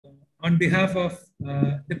on behalf of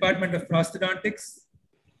Department of Prosthodontics,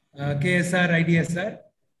 KSRIDSR,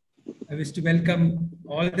 I wish to welcome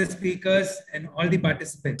all the speakers and all the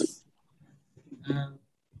participants.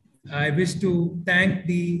 I wish to thank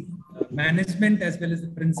the management as well as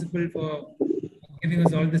the principal for giving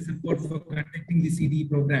us all the support for conducting the CDE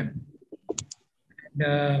program.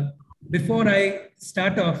 And, before I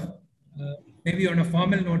start off, maybe on a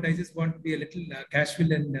formal note, I just want to be a little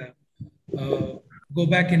casual and go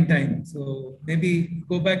back in time. So maybe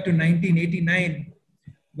go back to 1989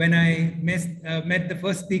 when I met the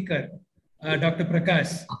first speaker, Dr.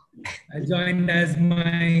 Prakash. I joined as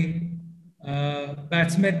my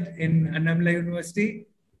batchmate in Annamala University,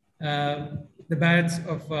 the batch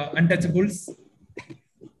of Untouchables.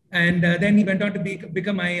 And then he went on to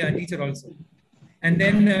become my teacher also. And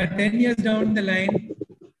then 10 years down the line,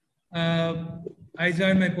 I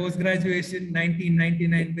joined my post-graduation,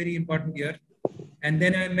 1999, very important year. And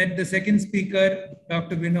then I met the second speaker,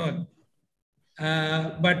 Dr. Vinod.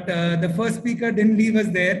 But the first speaker didn't leave us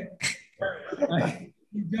there.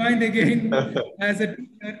 He joined again as a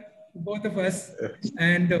teacher, both of us,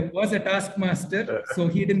 and was a taskmaster. So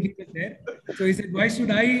he didn't leave us there. So he said, why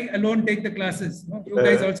should I alone take the classes? No, you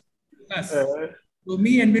guys also take the class. So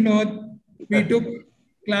me and Vinod, we took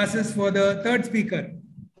classes for the third speaker.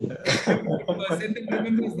 Sendil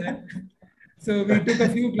remembers that. So we took a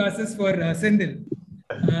few classes for Sendil.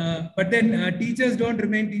 But then teachers don't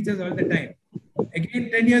remain teachers all the time. Again,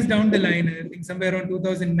 10 years down the line, I think somewhere around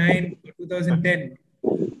 2009 or 2010,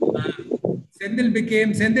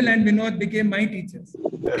 Sendil and Vinod became my teachers.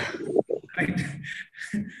 Right?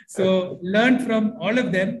 So learned from all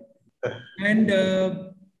of them. And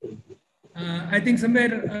I think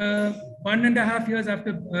somewhere 1.5 years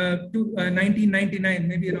after 1999,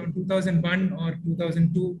 maybe around 2001 or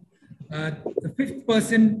 2002, the fifth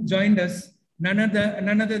person joined us, none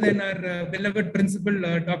other than our beloved principal,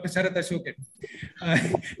 Dr. Sharat Ashokan.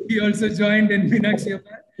 He also joined in Meenakshi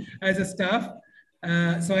as a staff.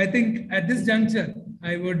 So I think at this juncture,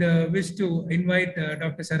 I would wish to invite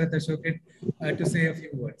Dr. Sharat Ashokan to say a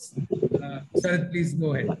few words. Sharat, please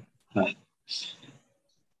go ahead.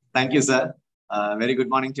 Thank you, sir. Very good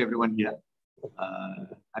morning to everyone here.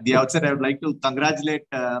 At the outset, I would like to congratulate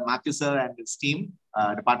Matthew sir and his team,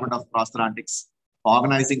 Department of Prosthodontics, for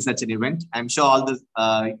organizing such an event. I'm sure all the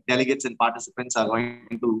delegates and participants are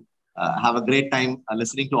going to have a great time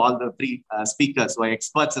listening to all the three speakers who are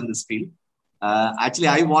experts in this field. Actually,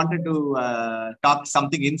 I wanted to talk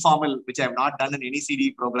something informal, which I have not done in any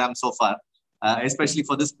CDE program so far, especially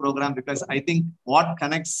for this program, because I think what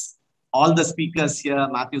connects all the speakers here,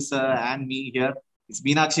 Matthew sir and me here, is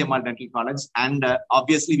Meenakshi Ammal Dental College. And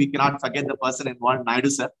obviously, we cannot forget the person involved, Naidu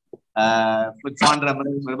sir. With fond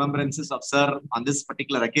remembrances of sir on this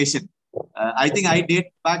particular occasion. I think I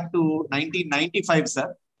date back to 1995,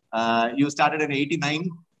 sir. You started in 89.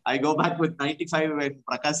 I go back with 95 when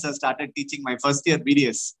Prakash sir started teaching my first year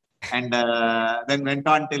BDS. And then went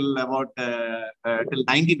on till about till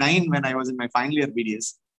 99 when I was in my final year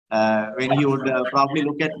BDS. When he would probably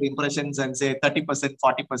look at the impressions and say 30%,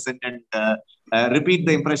 40% and repeat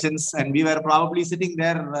the impressions. And we were probably sitting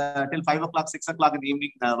there till 5 o'clock, 6 o'clock in the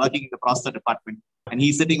evening working in the Prostho department. And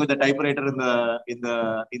he's sitting with the typewriter in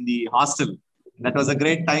the hostel. That was a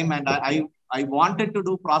great time. And I wanted to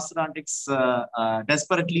do prosthodontics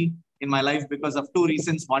desperately in my life because of two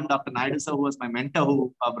reasons. One, Dr. Naidu sir, who was my mentor,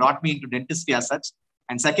 who brought me into dentistry as such.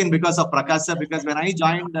 And second, because of Prakash sir, because when I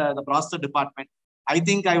joined the Prostho department, I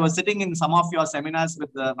think I was sitting in some of your seminars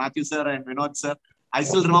with Matthew sir and Vinod sir. I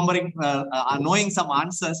still remembering knowing some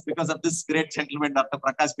answers because of this great gentleman, Dr.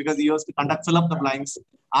 Prakash, because he used to conduct fill up the blinds,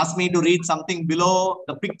 asked me to read something below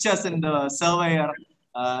the pictures in the surveyor.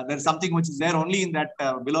 There's something which is there only in that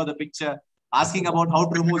below the picture, asking about how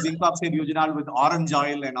to remove zinc oxide eugenol with orange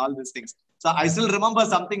oil and all these things. So I still remember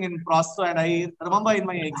something in Prostho, and I remember in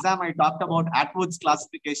my exam, I talked about Atwood's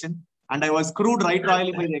classification. And I was screwed right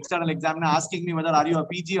royally by the external examiner asking me whether are you a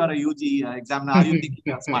PG or a UG examiner, are you thinking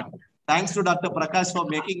you're smart? Thanks to Dr. Prakash for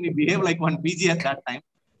making me behave like one PG at that time.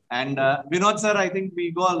 And Vinod sir, I think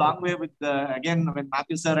we go a long way with, again, when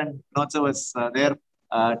Matthew sir and Vinod sir was there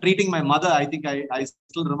treating my mother, I think I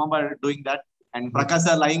still remember doing that. And Prakash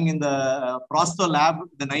sir lying in the Prostho lab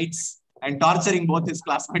the nights and torturing both his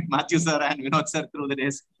classmate Matthew sir and Vinod sir through the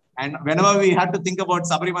days. And whenever we had to think about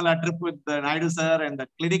Sabarimala trip with Naidu sir and the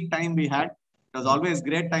clinic time we had, it was always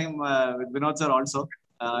great time with Vinod sir also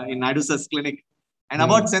in Naidu sir's clinic. And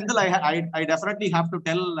about Sendil, I definitely have to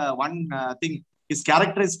tell one thing, his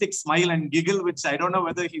characteristic smile and giggle, which I don't know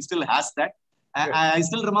whether he still has that. I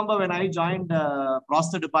still remember when I joined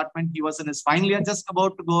Prostho department, he was in his final year, just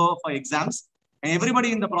about to go for exams. And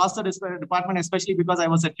everybody in the Prosthodontics department, especially because I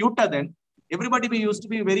was a tutor then, everybody used to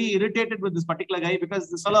be very irritated with this particular guy because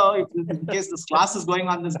this fellow, if in case this class is going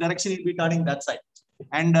on this direction, he'll be turning that side.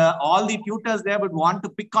 And all the tutors there would want to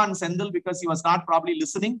pick on Sendil because he was not probably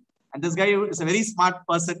listening. And this guy is a very smart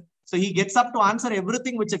person. So he gets up to answer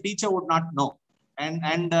everything which a teacher would not know. And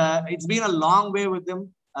it's been a long way with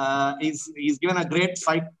him. He's given a great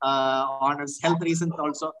fight on his health reasons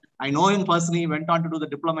also. I know him personally, went on to do the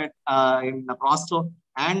diploma in Prosto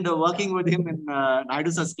and working with him in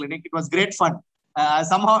Naidu's clinic. It was great fun.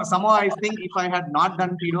 Somehow I think if I had not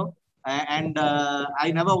done pedo and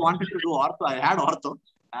I never wanted to do ortho, I had ortho.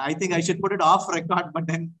 I think I should put it off record, but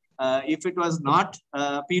then if it was not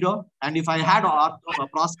pedo and if I had ortho,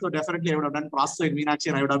 Prosto, definitely I would have done Prosto in Meenakshi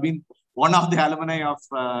and I would have been one of the alumni of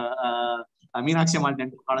Meenakshi Ammal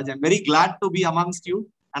Dental College. I'm very glad to be amongst you,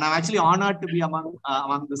 and I'm actually honored to be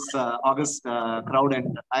among this August crowd.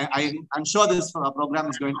 And I'm sure this program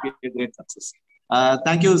is going to be a great success.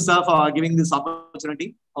 Thank you, sir, for giving this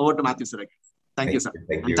opportunity. Over to Matthew, sir. Thank you, sir.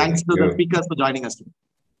 Thank you. And thanks to the speakers for joining us today.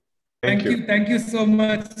 Thank you so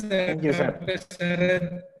much, Thank you,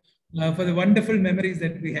 sir. For the wonderful memories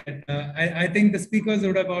that we had. I think the speakers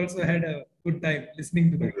would have also had a good time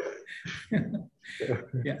listening to them.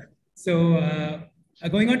 Yeah. So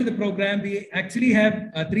going on to the program, we actually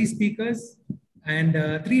have 3 speakers and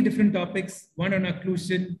 3 different topics, one on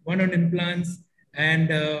occlusion, one on implants, and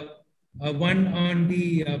one on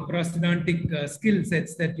the prosthodontic skill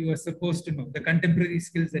sets that you are supposed to know, the contemporary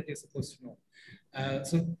skills that you're supposed to know.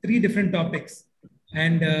 So 3 different topics.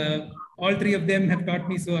 And all 3 of them have taught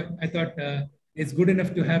me, so I thought it's good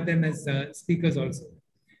enough to have them as speakers also.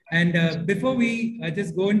 And before we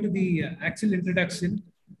just go into the actual introduction,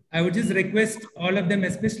 I would just request all of them,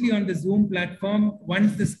 especially on the Zoom platform,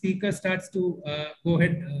 once the speaker starts to go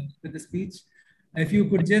ahead with the speech, if you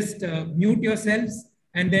could just mute yourselves,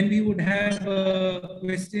 and then we would have a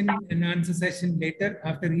question and answer session later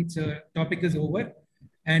after each topic is over.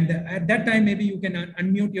 And at that time, maybe you can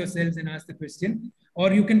unmute yourselves and ask the question,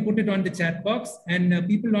 or you can put it on the chat box, and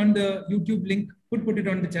people on the YouTube link could put it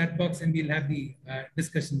on the chat box and we'll have the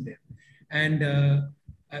discussion there. And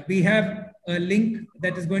we have a link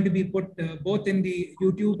that is going to be put both in the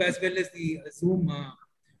YouTube as well as the Zoom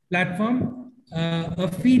platform, a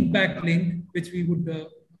feedback link, which we would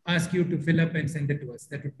ask you to fill up and send it to us.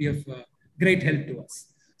 That would be of great help to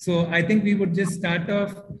us. So I think we would just start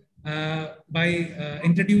off by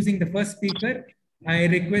introducing the first speaker. I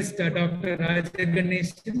request Dr.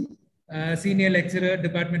 Rajaganeshan, Senior Lecturer,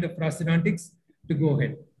 Department of Prosthodontics, to go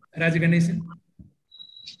ahead. Rajaganeshan.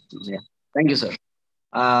 Yeah. Thank you, sir.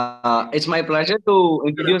 It's my pleasure to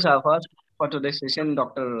introduce our first for today's session,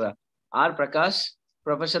 Dr. R. Prakash,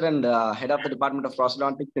 Professor and Head of the Department of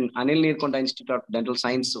Prosthodontics in Anil Neerkonda Institute of Dental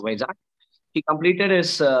Science, Vizag. He completed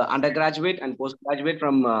his undergraduate and postgraduate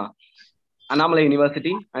from Annamalai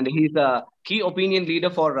University, and he's a key opinion leader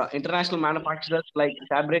for international manufacturers like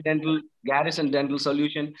Sabre Dental, Garrison Dental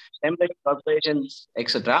Solution, Template Corporations,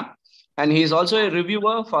 etc. And he's also a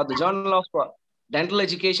reviewer for the Journal of Dental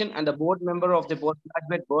Education and the board member of the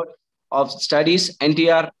Postgraduate Board of Studies,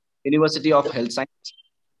 NTR University of Health Science.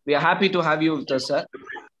 We are happy to have you with us, sir.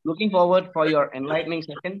 Looking forward for your enlightening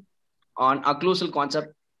session on occlusal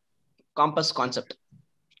concept, compass concept.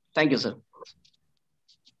 Thank you, sir.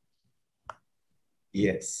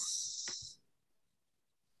 Yes.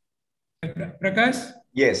 Prakash?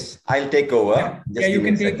 Yes, I'll take over. Yeah, you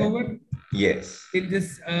can take over. Yes. It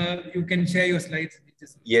just, you can share your slides.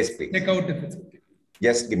 Just yes, please. check out if it's okay.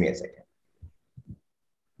 Just give me a second.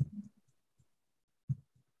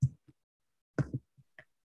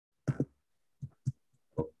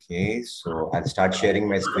 Okay, so I'll start sharing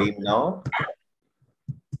my screen now.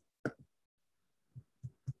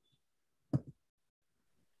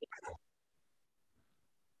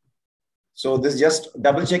 So this is just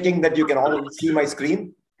double checking that you can all see my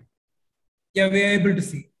screen. Yeah, we are able to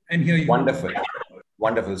see and hear you. Wonderful.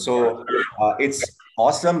 Wonderful. So it's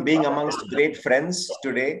awesome being amongst great friends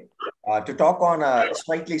today to talk on a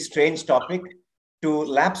slightly strange topic, to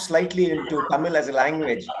lapse slightly into Tamil as a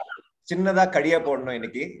language.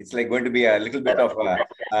 It's like going to be a little bit of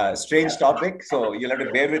a strange topic, so you'll have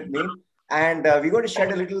to bear with me. And we're going to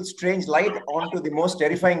shed a little strange light onto the most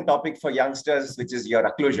terrifying topic for youngsters, which is your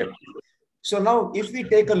occlusion. So now, if we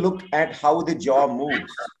take a look at how the jaw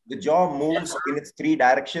moves in its 3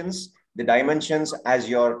 directions, the dimensions as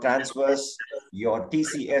your transverse, your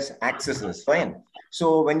TCS axes, fine.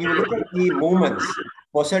 So when you look at the movements,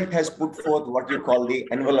 Posselt has put forth what you call the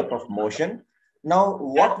envelope of motion. Now,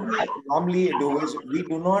 what we normally do is we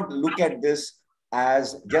do not look at this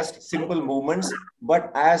as just simple movements,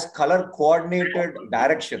 but as color coordinated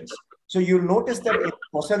directions. So you'll notice that in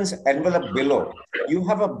Poisson's envelope below, you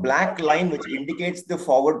have a black line which indicates the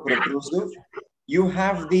forward protrusive. You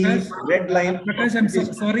have the red line. Prakash, I'm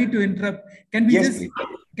sorry to interrupt. Can we Yes,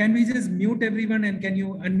 please just mute everyone, and can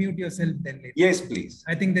you unmute yourself then later? Yes, please.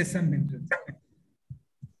 I think there's some hindrance.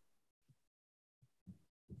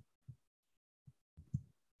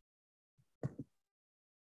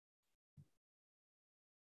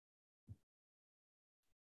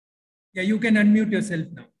 Yeah, you can unmute yourself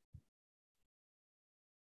now.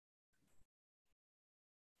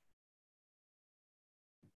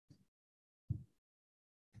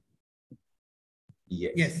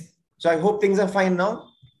 Yes. So I hope things are fine now.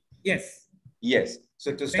 Yes. Yes.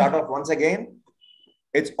 So to start off once again,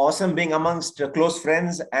 it's awesome being amongst close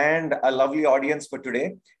friends and a lovely audience for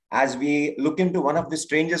today as we look into one of the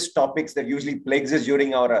strangest topics that usually plagues us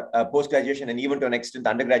during our post-graduation and even to an extent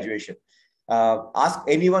undergraduation. Ask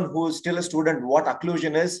anyone who is still a student what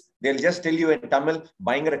occlusion is. They'll just tell you in Tamil,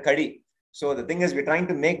 "Bayangara kadi." So the thing is, we're trying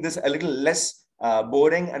to make this a little less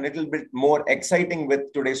boring and a little bit more exciting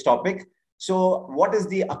with today's topic. So what is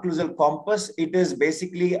the occlusal compass? It is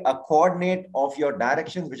basically a coordinate of your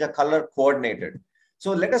directions which are color coordinated.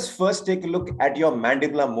 So let us first take a look at your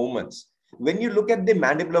mandibular movements. When you look at the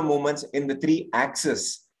mandibular movements in the three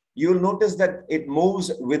axes, you'll notice that it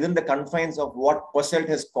moves within the confines of what Posselt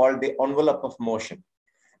has called the envelope of motion.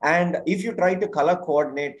 And if you try to color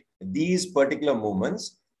coordinate these particular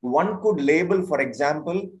movements, one could label, for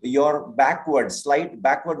example, your slight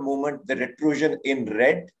backward movement, the retrusion in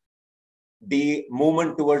red, the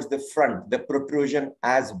movement towards the front, the protrusion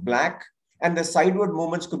as black, and the sideward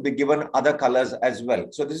movements could be given other colors as well.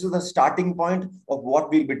 So this is the starting point of what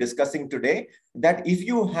we'll be discussing today, that if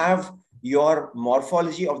you have your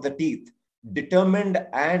morphology of the teeth determined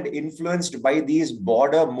and influenced by these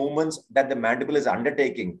border movements that the mandible is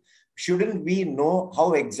undertaking, shouldn't we know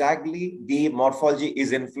how exactly the morphology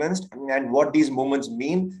is influenced and what these movements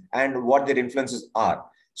mean and what their influences are?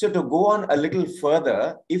 So to go on a little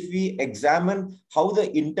further, if we examine how the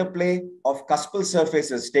interplay of cuspal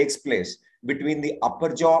surfaces takes place between the upper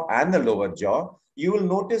jaw and the lower jaw, you will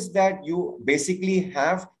notice that you basically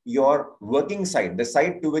have your working side, the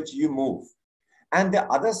side to which you move, and the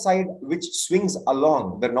other side which swings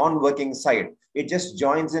along, the non-working side. It just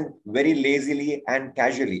joins in very lazily and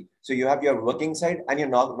casually. So you have your working side and your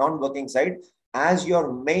non-working side as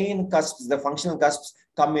your main cusps, the functional cusps,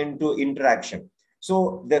 come into interaction.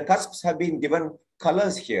 So the cusps have been given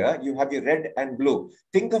colors here. You have your red and blue.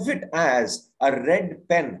 Think of it as a red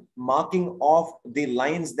pen marking off the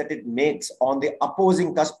lines that it makes on the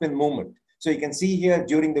opposing cusp in movement. So you can see here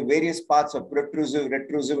during the various parts of protrusive,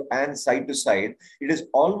 retrusive, and side to side, it is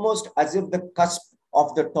almost as if the cusp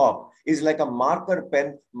of the top is like a marker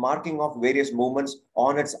pen marking off various movements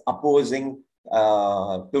on its opposing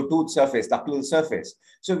tooth surface, the occlusal surface.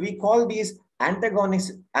 So we call these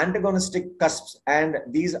antagonistic cusps, and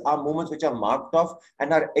these are movements which are marked off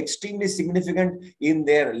and are extremely significant in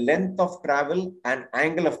their length of travel and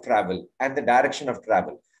angle of travel and the direction of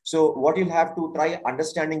travel. So what you'll have to try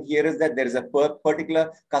understanding here is that there is a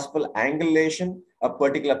particular cuspal angulation, a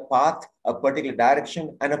particular path, a particular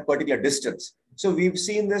direction, and a particular distance. So we've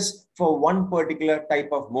seen this for one particular type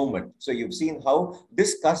of movement. So you've seen how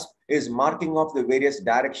this cusp is marking off the various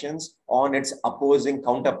directions on its opposing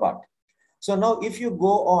counterpart. So now if you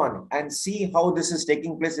go on and see how this is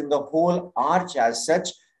taking place in the whole arch as such,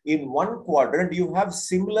 in one quadrant, you have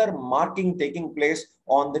similar marking taking place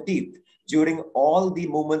on the teeth during all the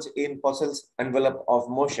movements in Posselt's envelope of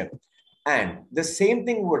motion. And the same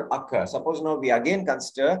thing would occur. Suppose now we again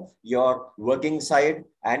consider your working side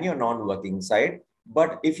and your non-working side.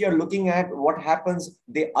 But if you're looking at what happens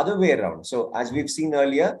the other way around, so as we've seen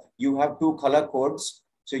earlier, you have two color codes.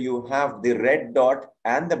 So you have the red dot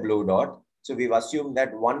and the blue dot. So we've assumed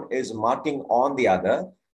that one is marking on the other.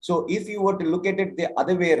 So if you were to look at it the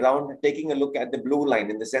other way around, taking a look at the blue line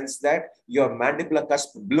in the sense that your mandibular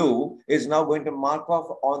cusp blue is now going to mark off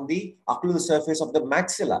on the occlusal surface of the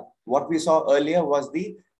maxilla. What we saw earlier was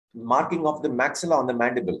the marking of the maxilla on the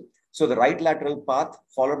mandible. So the right lateral path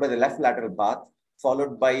followed by the left lateral path,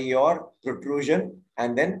 followed by your protrusion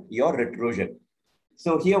and then your retrusion.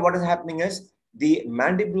 So here what is happening is the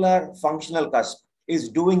mandibular functional cusp is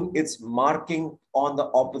doing its marking on the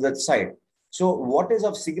opposite side. So what is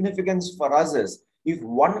of significance for us is if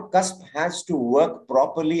one cusp has to work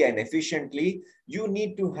properly and efficiently, you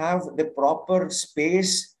need to have the proper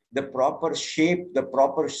space, the proper shape, the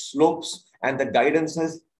proper slopes, and the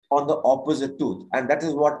guidances on the opposite tooth. And that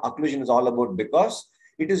is what occlusion is all about, because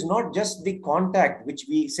It is not just the contact, which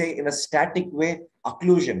we say in a static way,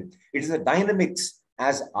 occlusion. It is the dynamics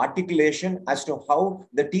as articulation as to how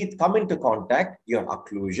the teeth come into contact, your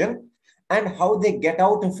occlusion, and how they get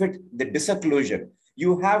out of it, the disocclusion.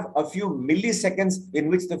 You have a few milliseconds in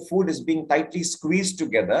which the food is being tightly squeezed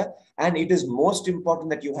together, and it is most important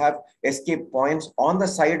that you have escape points on the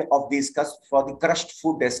side of these cusps for the crushed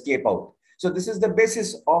food to escape out. So this is the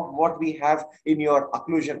basis of what we have in your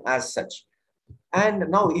occlusion as such. And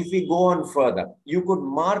now if we go on further, you could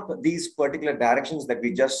mark these particular directions that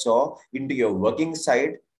we just saw into your working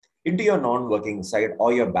side, into your non-working side,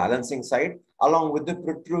 or your balancing side, along with the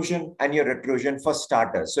protrusion and your retrusion for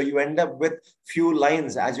starters. So you end up with few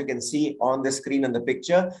lines, as you can see on the screen in the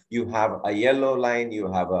picture. You have a yellow line,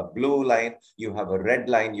 you have a blue line, you have a red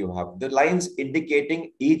line, you have the lines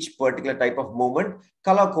indicating each particular type of movement,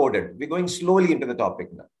 color-coded. We're going slowly into the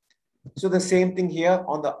topic now. So the same thing here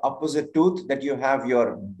on the opposite tooth, that you have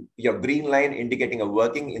your green line indicating a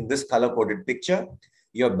working in this color-coded picture,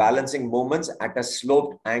 your balancing movements at a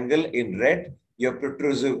sloped angle in red, your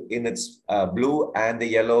protrusive in its blue, and the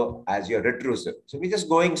yellow as your retrusive. So we're just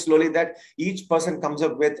going slowly that each person comes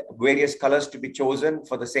up with various colors to be chosen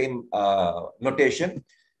for the same notation.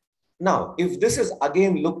 Now, if this is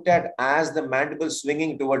again looked at as the mandible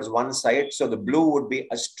swinging towards one side, so the blue would be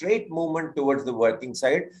a straight movement towards the working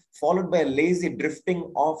side, followed by a lazy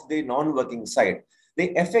drifting of the non-working side.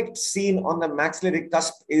 The effect seen on the maxillary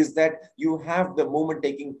cusp is that you have the movement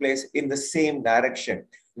taking place in the same direction.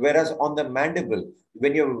 Whereas on the mandible,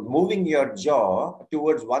 when you're moving your jaw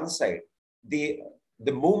towards one side, the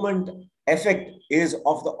movement effect is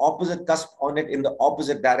of the opposite cusp on it in the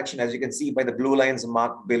opposite direction, as you can see by the blue lines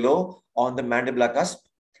marked below on the mandibular cusp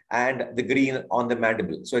and the green on the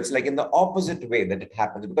mandible. So it's like in the opposite way that it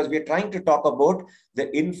happens, because we are trying to talk about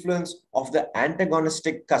the influence of the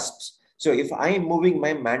antagonistic cusps. So if I am moving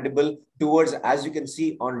my mandible towards, as you can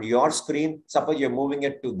see on your screen, suppose you're moving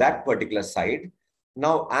it to that particular side.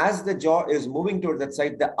 Now, as the jaw is moving towards that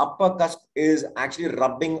side, the upper cusp is actually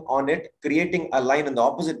rubbing on it, creating a line in the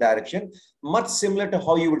opposite direction, much similar to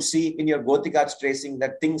how you would see in your Gothic arch tracing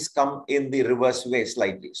that things come in the reverse way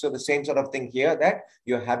slightly. So the same sort of thing here, that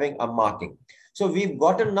you're having a marking. So we've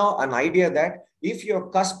gotten now an idea that if your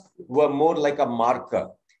cusp were more like a marker,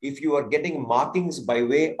 if you are getting markings by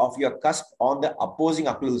way of your cusp on the opposing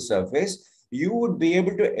occlusal surface, you would be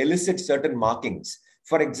able to elicit certain markings.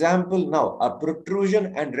 For example, now a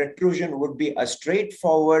protrusion and retrusion would be a straight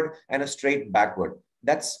forward and a straight backward.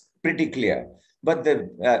 That's pretty clear. But the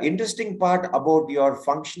interesting part about your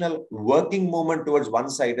functional working movement towards one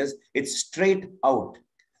side is it's straight out,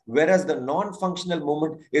 whereas the non-functional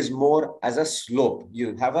movement is more as a slope.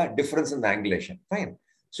 You have a difference in the angulation. Fine.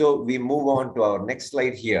 So we move on to our next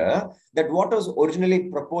slide here, that what was originally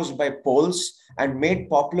proposed by Poles and made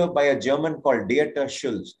popular by a German called Dieter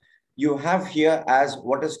Schulz. You have here as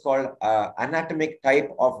what is called anatomic type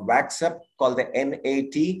of wax up called the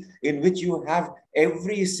NAT, in which you have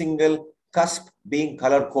every single cusp being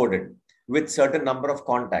color coded with certain number of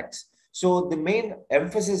contacts. So the main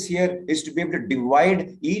emphasis here is to be able to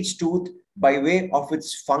divide each tooth by way of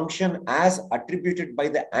its function as attributed by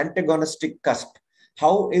the antagonistic cusp.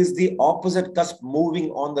 How is the opposite cusp moving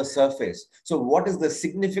on the surface? So what is the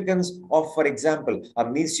significance of, for example, a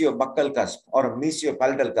mesio-buccal cusp or a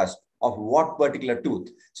mesio-palatal cusp of what particular tooth?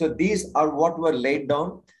 So these are what were laid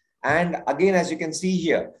down. And again, as you can see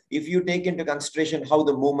here, if you take into consideration how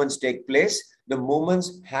the movements take place, the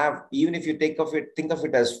movements have, even if you think of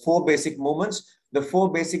it as 4 basic movements, the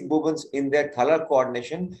 4 basic movements in their color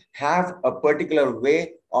coordination have a particular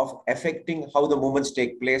way of affecting how the movements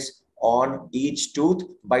take place on each tooth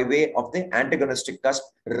by way of the antagonistic cusp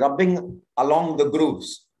rubbing along the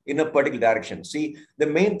grooves in a particular direction. See, the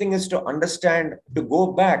main thing is to understand, to go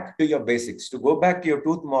back to your basics, to go back to your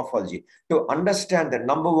tooth morphology, to understand that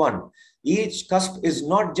number one, each cusp is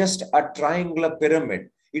not just a triangular pyramid.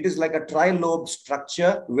 It is like a trilobe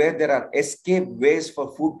structure where there are escape ways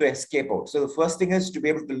for food to escape out. So the first thing is to be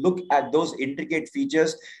able to look at those intricate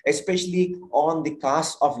features, especially on the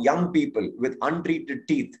cusp of young people with untreated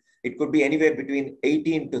teeth. It could be anywhere between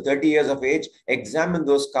 18 to 30 years of age. Examine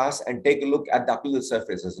those cusps and take a look at the occlusal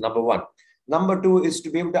surfaces, number one. Number two is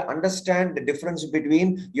to be able to understand the difference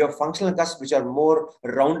between your functional cusps, which are more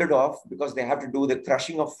rounded off because they have to do the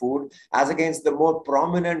crushing of food, as against the more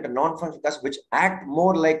prominent non-functional cusps, which act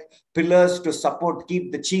more like pillars to support,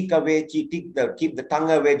 keep the cheek away, keep the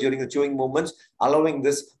tongue away during the chewing movements, allowing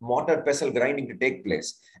this mortar pestle grinding to take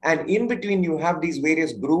place. And in between, you have these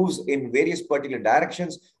various grooves in various particular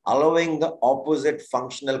directions, allowing the opposite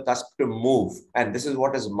functional cusp to move. And this is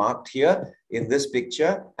what is marked here in this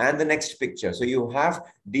picture and the next picture. So you have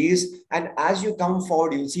these, and as you come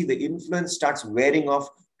forward, you'll see the influence starts wearing off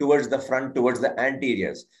towards the front, towards the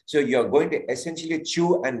anteriors. So you're going to essentially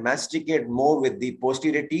chew and masticate more with the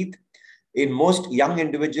posterior teeth. In most young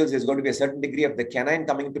individuals, there's going to be a certain degree of the canine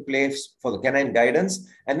coming into place for the canine guidance.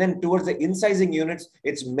 And then towards the incising units,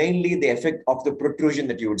 it's mainly the effect of the protrusion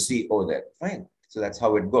that you would see over there. Fine. So that's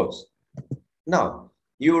how it goes. Now,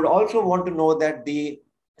 you would also want to know that the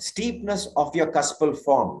steepness of your cuspal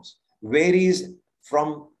forms varies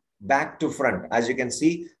from back to front. As you can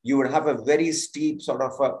see, you would have a very steep sort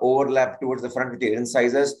of overlap towards the front with your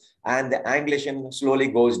incisors, and the angulation slowly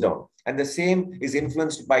goes down. And the same is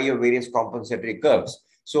influenced by your various compensatory curves.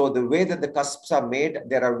 So the way that the cusps are made,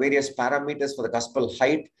 there are various parameters for the cuspal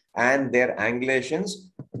height and their angulations.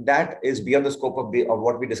 That is beyond the scope of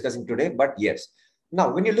what we're discussing today, but yes.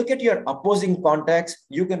 Now, when you look at your opposing contacts,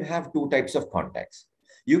 you can have two types of contacts.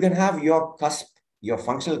 You can have your cusp, your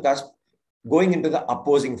functional cusp, going into the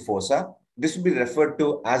opposing fossa. This will be referred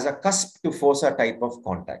to as a cusp to fossa type of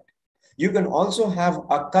contact. You can also have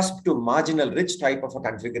a cusp to marginal ridge type of a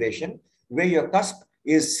configuration where your cusp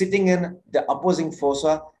is sitting in the opposing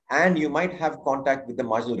fossa and you might have contact with the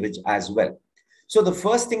marginal ridge as well. So the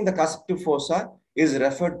first thing, the cusp to fossa, is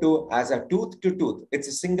referred to as a tooth to tooth. It's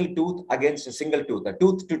a single tooth against a single tooth, a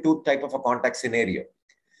tooth to tooth type of a contact scenario.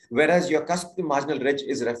 Whereas your cusp to marginal ridge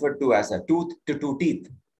is referred to as a tooth to two teeth.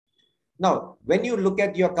 Now, when you look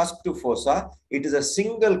at your cusp to fossa, it is a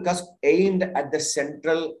single cusp aimed at the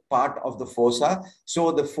central part of the fossa.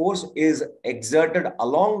 So the force is exerted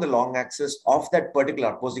along the long axis of that particular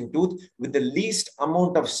opposing tooth with the least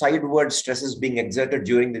amount of sideward stresses being exerted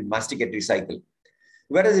during the masticatory cycle.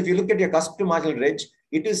 Whereas if you look at your cusp to marginal ridge,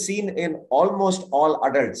 it is seen in almost all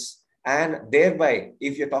adults. And thereby,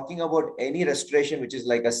 if you're talking about any restoration, which is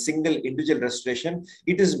like a single individual restoration,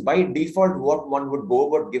 it is by default what one would go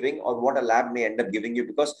about giving or what a lab may end up giving you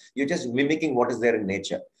because you're just mimicking what is there in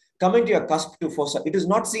nature. Coming to your cusp to fossa, it is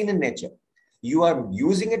not seen in nature. You are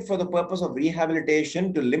using it for the purpose of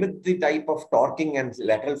rehabilitation to limit the type of torquing and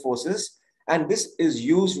lateral forces. And this is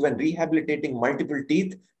used when rehabilitating multiple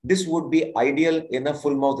teeth. This would be ideal in a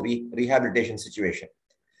full mouth rehabilitation situation.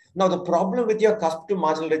 Now, the problem with your cusp to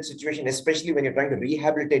marginal ridge situation, especially when you're trying to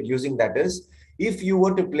rehabilitate using that, is if you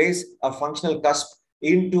were to place a functional cusp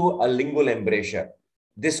into a lingual embrasure,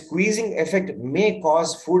 the squeezing effect may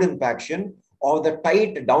cause food impaction, or the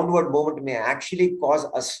tight downward movement may actually cause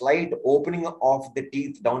a slight opening of the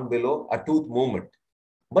teeth down below, a tooth movement.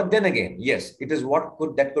 But then again, yes, it is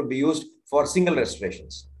that could be used for single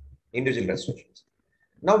restorations, individual restorations.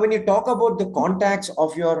 Now, when you talk about the contacts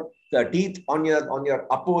of your teeth on your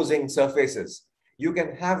opposing surfaces, you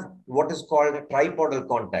can have what is called tripodal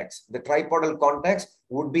contacts. The tripodal contacts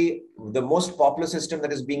would be the most popular system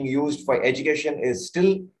that is being used for education, is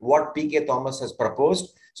still what P.K. Thomas has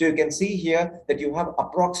proposed. So you can see here that you have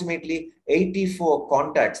approximately 84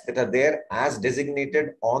 contacts that are there as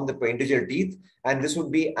designated on the individual teeth. And this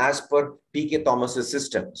would be as per P.K. Thomas's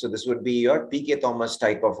system. So this would be your P.K. Thomas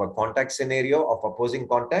type of a contact scenario of opposing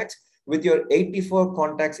contacts with your 84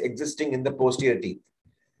 contacts existing in the posterior teeth.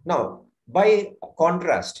 Now, by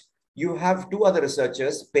contrast, you have two other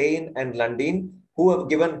researchers, Payne and Lundin, who have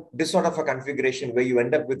given this sort of a configuration where you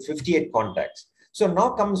end up with 58 contacts. So now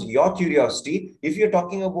comes your curiosity. If you're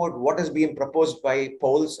talking about what has been proposed by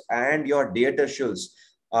Pohls and your Dieter-Schulz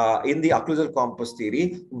in the occlusal compass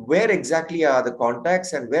theory, where exactly are the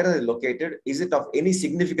contacts and where are they located? Is it of any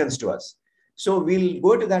significance to us? So we'll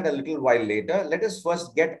go to that a little while later. Let us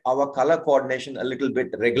first get our color coordination a little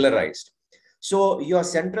bit regularized. So your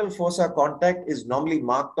central fossa contact is normally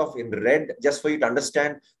marked off in red, just for you to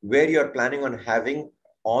understand where you're planning on having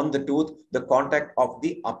on the tooth the contact of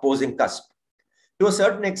the opposing cusp. To a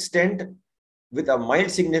certain extent, with a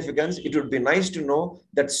mild significance, it would be nice to know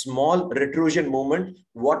that small retrusion movement,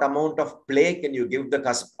 what amount of play can you give the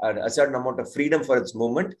cusp, a certain amount of freedom for its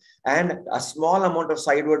movement, and a small amount of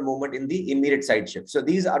sideward movement in the immediate side shift. So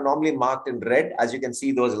these are normally marked in red, as you can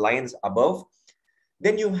see those lines above.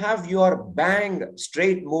 Then you have your bang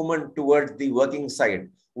straight movement towards the working side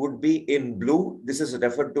would be in blue. This is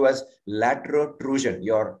referred to as laterotrusion,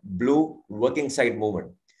 your blue working side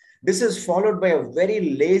movement. This is followed by a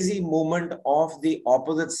very lazy movement of the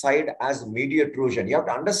opposite side as mediotrusion. You have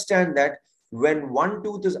to understand that when one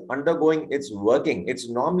tooth is undergoing its working, it's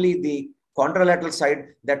normally the contralateral side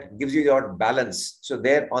that gives you your balance. So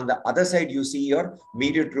there on the other side, you see your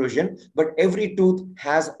mediotrusion, but every tooth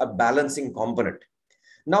has a balancing component.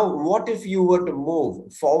 Now, what if you were to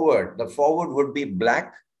move forward? The forward would be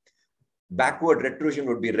black. backward retrusion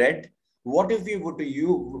would be red. What if we were to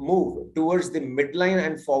move towards the midline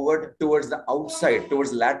and forward, towards the outside,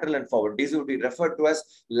 towards lateral and forward? These would be referred to as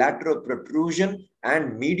lateral protrusion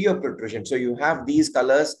and medial protrusion. So you have these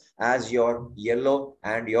colors as your yellow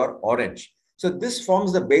and your orange. So this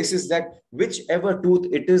forms the basis that whichever tooth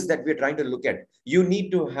it is that we're trying to look at, you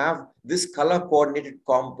need to have this color coordinated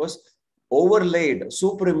compass overlaid,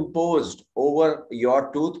 superimposed over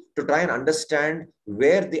your tooth to try and understand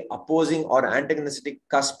where the opposing or antagonistic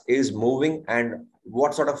cusp is moving and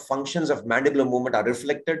what sort of functions of mandibular movement are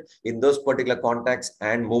reflected in those particular contacts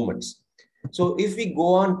and movements. So if we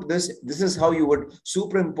go on to this, this is how you would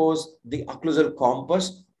superimpose the occlusal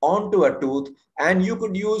compass onto a tooth, and you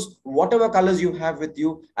could use whatever colors you have with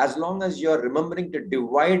you as long as you're remembering to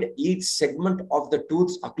divide each segment of the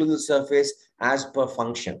tooth's occlusal surface as per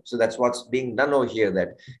function. So that's what's being done over here,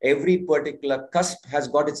 that every particular cusp has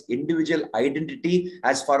got its individual identity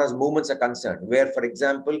as far as movements are concerned, where, for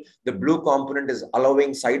example, the blue component is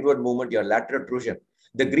allowing sideward movement, your lateral protrusion.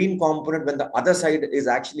 The green component, when the other side is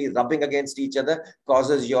actually rubbing against each other,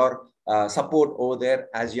 causes your support over there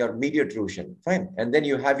as your medial protrusion. Fine. And then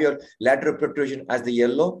you have your lateral protrusion as the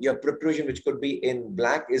yellow. Your protrusion, which could be in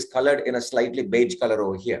black, is colored in a slightly beige color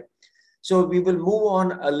over here. So we will move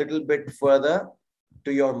on a little bit further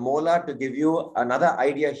to your molar to give you another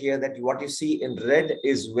idea here that what you see in red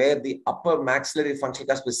is where the upper maxillary functional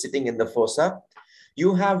cusp is sitting in the fossa.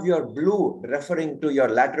 You have your blue referring to your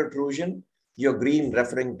lateral protrusion, your green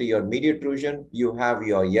referring to your medial protrusion, you have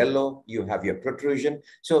your yellow, you have your protrusion.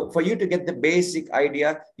 So for you to get the basic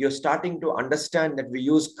idea, you're starting to understand that we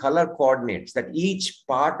use color coordinates, that each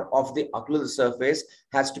part of the occlusal surface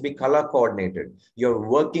has to be color coordinated. Your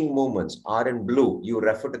working movements are in blue. You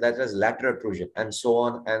refer to that as lateral protrusion, and so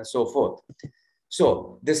on and so forth.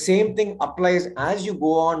 So the same thing applies as you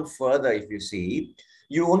go on further. If you see,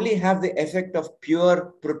 you only have the effect of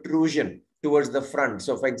pure protrusion towards the front.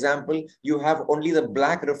 So for example, you have only the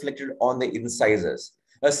black reflected on the incisors.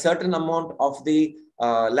 A certain amount of the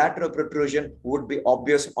lateral protrusion would be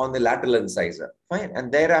obvious on the lateral incisor. Fine.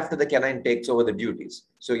 And thereafter, the canine takes over the duties.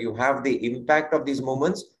 So you have the impact of these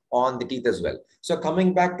movements on the teeth as well. So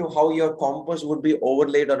coming back to how your compass would be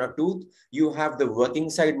overlaid on a tooth, you have the working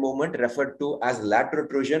side movement referred to as lateral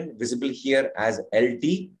protrusion, visible here as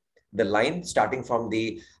LT, the line starting from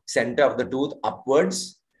the center of the tooth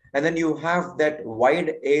upwards. And then you have that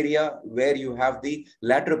wide area where you have the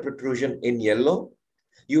lateral protrusion in yellow.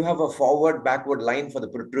 You have a forward-backward line for the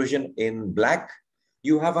protrusion in black.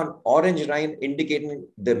 You have an orange line indicating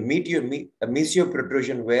the mesio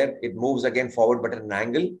protrusion where it moves again forward but at an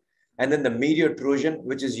angle. And then the medial protrusion,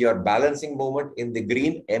 which is your balancing movement in the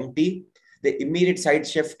green, MT. The immediate side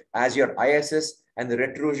shift as your ISS, and the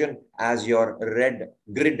retrusion as your red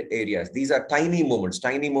grid areas. These are tiny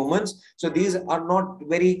movements. So these are not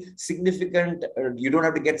very significant. You don't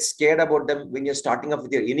have to get scared about them when you're starting off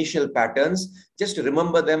with your initial patterns. Just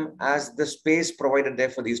remember them as the space provided there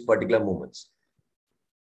for these particular movements.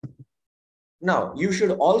 Now, you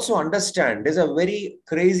should also understand, there's a very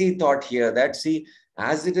crazy thought here that, see,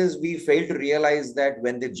 as it is, we fail to realize that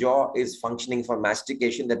when the jaw is functioning for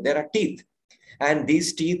mastication, that there are teeth. And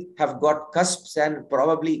these teeth have got cusps, and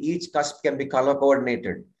probably each cusp can be color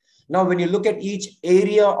coordinated. Now, when you look at each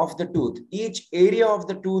area of the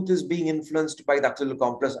tooth is being influenced by the occlusal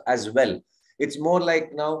compass as well. It's more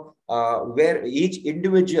like now where each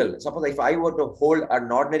individual, suppose if I were to hold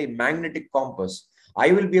an ordinary magnetic compass,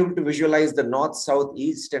 I will be able to visualize the north, south,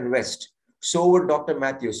 east, and west. So would Dr.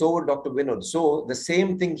 Matthew, so would Dr. Vinod. So the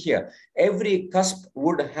same thing here. Every cusp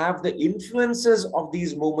would have the influences of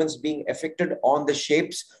these movements being affected on the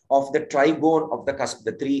shapes of the trigone of the cusp,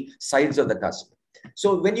 the three sides of the cusp.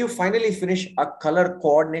 So when you finally finish a color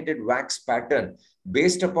coordinated wax pattern,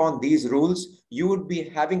 based upon these rules, you would be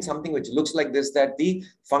having something which looks like this, that the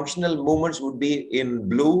functional movements would be in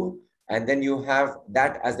blue, and then you have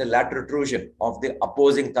that as the lateral protrusion of the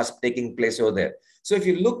opposing cusp taking place over there. So if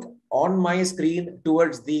you look on my screen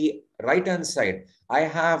towards the right-hand side, I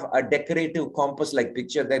have a decorative compass-like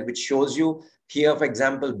picture there, which shows you here, for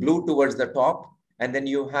example, blue towards the top, and then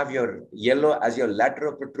you have your yellow as your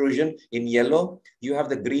lateral protrusion in yellow. You have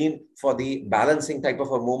the green for the balancing type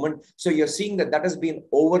of a movement. So you're seeing that that has been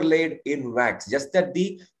overlaid in wax, just that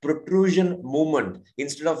the protrusion movement,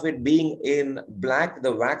 instead of it being in black,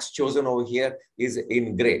 the wax chosen over here is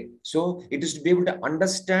in gray. So it is to be able to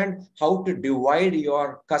understand how to divide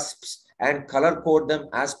your cusps and color code them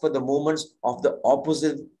as per the movements of the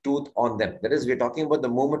opposite tooth on them. That is, we're talking about the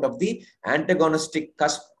movement of the antagonistic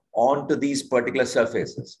cusp onto these particular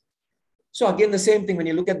surfaces. So again, the same thing, when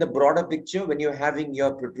you look at the broader picture, when you're having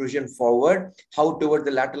your protrusion forward, how towards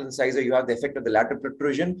the lateral incisor, you have the effect of the lateral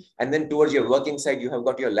protrusion, and then towards your working side, you have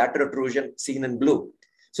got your lateral protrusion seen in blue.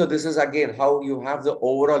 So this is again how you have the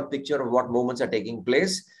overall picture of what movements are taking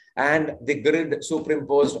place, and the grid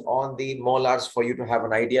superimposed on the molars for you to have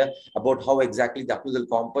an idea about how exactly the occlusal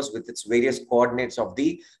compass with its various coordinates of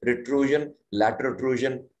the retrusion, lateral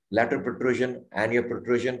protrusion, anterior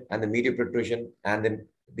protrusion, and the medial protrusion, and then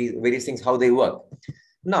these various things, how they work.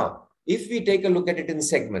 Now, if we take a look at it in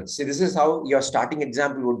segments, see, this is how your starting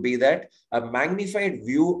example would be that a magnified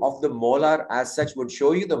view of the molar as such would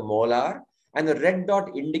show you the molar, and the red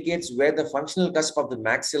dot indicates where the functional cusp of the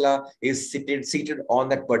maxilla is seated on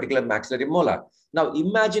that particular maxillary molar. Now,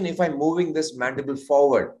 imagine if I'm moving this mandible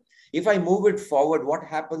forward. If I move it forward, what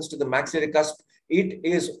happens to the maxillary cusp? It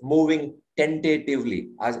is moving tentatively,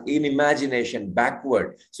 as in imagination,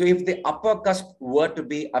 backward. So if the upper cusp were to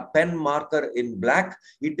be a pen marker in black,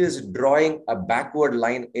 it is drawing a backward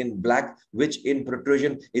line in black, which in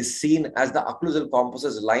protrusion is seen as the occlusal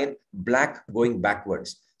compasses line, black going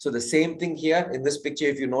backwards. So the same thing here in this picture,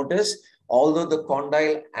 if you notice, although the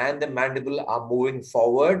condyle and the mandible are moving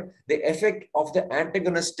forward, the effect of the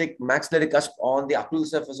antagonistic maxillary cusp on the occlusal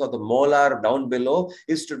surface of the molar down below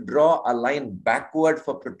is to draw a line backward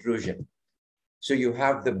for protrusion. So you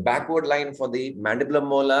have the backward line for the mandibular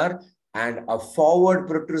molar and a forward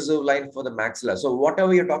protrusive line for the maxilla. So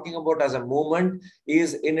whatever you're talking about as a movement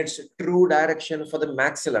is in its true direction for the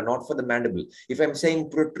maxilla, not for the mandible. If I'm saying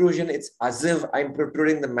protrusion, it's as if I'm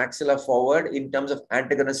protruding the maxilla forward in terms of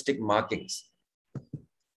antagonistic markings.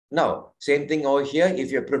 Now, same thing over here.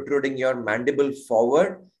 If you're protruding your mandible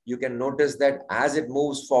forward, you can notice that as it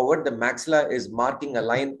moves forward, the maxilla is marking a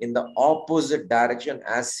line in the opposite direction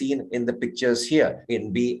as seen in the pictures here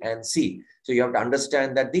in B and C. So you have to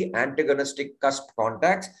understand that the antagonistic cusp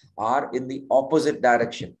contacts are in the opposite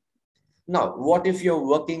direction. Now, what if you're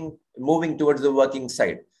moving towards the working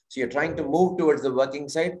side? So you're trying to move towards the working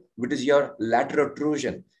side, which is your lateral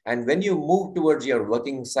protrusion. And when you move towards your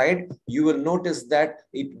working side, you will notice that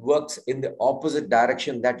it works in the opposite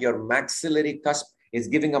direction, that your maxillary cusp is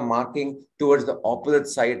giving a marking towards the opposite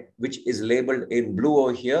side, which is labeled in blue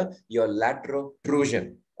over here, your lateral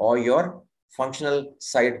protrusion or your functional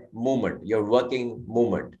side movement, your working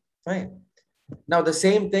movement. Fine. Now, the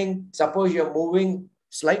same thing, suppose you're moving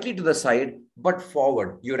slightly to the side, but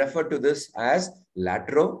forward. You refer to this as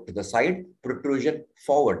lateral to the side, protrusion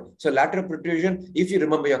forward. So lateral protrusion, if you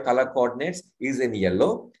remember your color coordinates, is in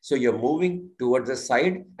yellow. So you're moving towards the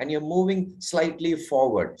side and you're moving slightly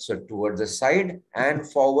forward. So towards the side and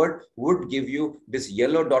forward would give you this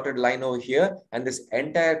yellow dotted line over here and this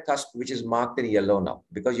entire cusp, which is marked in yellow now,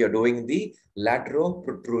 because you're doing the lateral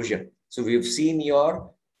protrusion. So we've seen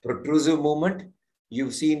your protrusive movement.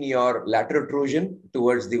 You've seen your lateral protrusion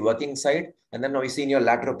towards the working side, and then now you've seen your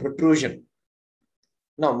lateral protrusion.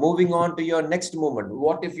 Now, moving on to your next movement.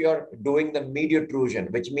 What if you're doing the medial protrusion,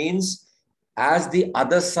 which means as the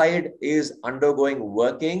other side is undergoing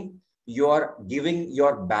working, you're giving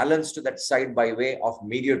your balance to that side by way of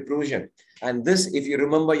medial protrusion. And this, if you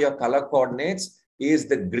remember your color coordinates, is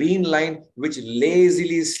the green line which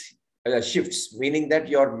lazily shifts, meaning that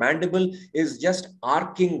your mandible is just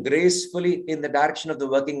arcing gracefully in the direction of the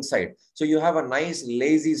working side. So you have a nice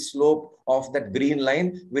lazy slope of that green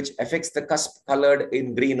line, which affects the cusp colored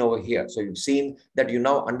in green over here. So you've seen that you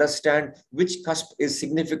now understand which cusp is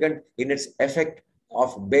significant in its effect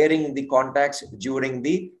of bearing the contacts during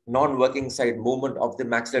the non-working side movement of the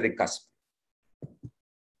maxillary cusp.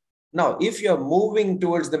 Now, if you're moving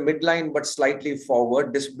towards the midline but slightly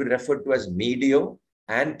forward, this would be referred to as medial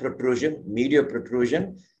and protrusion, medial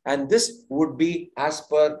protrusion. And this would be, as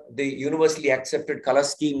per the universally accepted color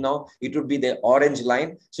scheme now, it would be the orange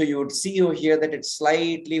line. So you would see over here that it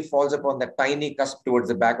slightly falls upon the tiny cusp towards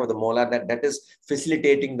the back of the molar. That is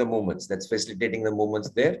facilitating the movements. That's facilitating the movements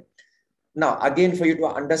there. Now, again, for you to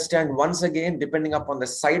understand, once again, depending upon the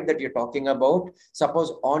side that you're talking about,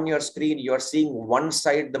 suppose on your screen, you're seeing one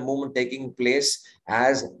side, the movement taking place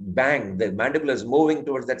as bang, the mandible is moving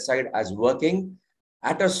towards that side as working.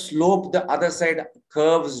 At a slope, the other side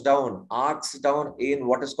curves down, arcs down in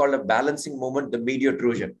what is called a balancing movement, the medial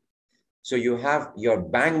protrusion. So you have your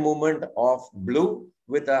bang movement of blue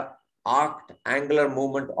with a arced angular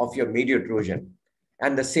movement of your medial protrusion.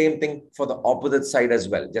 And the same thing for the opposite side as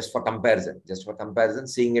well, just for comparison,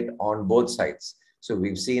 seeing it on both sides. So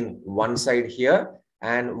we've seen one side here,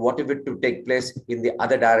 and what if it to take place in the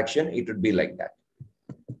other direction, it would be like that.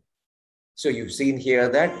 So you've seen here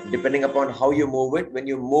that depending upon how you move it, when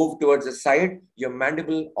you move towards the side, your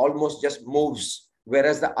mandible almost just moves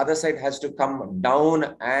whereas the other side has to come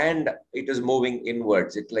down and it is moving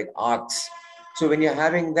inwards. It's like arcs. So when you're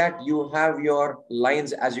having that, you have your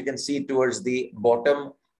lines, as you can see towards the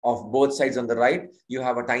bottom of both sides on the right, you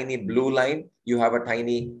have a tiny blue line, you have a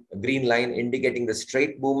tiny green line indicating the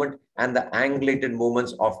straight movement and the angulated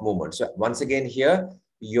movements of movement. So once again here,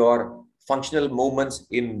 your functional movements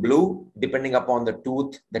in blue, depending upon the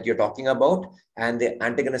tooth that you're talking about, and the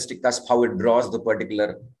antagonistic cusp, how it draws the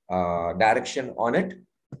particular direction on it.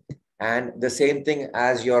 And the same thing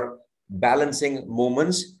as your balancing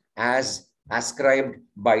movements as ascribed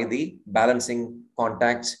by the balancing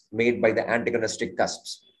contacts made by the antagonistic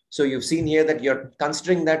cusps. So you've seen here that you're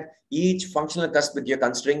considering that each functional cusp that you're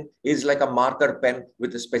considering is like a marker pen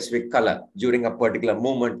with a specific color during a particular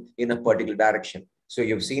movement in a particular direction. So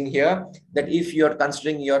you've seen here that if you're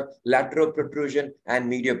considering your lateral protrusion and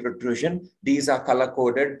medial protrusion, these are color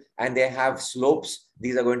coded and they have slopes.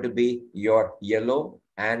 These are going to be your yellow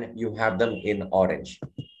and you have them in orange.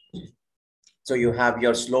 So you have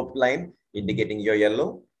your slope line indicating your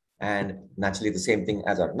yellow, and naturally the same thing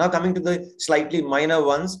as orange. Now coming to the slightly minor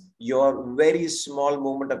ones, your very small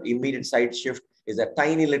movement of immediate side shift is a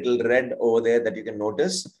tiny little red over there that you can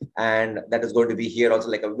notice. And that is going to be here also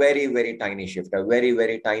like a very, very tiny shift, a very,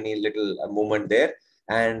 very tiny little movement there.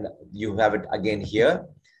 And you have it again here.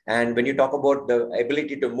 And when you talk about the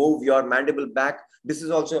ability to move your mandible back, this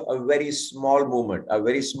is also a very small movement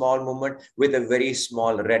with a very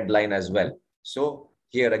small red line as well. So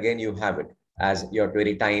here again, you have it as your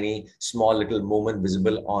very tiny, small little movement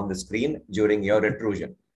visible on the screen during your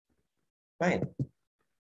retrusion. Fine.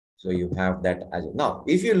 So you have that as well. Now,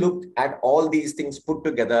 if you look at all these things put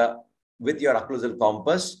together with your occlusal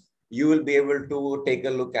compass, you will be able to take a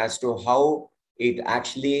look as to how it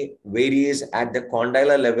actually varies at the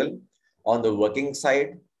condylar level on the working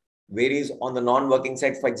side, varies on the non-working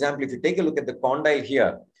side. For example, if you take a look at the condyle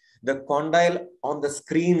here, the condyle on the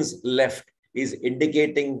screen's left is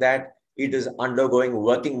indicating that it is undergoing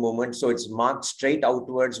working movement. So it's marked straight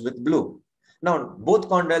outwards with blue. Now, both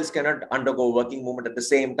condyles cannot undergo working movement at the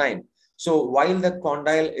same time. So while the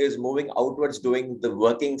condyle is moving outwards doing the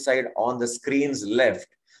working side on the screen's left,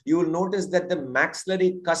 you will notice that the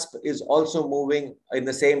maxillary cusp is also moving in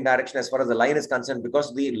the same direction as far as the line is concerned,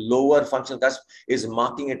 because the lower functional cusp is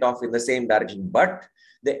marking it off in the same direction. But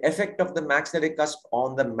the effect of the maxillary cusp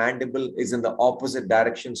on the mandible is in the opposite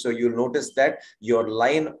direction. So you'll notice that your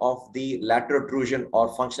line of the lateral protrusion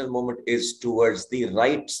or functional movement is towards the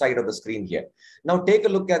right side of the screen here. Now take a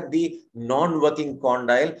look at the non-working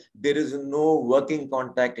condyle. There is no working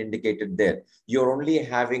contact indicated there. You're only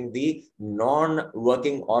having the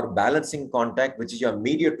non-working or balancing contact, which is your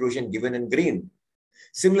medial protrusion given in green.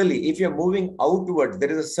 Similarly, if you're moving outward,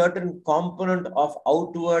 there is a certain component of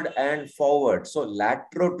outward and forward. So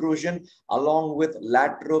lateral protrusion along with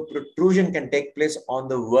lateral protrusion can take place on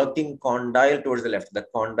the working condyle towards the left, the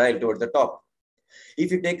condyle towards the top.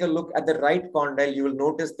 If you take a look at the right condyle, you will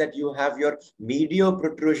notice that you have your medial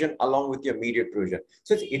protrusion along with your medial protrusion.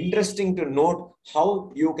 So it's interesting to note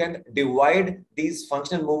how you can divide these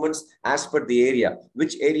functional movements as per the area.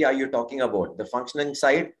 Which area are you talking about? The functioning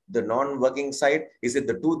side, the non-working side? Is it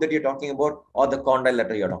the tooth that you're talking about, or the condyle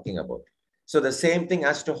that you're talking about? So the same thing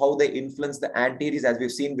as to how they influence the anteriors, as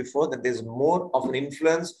we've seen before, that there's more of an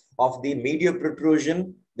influence of the medial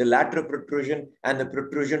protrusion, the lateral protrusion, and the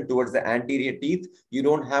protrusion towards the anterior teeth. You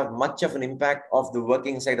don't have much of an impact of the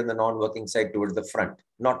working side and the non-working side towards the front.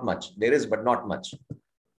 Not much. There is, but not much.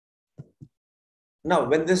 Now,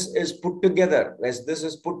 when this is put together, as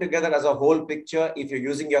a whole picture, if you're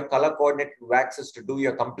using your color coordinate waxes to do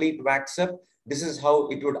your complete wax up, this is how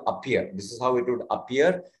it would appear. This is how it would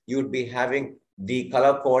appear. You would be having the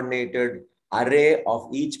color coordinated array of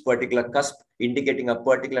each particular cusp, indicating a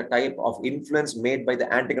particular type of influence made by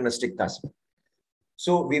the antagonistic cusp.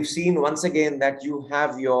 So we've seen once again that you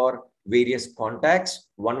have your various contacts.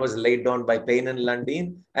 One was laid down by Payne and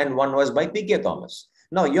Lundin, and one was by P.K. Thomas.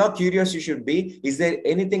 Now, your curiosity should be, is there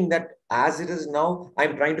anything that as it is now,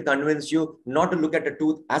 I'm trying to convince you not to look at a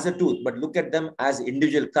tooth as a tooth, but look at them as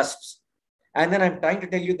individual cusps. And then I'm trying to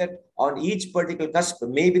tell you that on each particular cusp,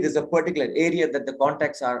 maybe there's a particular area that the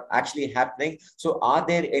contacts are actually happening. So are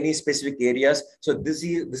there any specific areas? So this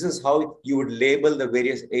is how you would label the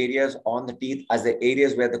various areas on the teeth as the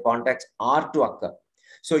areas where the contacts are to occur.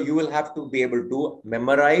 So you will have to be able to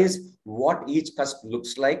memorize what each cusp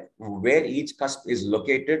looks like, where each cusp is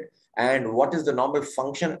located, and what is the normal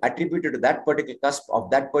function attributed to that particular cusp of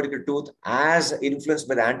that particular tooth as influenced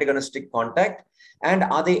by the antagonistic contact, and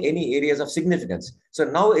are there any areas of significance? So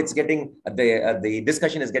now it's getting, the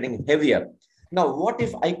discussion is getting heavier. Now, what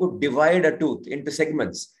if I could divide a tooth into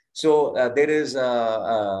segments? So there is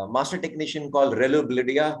a master technician called Relu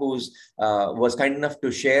Blidia, who's was kind enough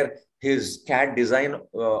to share his CAD design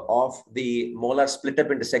of the molar split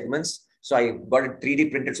up into segments. So I got it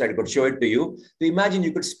 3D printed, so I could show it to you. So imagine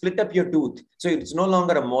you could split up your tooth. So it's no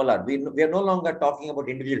longer a molar. We are no longer talking about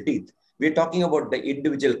individual teeth. We're talking about the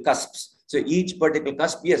individual cusps. So each particular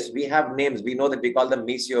cusp, yes, we have names. We know that we call them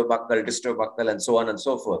mesiobuccal, distrobuccal, and so on and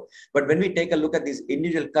so forth. But when we take a look at these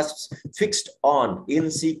individual cusps fixed on in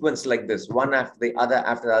sequence like this, one after the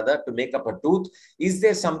other to make up a tooth, is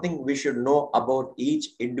there something we should know about each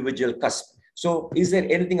individual cusp? So is there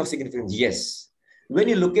anything of significance? Yes. When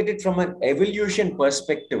you look at it from an evolution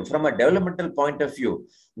perspective, from a developmental point of view,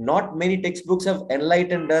 not many textbooks have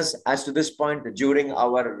enlightened us as to this point during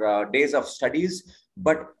our days of studies,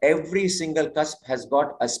 but every single cusp has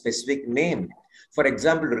got a specific name. For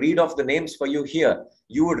example, read off the names for you here.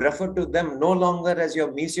 You would refer to them no longer as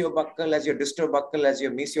your mesiobuccal, as your distrobuccal, as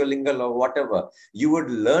your mesiolingual or whatever. You would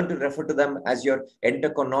learn to refer to them as your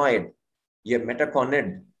endoconoid, your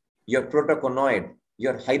metaconid, your protoconoid,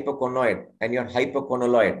 your hypoconoid, and your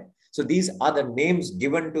hypoconoloid. So these are the names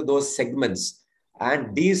given to those segments.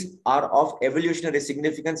 And these are of evolutionary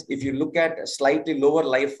significance. If you look at slightly lower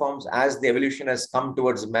life forms as the evolution has come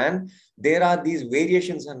towards man, there are these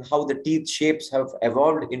variations in how the teeth shapes have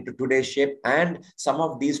evolved into today's shape. And some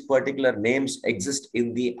of these particular names exist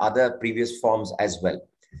in the other previous forms as well.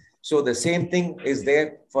 So the same thing is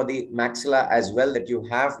there for the maxilla as well, that you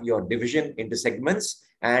have your division into segments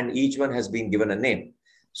and each one has been given a name.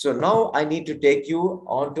 So now I need to take you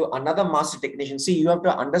on to another master technician. See, you have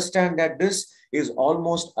to understand that this is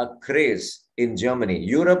almost a craze in Germany.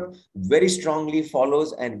 Europe very strongly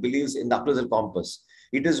follows and believes in the occlusal compass.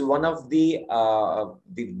 It is one of the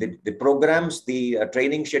programs, the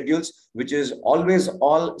training schedules, which is always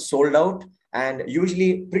all sold out and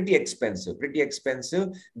usually pretty expensive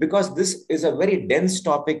because this is a very dense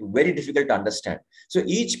topic, very difficult to understand. So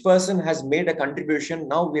each person has made a contribution.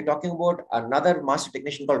 Now we're talking about another master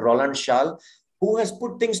technician called Roland Schall, who has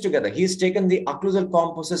put things together. He's taken the occlusal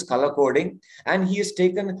compasses color coding and he has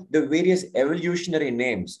taken the various evolutionary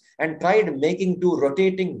names and tried making two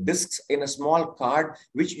rotating discs in a small card,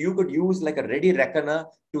 which you could use like a ready reckoner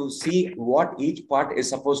to see what each part is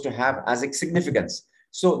supposed to have as its significance.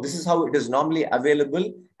 So this is how it is normally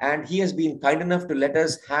available. And he has been kind enough to let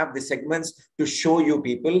us have the segments to show you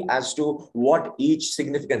people as to what each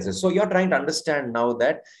significance is. So you're trying to understand now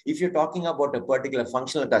that if you're talking about a particular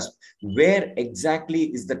functional cusp, where exactly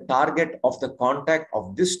is the target of the contact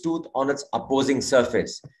of this tooth on its opposing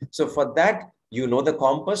surface? So for that, you know the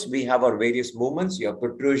compass, we have our various movements, your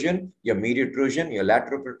protrusion, your mediotrusion, your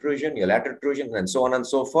lateral protrusion, your lateral protrusion, and so on and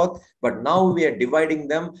so forth. But now we are dividing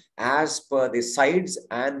them as per the sides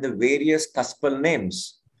and the various cuspal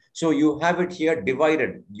names. So you have it here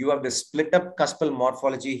divided. You have the split up cuspal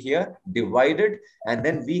morphology here, divided, and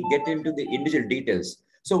then we get into the individual details.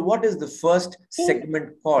 So what is the first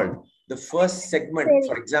segment called? The first segment,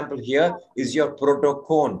 for example, here is your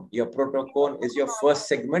protocone. Your protocone is your first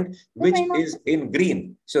segment, which is in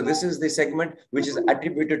green. So this is the segment which is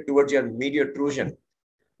attributed towards your mediotrusion.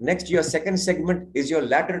 Next, your second segment is your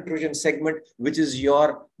lateral protrusion segment, which is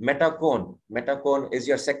your metacone. Metacone is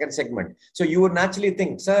your second segment. So you would naturally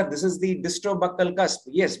think, sir, this is the distrobuccal cusp.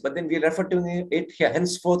 Yes, but then we refer to it here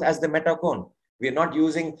henceforth as the metacone. We are not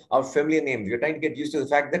using our familiar names. We're trying to get used to the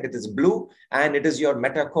fact that it is blue and it is your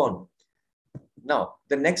metacone. Now,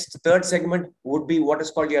 the next third segment would be what is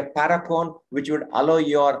called your paracone, which would allow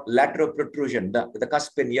your lateral protrusion, the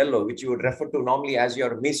cusp in yellow, which you would refer to normally as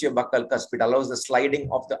your mesiobuccal cusp. It allows the sliding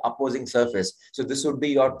of the opposing surface. So this would be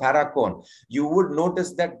your paracone. You would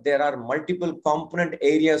notice that there are multiple component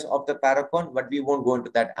areas of the paracone, but we won't go into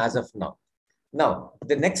that as of now. Now,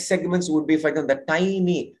 the next segments would be, for example, the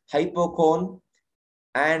tiny hypocone,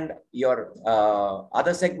 and your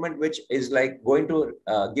other segment, which is like going to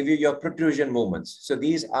give you your protrusion movements. So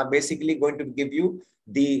these are basically going to give you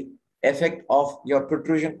the effect of your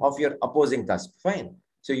protrusion of your opposing cusp. Fine.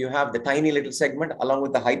 So you have the tiny little segment along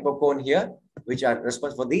with the hypocone here, which are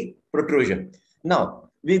responsible for the protrusion. Now,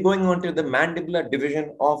 we're going on to the mandibular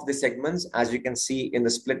division of the segments, as you can see in the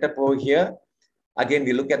split up over here. Again,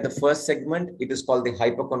 we look at the first segment. It is called the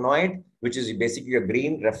hypoconoid, which is basically a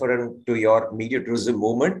green referring to your mediotrusive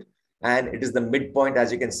movement. And it is the midpoint,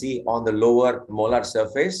 as you can see, on the lower molar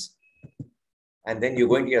surface. And then you're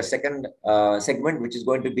going to your second segment, which is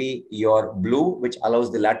going to be your blue, which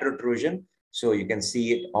allows the lateral protrusion. So you can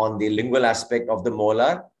see it on the lingual aspect of the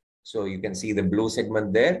molar. So you can see the blue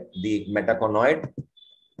segment there, the metaconoid.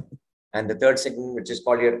 And the third segment, which is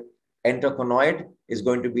called your entoconoid is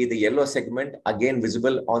going to be the yellow segment, again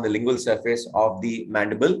visible on the lingual surface of the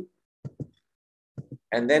mandible.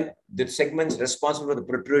 And then the segments responsible for the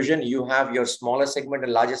protrusion, you have your smaller segment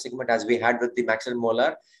and larger segment as we had with the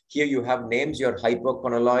maxillomolar. Here you have names, your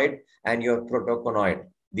hypoconoloid and your protoconoid.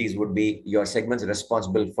 These would be your segments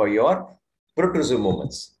responsible for your protrusive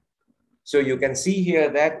movements. So you can see here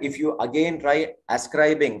that if you again try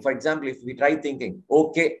ascribing, for example, if we try thinking,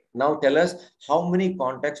 okay, now tell us how many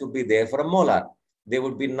contacts would be there for a molar. There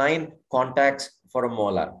would be 9 contacts for a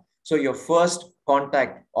molar. So your first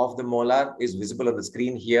contact of the molar is visible on the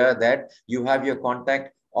screen here, that you have your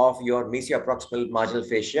contact of your mesio-proximal marginal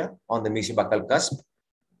fascia on the mesiobuccal cusp.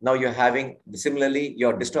 Now you're having similarly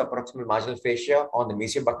your disto-proximal marginal fascia on the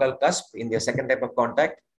mesiobuccal cusp in your second type of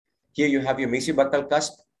contact. Here you have your mesiobuccal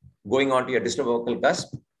cusp going on to your distobuccal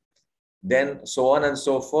cusp. Then so on and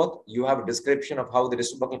so forth. You have a description of how the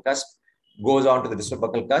distobuccal cusp goes on to the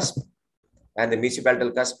distobuccal cusp, and the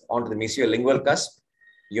mesiopalatal cusp onto the mesiolingual cusp.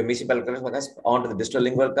 Your mesiopalatal cusp onto the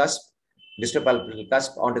distolingual cusp, distopalatal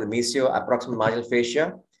cusp onto the mesio-proximal marginal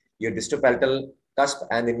fascia, your distopalatal cusp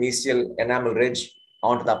and the mesial enamel ridge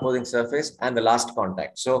onto the opposing surface, and the last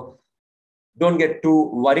contact. So don't get too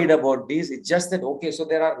worried about these. It's just that, okay, so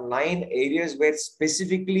there are 9 areas where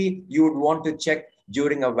specifically you would want to check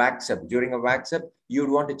during a wax-up. During a wax-up, you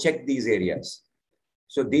would want to check these areas.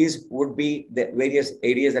 So these would be the various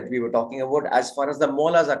areas that we were talking about as far as the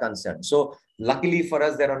molars are concerned. So luckily for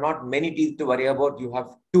us, there are not many teeth to worry about. You have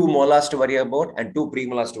 2 molars to worry about and 2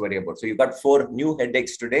 premolars to worry about. So you've got 4 new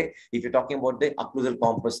headaches today if you're talking about the occlusal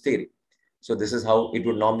compass theory. So this is how it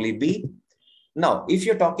would normally be. Now, if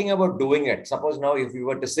you're talking about doing it, suppose now if we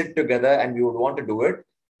were to sit together and we would want to do it,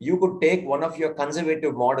 you could take one of your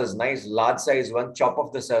conservative models, nice large size one, chop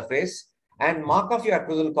off the surface and mark off your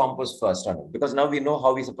occlusal compass first on it. Because now we know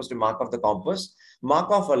how we're supposed to mark off the compass. Mark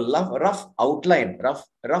off a rough outline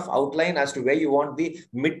as to where you want the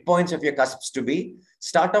midpoints of your cusps to be.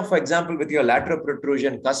 Start off, for example, with your lateral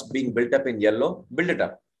protrusion cusp being built up in yellow. Build it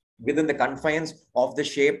up within the confines of the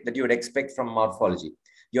shape that you would expect from morphology.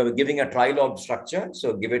 You're giving a trilobe structure,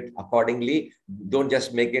 so give it accordingly. Don't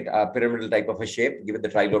just make it a pyramidal type of a shape, give it the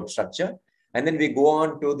trilobe structure. And then we go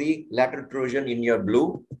on to the lateral protrusion in your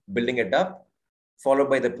blue, building it up, followed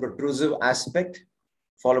by the protrusive aspect,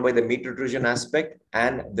 followed by the mid protrusion aspect,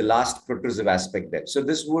 and the last protrusive aspect there. So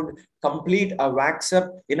this would complete a wax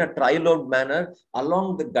up in a trilobe manner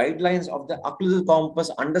along the guidelines of the occlusal compass,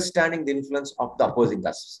 understanding the influence of the opposing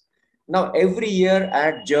cusps. Now, every year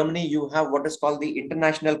at Germany, you have what is called the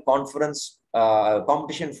International Conference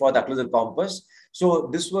competition for the occlusal compass. So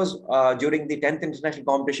this was during the 10th International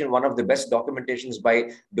Competition, one of the best documentations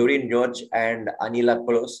by Doreen George and Anila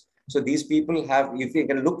Kolos. So these people have, if you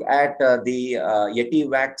can look at the Yeti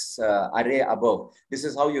wax array above, this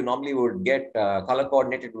is how you normally would get color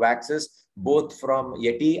coordinated waxes, both from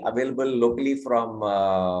Yeti, available locally from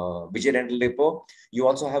Vijay Dental Depot. You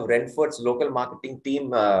also have Renford's local marketing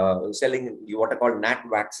team selling what are called NAT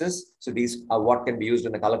waxes. So these are what can be used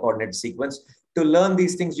in a color coordinated sequence. To learn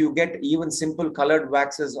these things, you get even simple colored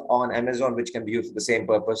waxes on Amazon, which can be used for the same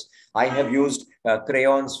purpose. I have used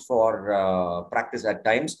crayons for practice at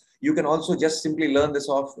times. You can also just simply learn this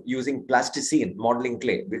off using plasticine, modeling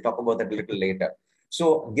clay. We'll talk about that a little later.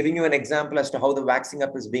 So giving you an example as to how the waxing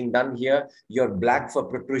up is being done here, your black for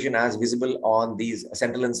protrusion as visible on these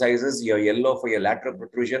central incisors, your yellow for your lateral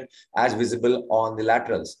protrusion as visible on the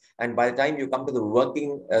laterals. And by the time you come to the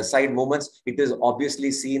working side movements, it is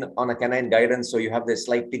obviously seen on a canine guidance. So you have the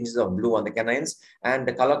slight tinges of blue on the canines and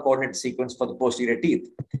the color coordinate sequence for the posterior teeth.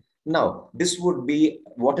 Now, this would be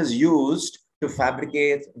what is used to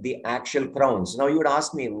fabricate the actual crowns. Now you would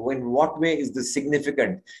ask me, in what way is this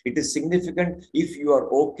significant? It is significant if you are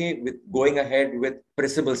okay with going ahead with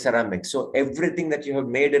pressable ceramics. So everything that you have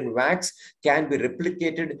made in wax can be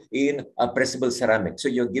replicated in a pressable ceramic. So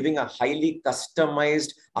you're giving a highly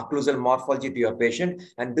customized occlusal morphology to your patient.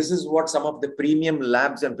 And this is what some of the premium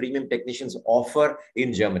labs and premium technicians offer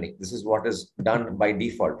in Germany. This is what is done by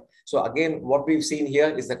default. So again, what we've seen here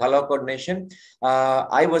is the color coordination.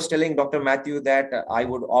 I was telling Dr. Matthew that I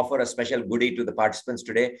would offer a special goodie to the participants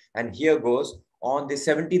today. And here goes. On the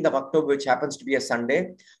 17th of October, which happens to be a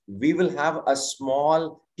Sunday, we will have a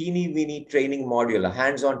small teeny-weeny training module, a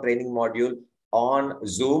hands-on training module on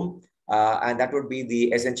Zoom. And that would be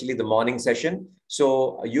essentially the morning session.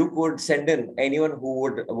 So you could send in anyone who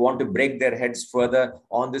would want to break their heads further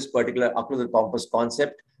on this particular occlusal compass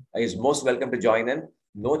concept is most welcome to join in.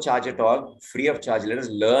 no charge at all, free of charge. Let us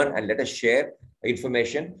learn and let us share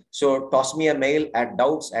information. So toss me a mail at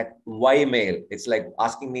doubts@ymail. It's like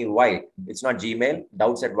asking me why. It's not Gmail,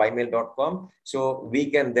 doubts@ymail.com. So we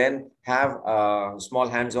can then have a small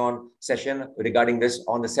hands-on session regarding this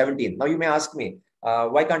on the 17th. Now you may ask me,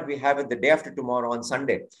 why can't we have it the day after tomorrow on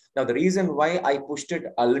Sunday? Now, the reason why I pushed it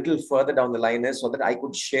a little further down the line is so that I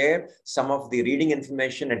could share some of the reading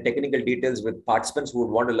information and technical details with participants who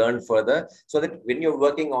would want to learn further, so that when you're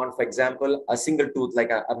working on, for example, a single tooth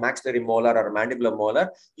like a maxillary molar or a mandibular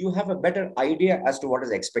molar, you have a better idea as to what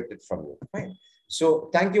is expected from you. Right? So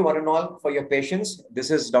thank you one and all for your patience.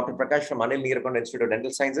 This is Dr. Prakash from Anil Neerakonda Institute of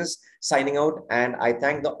Dental Sciences signing out. And I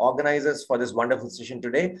thank the organizers for this wonderful session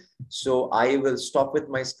today. So I will stop with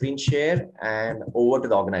my screen share and over to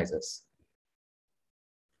the organizers.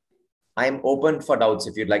 I'm open for doubts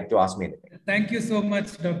if you'd like to ask me anything. Thank you so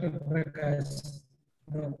much, Dr. Prakash,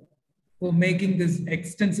 for making this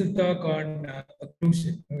extensive talk on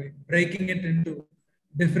occlusion, breaking it into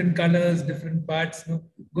different colors, different parts,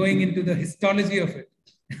 going into the histology of it,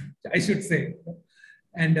 I should say.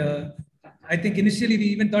 And I think initially we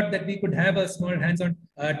even thought that we could have a small hands-on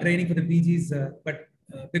training for the PGs, but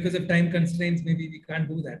because of time constraints, maybe we can't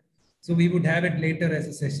do that. So we would have it later as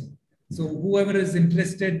a session. So whoever is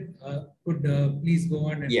interested could please go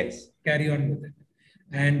on and carry on with it.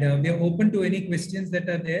 And we are open to any questions that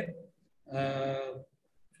are there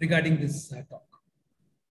regarding this talk.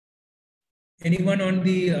 Anyone on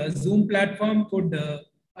the Zoom platform could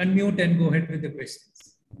unmute and go ahead with the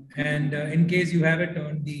questions. And in case you have it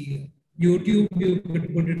on the YouTube, you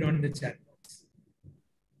could put it on the chat box.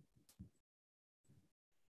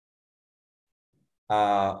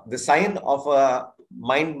 The sign of a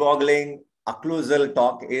mind-boggling occlusal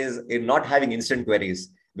talk is in not having instant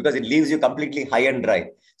queries, because it leaves you completely high and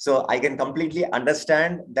dry. So I can completely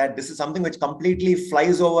understand that this is something which completely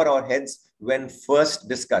flies over our heads when first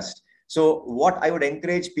discussed. So what I would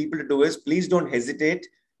encourage people to do is, please don't hesitate.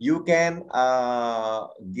 You can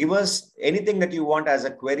give us anything that you want as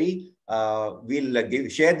a query. We'll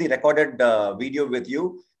share the recorded video with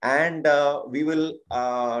you, and we will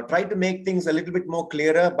try to make things a little bit more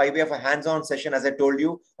clearer by way of a hands-on session, as I told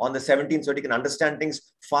you, on the 17th, so that you can understand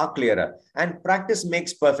things far clearer. And practice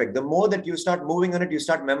makes perfect. The more that you start moving on it, you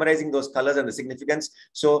start memorizing those colors and the significance.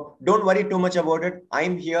 So don't worry too much about it.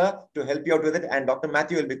 I'm here to help you out with it, and Dr.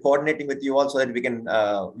 Matthew will be coordinating with you all so that we can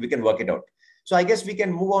work it out. So I guess we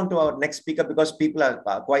can move on to our next speaker, because people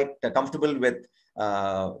are quite comfortable with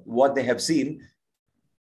what they have seen.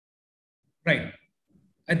 Right.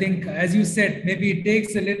 I think, as you said, maybe it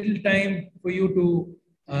takes a little time for you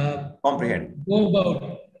to comprehend. Go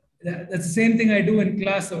about. That's the same thing I do in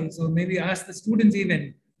class also. Maybe ask the students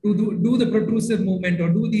even to do the protrusive movement or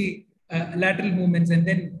do the lateral movements, and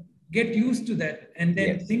then get used to that, and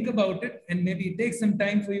then think about it, and maybe it takes some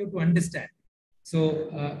time for you to understand. So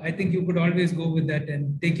I think you could always go with that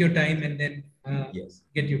and take your time, and then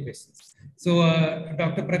get your questions. So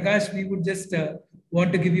Dr. Prakash, we would just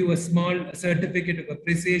want to give you a small certificate of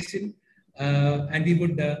appreciation, and we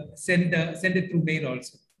would send it through mail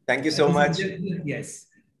also. Thank you so much. Yes.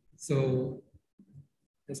 So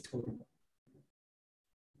just hold on.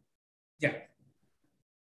 Yeah.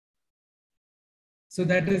 So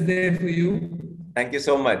that is there for you. Thank you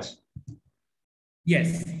so much.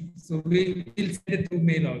 Yes. So we'll send it through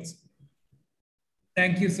mail also.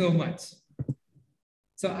 Thank you so much.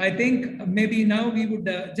 So I think maybe now we would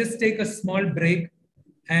just take a small break.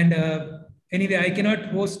 And anyway, I cannot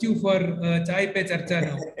host you for Chai Pe Charcha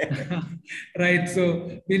now. Right.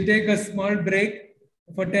 So we'll take a small break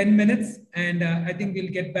for 10 minutes. And I think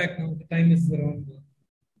we'll get back now. The time is around,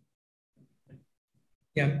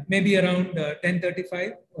 maybe around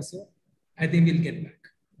 10:35 or so. I think we'll get back.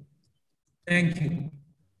 Thank you.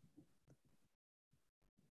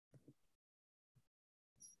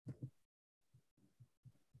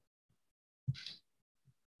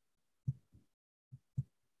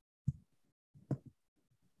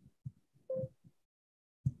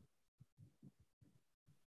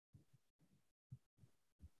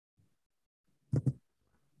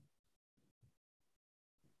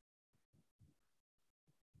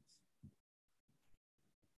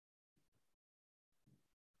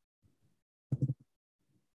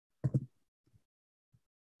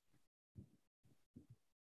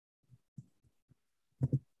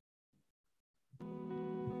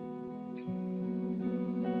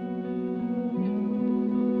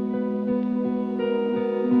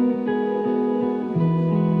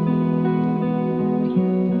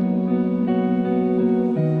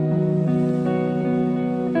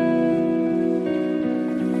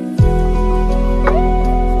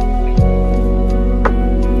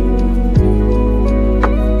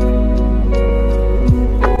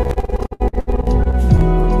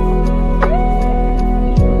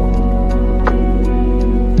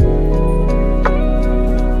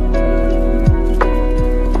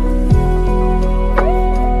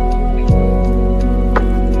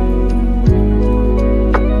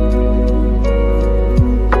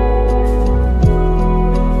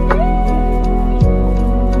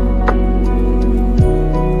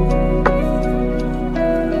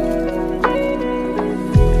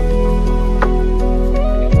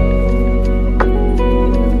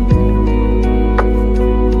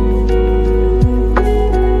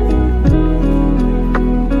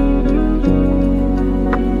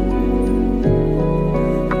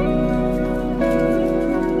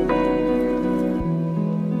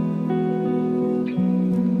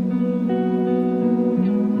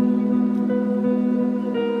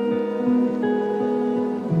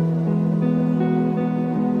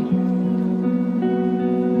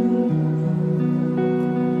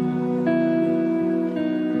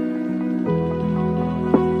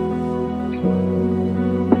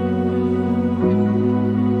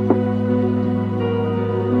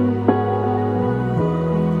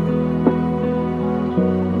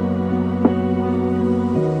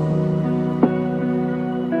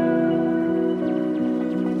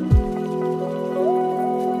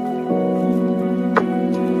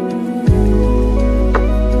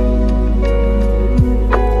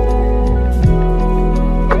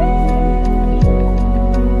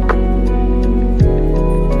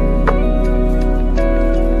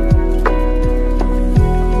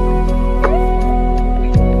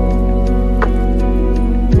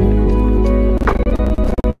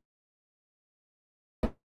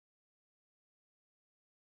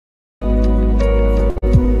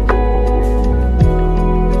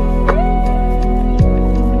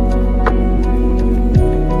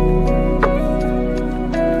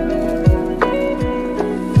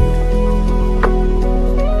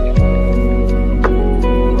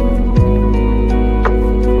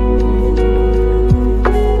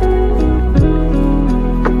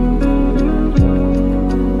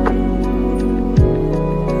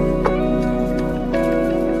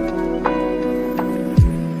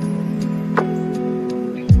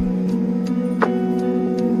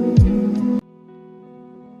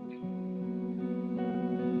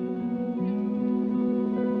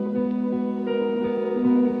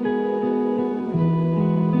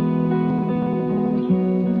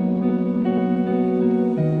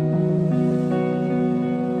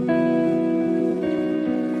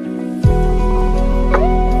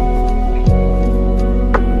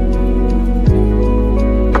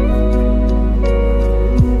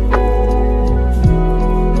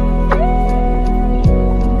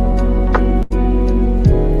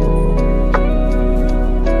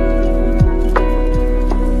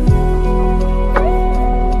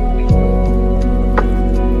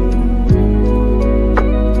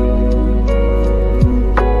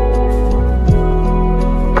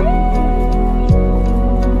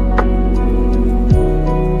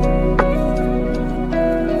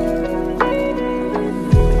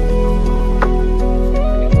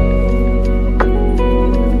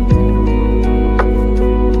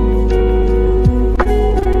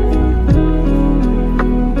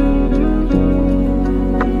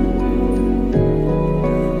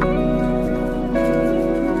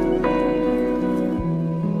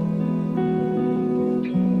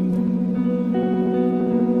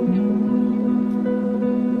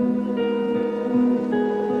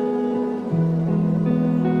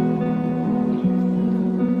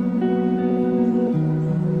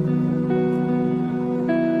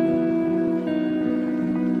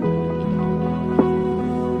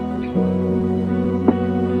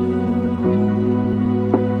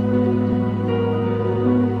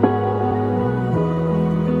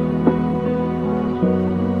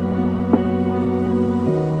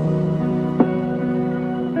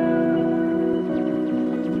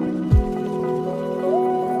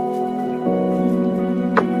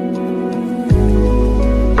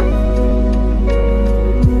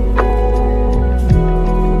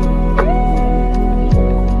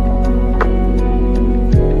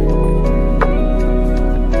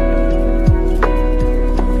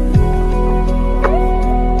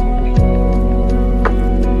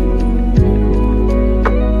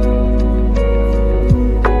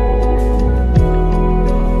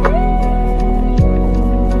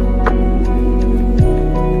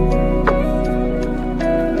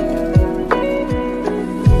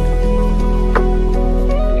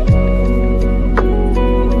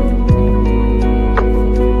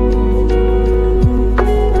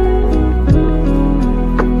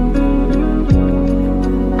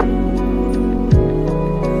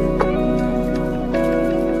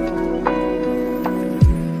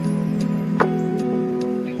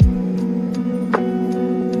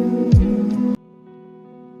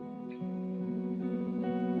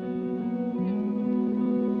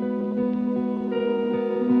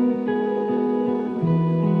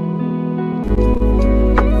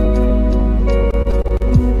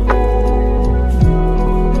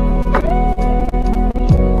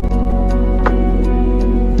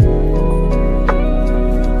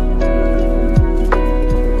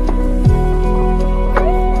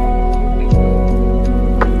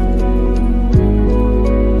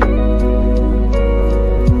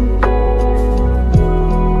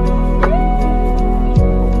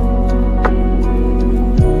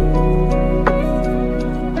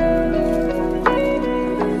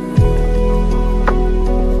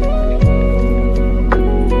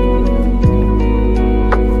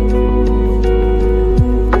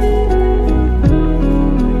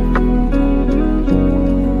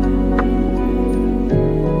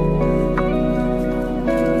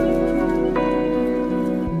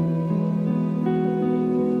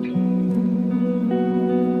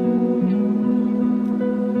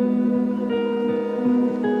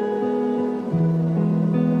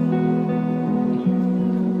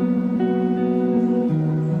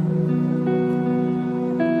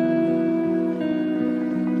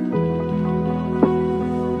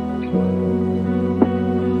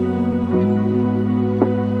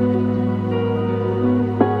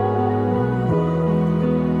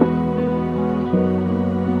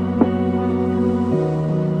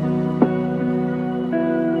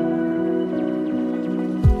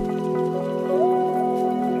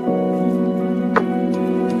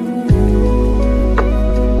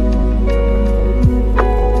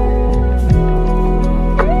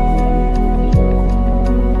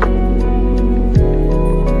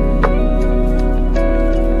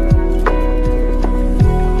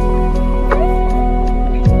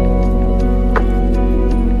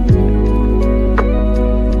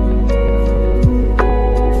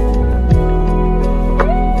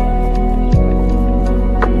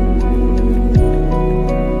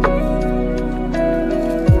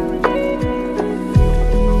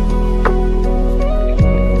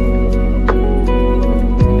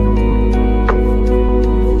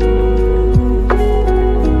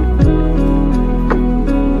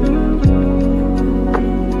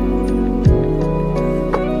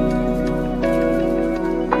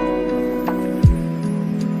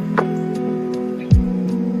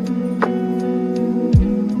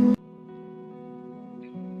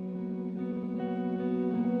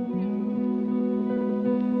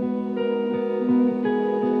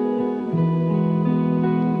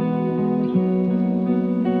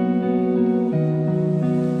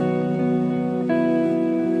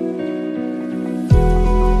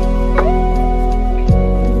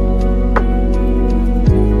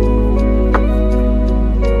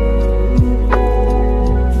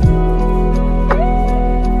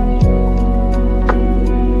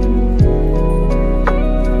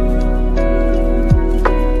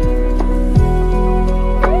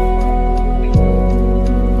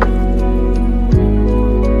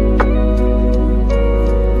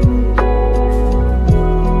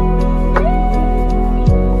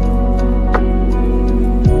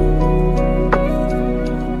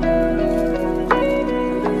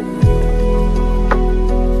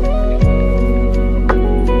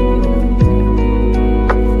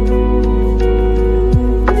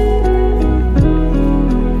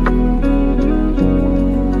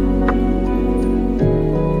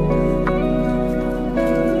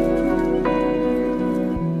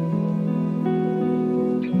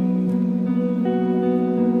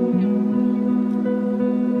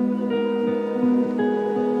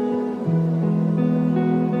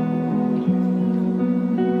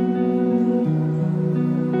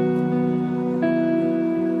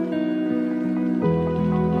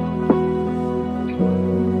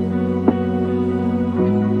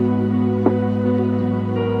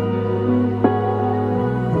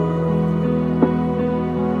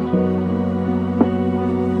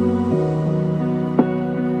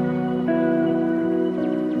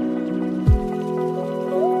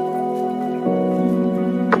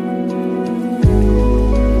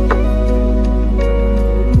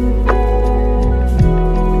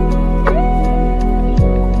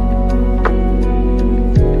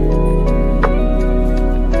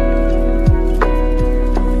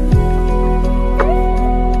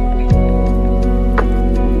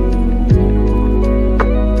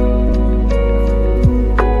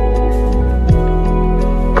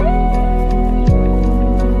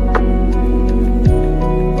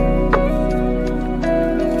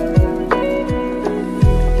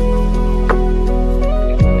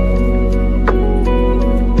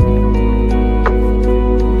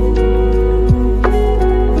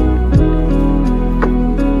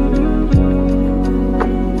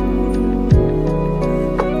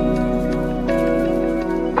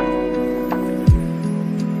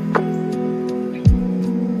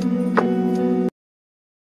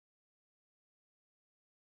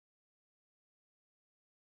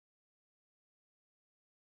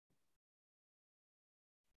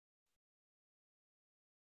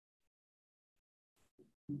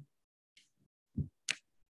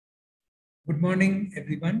 Good morning,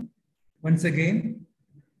 everyone. Once again,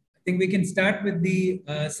 I think we can start with the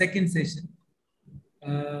second session.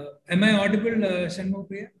 Am I audible,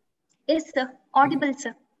 Shanmupriya? Yes, sir. Audible,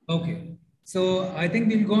 sir. Okay. So I think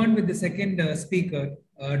we'll go on with the second speaker,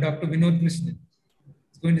 Dr. Vinod Krishnan.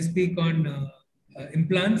 He's going to speak on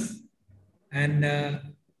implants. And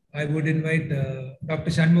I would invite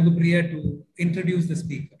Dr. Shanmupriya to introduce the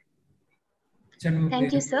speaker.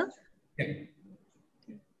 Thank you, sir. Yeah.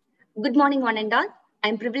 Good morning, one and all.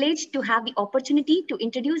 I'm privileged to have the opportunity to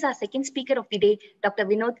introduce our second speaker of the day, Dr.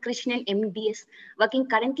 Vinod Krishnan, MBS, working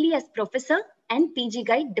currently as Professor and PG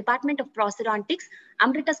Guide, Department of Prosthodontics,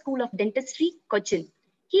 Amrita School of Dentistry, Cochin.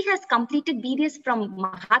 He has completed BDS from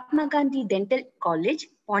Mahatma Gandhi Dental College,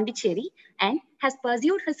 Pondicherry, and has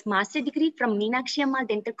pursued his master degree from Meenakshi Ammal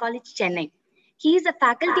Dental College, Chennai. He is a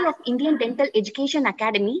faculty of Indian Dental Education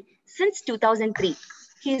Academy since 2003.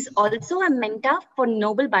 He is also a mentor for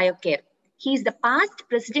Noble Biocare. He is the past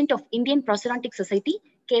president of Indian Prosthodontic Society,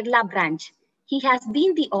 Kerala branch. He has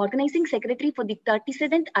been the organizing secretary for the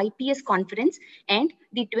 37th IPS conference and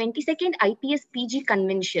the 22nd IPS PG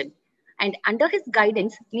convention. And under his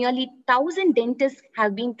guidance, nearly 1,000 dentists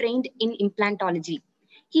have been trained in implantology.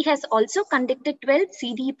 He has also conducted 12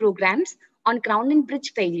 CDE programs on crown and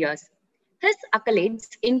bridge failures. His accolades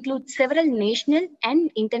include several national and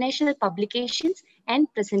international publications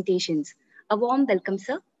and presentations. A warm welcome,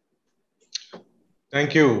 sir.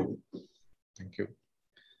 Thank you. Thank you.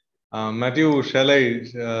 Matthew, shall I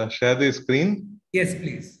share the screen? Yes,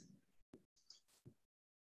 please.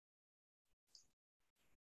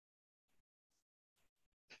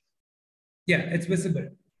 Yeah, it's visible.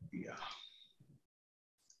 Yeah.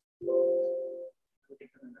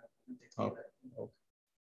 Okay.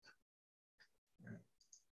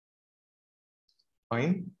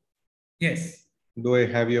 Fine. Yes. Do I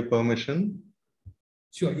have your permission?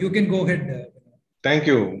 Sure, you can go ahead. Thank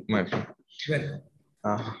you, Matthew. Welcome.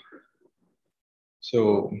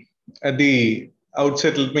 So, at the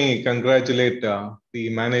outset, let me congratulate the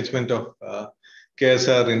management of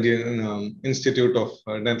KSR Indian Institute of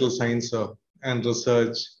Dental Science and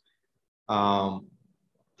Research, the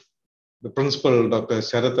principal, Dr.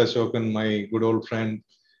 Sharath Ashokan, my good old friend,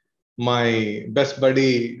 my best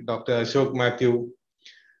buddy, Dr. Ashok Matthew,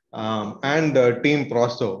 and Team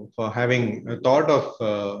Prosto for having a thought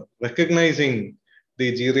of recognizing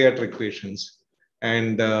the geriatric patients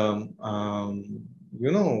and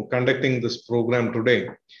conducting this program today.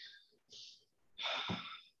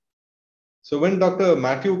 So when Dr.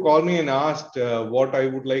 Matthew called me and asked what I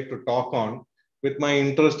would like to talk on, with my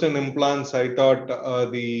interest in implants, I thought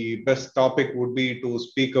the best topic would be to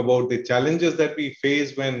speak about the challenges that we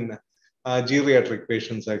face when geriatric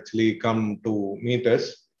patients actually come to meet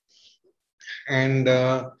us. And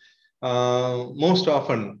most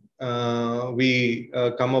often we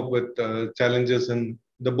come up with challenges in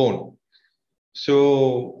the bone.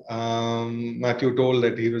 So Matthew told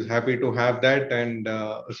that he was happy to have that, and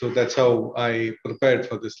so that's how I prepared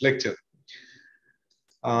for this lecture.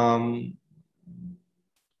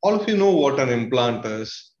 All of you know what an implant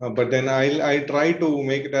is, but then I try to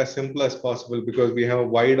make it as simple as possible because we have a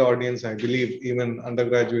wide audience. I believe even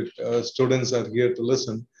undergraduate students are here to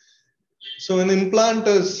listen. So an implant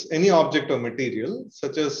is any object or material,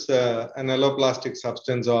 such as an alloplastic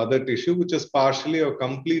substance or other tissue, which is partially or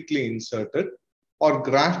completely inserted or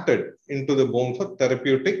grafted into the bone for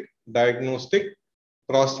therapeutic, diagnostic,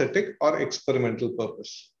 prosthetic, or experimental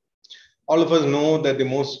purpose. All of us know that the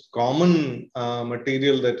most common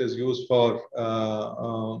material that is used for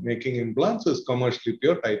making implants is commercially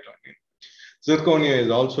pure titanium. Zirconia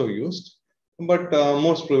is also used, but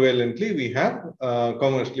most prevalently we have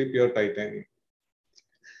commercially pure titanium.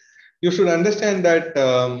 You should understand that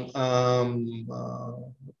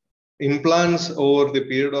implants over the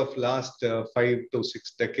period of last 5 to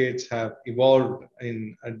 6 decades have evolved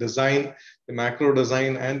in design, the macro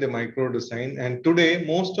design and the micro design. And today,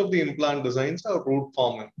 most of the implant designs are root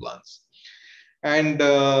form implants. And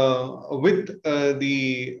with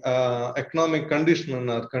the economic condition in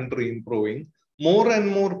our country improving, more and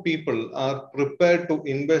more people are prepared to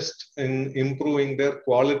invest in improving their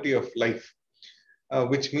quality of life.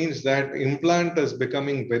 Which means that implant is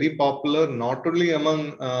becoming very popular, not only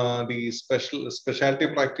among the specialty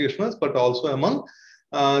practitioners, but also among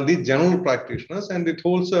the general practitioners. And it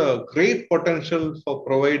holds a great potential for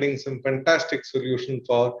providing some fantastic solution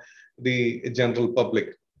for the general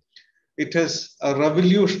public. It has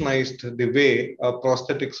revolutionized the way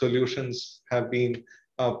prosthetic solutions have been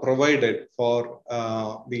provided for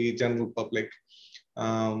the general public.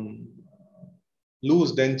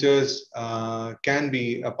 Loose dentures can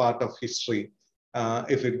be a part of history.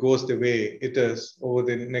 if it goes the way it is over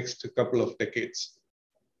the next couple of decades.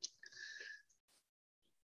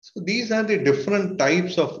 So these are the different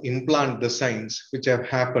types of implant designs which have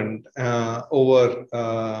happened over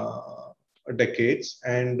decades.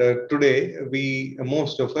 And today,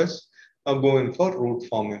 most of us are going for root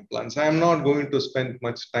form implants. I am not going to spend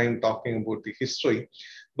much time talking about the history.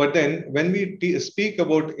 But then when we speak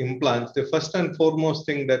about implants, the first and foremost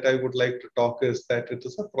thing that I would like to talk is that it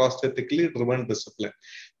is a prosthetically driven discipline.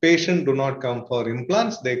 Patients do not come for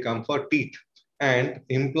implants, they come for teeth. And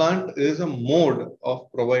implant is a mode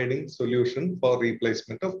of providing solution for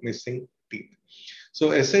replacement of missing teeth.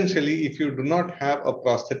 So essentially, if you do not have a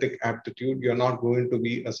prosthetic aptitude, you're not going to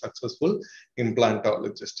be a successful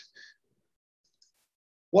implantologist.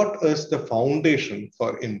 What is the foundation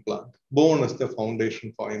for implant? Bone is the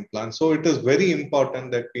foundation for implant. So it is very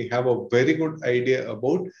important that we have a very good idea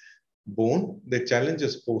about bone, the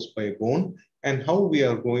challenges posed by bone, and how we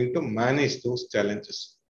are going to manage those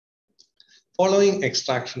challenges. Following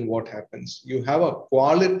extraction, what happens? You have a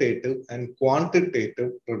qualitative and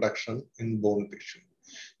quantitative reduction in bone tissue.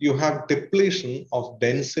 You have depletion of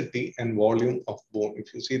density and volume of bone.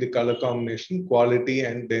 If you see the color combination, quality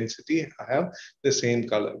and density have the same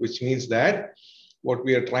color, which means that what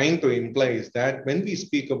we are trying to imply is that when we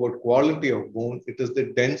speak about quality of bone, it is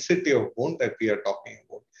the density of bone that we are talking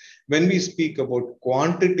about. When we speak about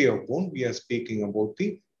quantity of bone, we are speaking about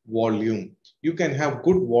the volume. You can have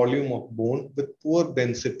good volume of bone with poor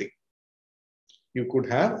density. You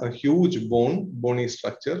could have a huge bony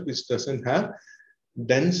structure which doesn't have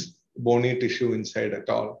dense bony tissue inside at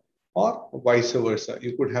all, or vice versa.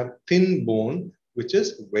 You could have thin bone which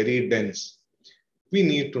is very dense. We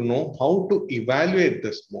need to know how to evaluate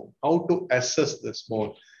this bone, how to assess this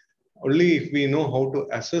bone. Only if we know how to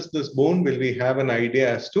assess this bone will we have an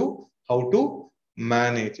idea as to how to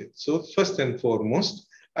manage it. So first and foremost,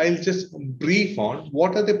 I'll just brief on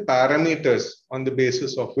what are the parameters on the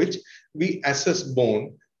basis of which we assess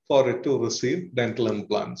bone for it to receive dental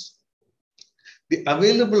implants. The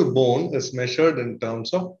available bone is measured in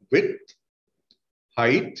terms of width,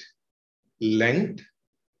 height, length,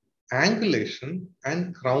 angulation,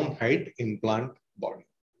 and crown height implant body.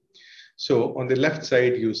 So on the left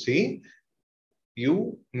side, you see,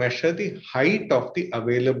 you measure the height of the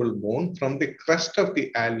available bone from the crest of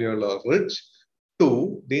the alveolar ridge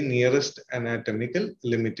to the nearest anatomical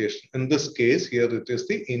limitation. In this case, here it is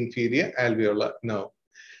the inferior alveolar nerve.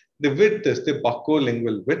 The width is the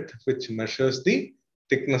buccolingual width, which measures the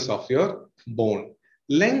thickness of your bone.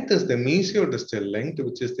 Length is the mesiodistal length,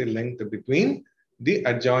 which is the length between the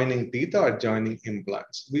adjoining teeth or adjoining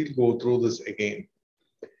implants. We'll go through this again.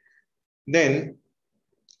 Then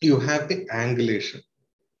you have the angulation.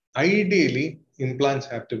 Ideally, implants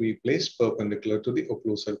have to be placed perpendicular to the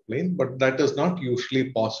occlusal plane, but that is not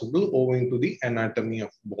usually possible owing to the anatomy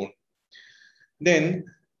of bone. Then,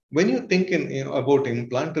 when you think about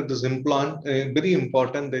implant, it is very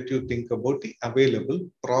important that you think about the available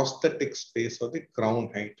prosthetic space or the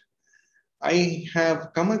crown height. I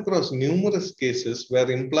have come across numerous cases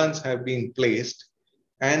where implants have been placed,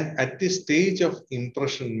 and at the stage of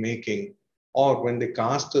impression making, or when the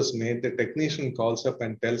cast is made, the technician calls up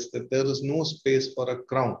and tells that there is no space for a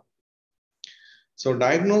crown. So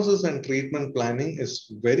diagnosis and treatment planning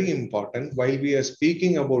is very important. While we are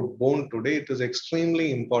speaking about bone today, it is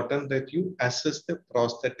extremely important that you assess the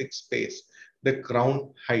prosthetic space, the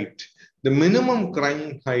crown height. The minimum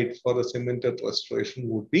crown height for a cemented restoration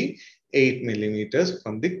would be 8 millimeters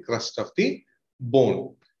from the crest of the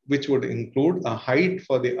bone, which would include a height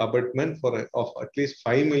for the abutment of at least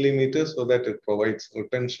 5 millimeters so that it provides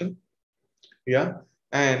retention. Yeah,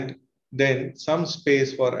 and then some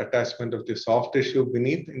space for attachment of the soft tissue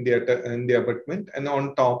beneath in the abutment, and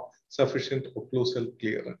on top, sufficient occlusal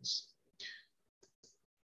clearance.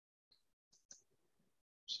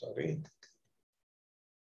 Sorry.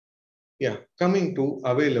 Yeah, coming to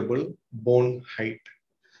available bone height.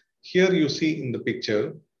 Here you see in the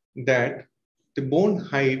picture that the bone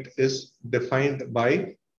height is defined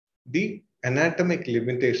by the anatomic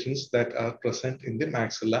limitations that are present in the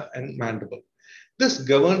maxilla and mandible. This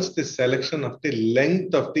governs the selection of the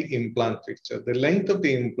length of the implant fixture. The length of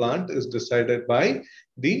the implant is decided by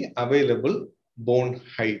the available bone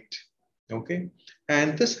height. Okay,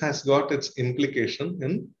 and this has got its implication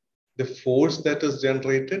in the force that is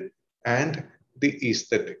generated and the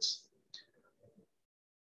aesthetics.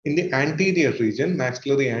 In the anterior region,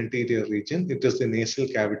 maxillary anterior region, it is the nasal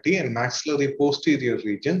cavity, and maxillary posterior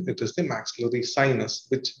region, it is the maxillary sinus,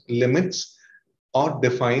 which limits or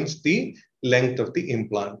defines the length of the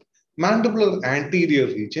implant. Mandibular anterior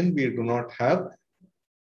region, we do not have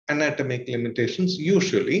anatomic limitations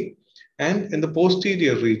usually. And in the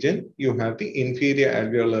posterior region, you have the inferior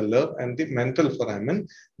alveolar nerve and the mental foramen,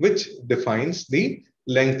 which defines the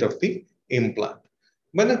length of the implant.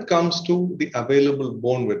 When it comes to the available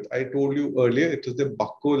bone width, I told you earlier, it is the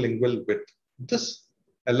buccolingual width. This,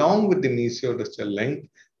 along with the mesiodistal length,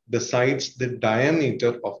 decides the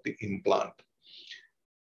diameter of the implant.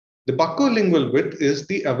 The buccolingual width is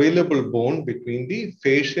the available bone between the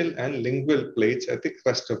facial and lingual plates at the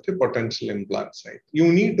crest of the potential implant site.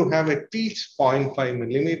 You need to have at least 0.5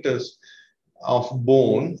 millimeters of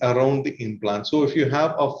bone around the implant. So if you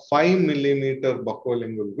have a 5 millimeter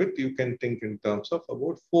buccolingual width, you can think in terms of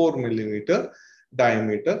about 4 millimeter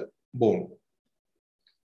diameter bone.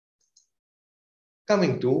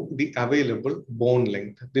 Coming to the available bone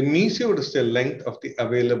length. The mesiodistal length of the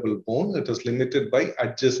available bone, it is limited by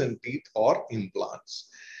adjacent teeth or implants.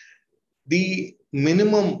 The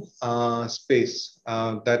minimum space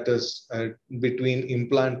that is between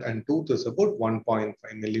implant and tooth is about 1.5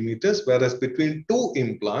 millimeters, whereas between two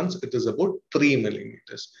implants, it is about 3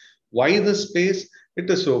 millimeters. Why this space? It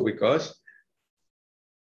is so because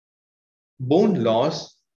bone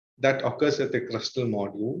loss that occurs at the crestal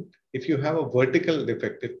module, if you have a vertical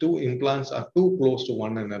defect, if two implants are too close to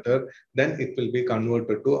one another, then it will be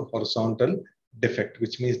converted to a horizontal defect,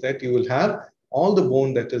 which means that you will have all the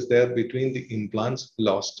bone that is there between the implants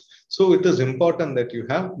lost. So it is important that you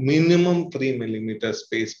have minimum 3 millimeter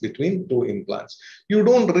space between two implants. You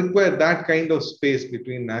don't require that kind of space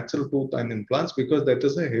between natural tooth and implants because that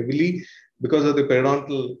is a heavily, because of the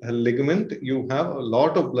periodontal ligament, you have a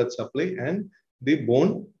lot of blood supply and the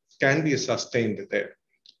bone can be sustained there.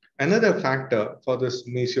 Another factor for this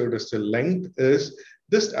mesiodistal length is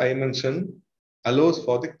this dimension allows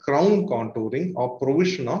for the crown contouring or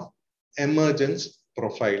provision of emergence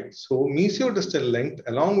profile. So mesiodistal length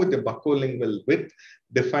along with the buccolingual width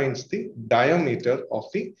defines the diameter of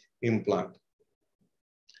the implant.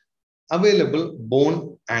 Available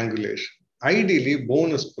bone angulation. Ideally,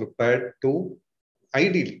 bone is prepared to,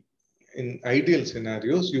 in ideal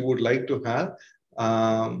scenarios, you would like to have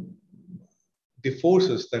the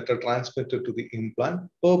forces that are transmitted to the implant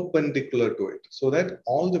perpendicular to it, so that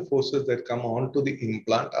all the forces that come onto the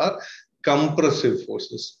implant are compressive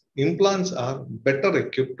forces. Implants are better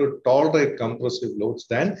equipped to tolerate compressive loads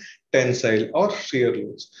than tensile or shear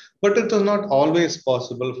loads. But it is not always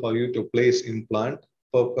possible for you to place implant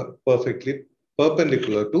perfectly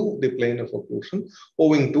perpendicular to the plane of occlusion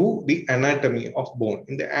owing to the anatomy of bone.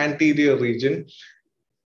 In the anterior region,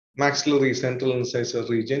 maxillary central incisor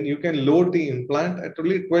region, you can load the implant at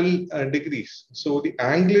only 12 degrees. So the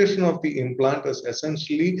angulation of the implant is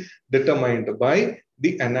essentially determined by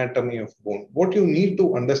the anatomy of bone. What you need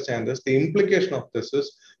to understand is the implication of this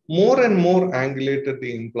is more and more angulated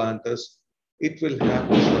the implant is, it will have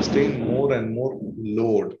to sustain more and more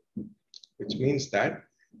load, which means that,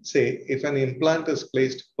 say, if an implant is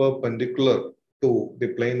placed perpendicular to the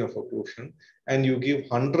plane of occlusion and you give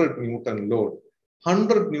 100 Newton load,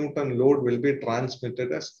 100 Newton load will be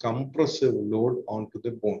transmitted as compressive load onto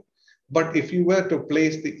the bone. But if you were to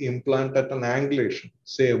place the implant at an angulation,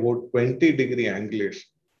 say about 20-degree angulation,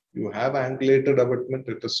 you have angulated abutment,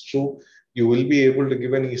 it is true. You will be able to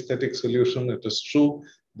give an aesthetic solution, it is true.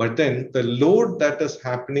 But then the load that is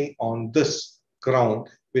happening on this crown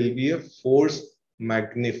will be a force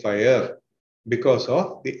magnifier because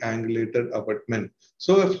of the angulated abutment.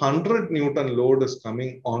 So if 100 Newton load is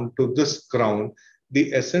coming onto this crown,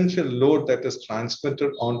 the essential load that is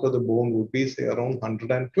transmitted onto the bone would be, say, around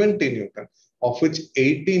 120 Newton, of which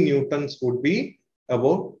 80 Newtons would be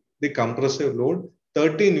about the compressive load,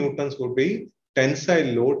 30 Newtons would be tensile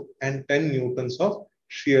load, and 10 Newtons of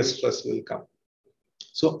shear stress will come.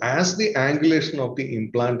 So as the angulation of the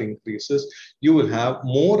implant increases, you will have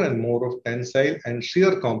more and more of tensile and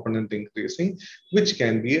shear component increasing, which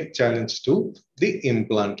can be a challenge to the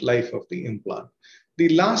implant, life of the implant. The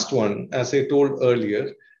last one, as I told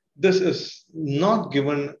earlier, this is not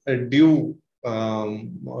given a due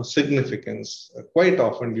significance quite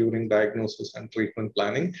often during diagnosis and treatment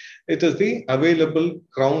planning. It is the available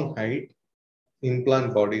crown height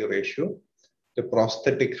implant body ratio. The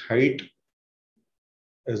prosthetic height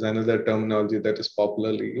is another terminology that is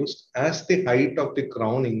popularly used. As the height of the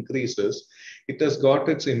crown increases, it has got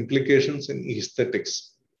its implications in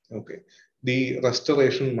aesthetics. Okay, the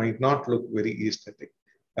restoration might not look very aesthetic.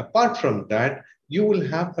 Apart from that, you will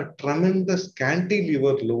have a tremendous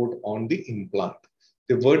cantilever load on the implant,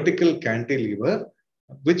 the vertical cantilever,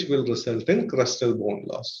 which will result in crestal bone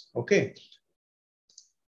loss. Okay.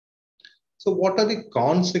 So what are the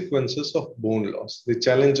consequences of bone loss, the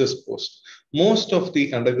challenges posed? Most of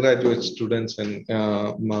the undergraduate students and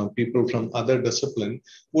people from other discipline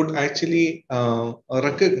would actually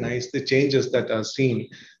recognize the changes that are seen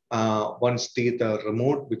once teeth are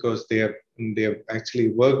removed, because they have actually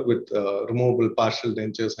worked with removable partial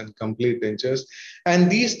dentures and complete dentures. And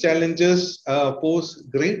these challenges pose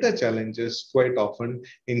greater challenges quite often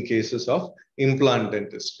in cases of implant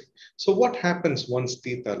dentistry. So what happens once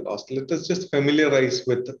teeth are lost? Let us just familiarize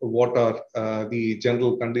with what are the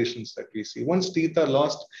general conditions that we see. Once teeth are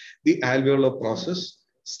lost, the alveolar process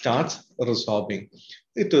starts resorbing.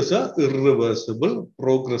 It is a irreversible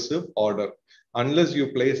progressive order. Unless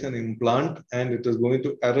you place an implant and it is going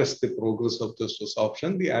to arrest the progress of this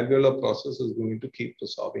resorption, the alveolar process is going to keep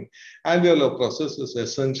resorbing. Alveolar process is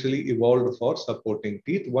essentially evolved for supporting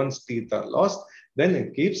teeth. Once teeth are lost, then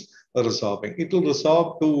it keeps resorbing. It will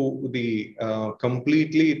resorb to the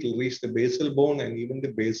completely, it will reach the basal bone, and even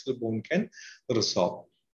the basal bone can resorb.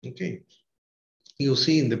 Okay. You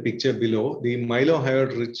see in the picture below, the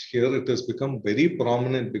mylohyoid ridge here, it has become very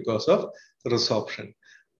prominent because of resorption.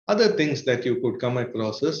 Other things that you could come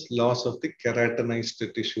across is loss of the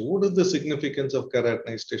keratinized tissue. What is the significance of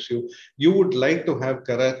keratinized tissue? You would like to have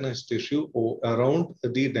keratinized tissue around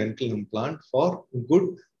the dental implant for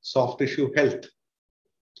good soft tissue health.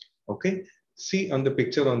 Okay. See on the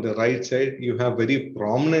picture on the right side, you have very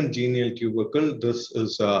prominent genial tubercle. This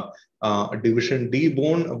is a division D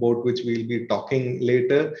bone, about which we'll be talking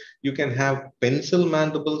later. You can have pencil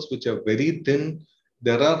mandibles, which are very thin.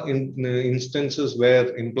 There are instances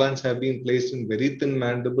where implants have been placed in very thin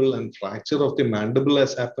mandible and fracture of the mandible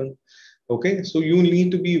has happened. Okay, so you need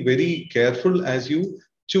to be very careful as you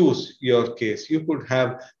choose your case. You could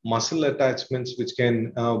have muscle attachments which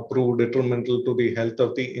can prove detrimental to the health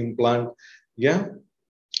of the implant. Yeah,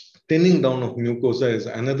 thinning down of mucosa is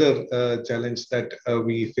another challenge that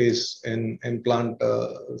we face in implant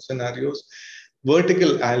scenarios.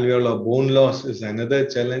 Vertical alveolar bone loss is another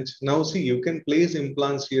challenge. Now see, you can place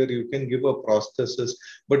implants here, you can give a prosthesis,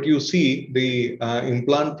 but you see the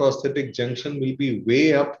implant prosthetic junction will be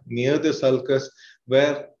way up near the sulcus,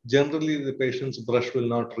 where generally the patient's brush will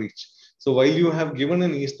not reach. So while you have given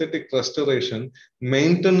an aesthetic restoration,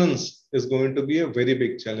 maintenance is going to be a very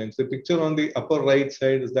big challenge. The picture on the upper right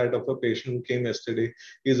side is that of a patient who came yesterday.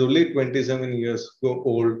 He's only 27 years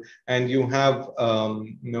old, and you have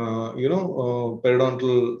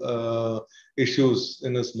periodontal issues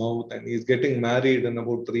in his mouth, and he's getting married in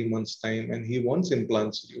about 3 months' time, and he wants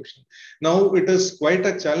implant solution. Now it is quite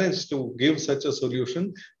a challenge to give such a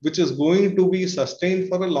solution, which is going to be sustained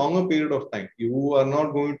for a longer period of time. You are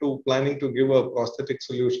not going to planning to give a prosthetic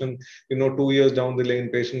solution, 2 years down the lane,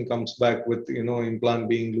 patient comes back with, implant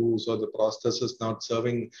being loose or the prosthesis not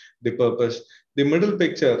serving the purpose. The middle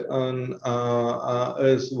picture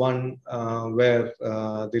is one where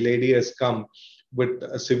the lady has come with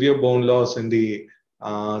a severe bone loss in the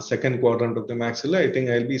second quadrant of the maxilla. I think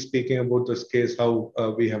I'll be speaking about this case, how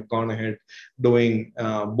we have gone ahead doing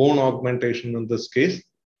bone augmentation in this case.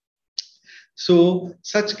 So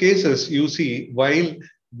such cases, you see, while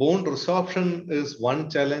bone resorption is one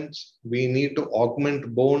challenge, we need to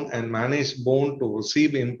augment bone and manage bone to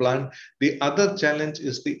receive implant. The other challenge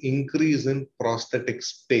is the increase in prosthetic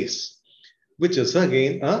space, which is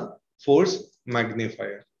again a force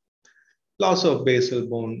magnifier. Loss of basal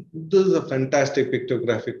bone. This is a fantastic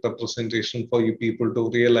pictographic representation for you people to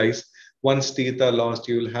realize. Once teeth are lost,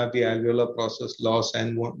 you will have the alveolar process loss,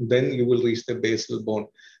 and then you will reach the basal bone.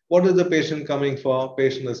 What is the patient coming for?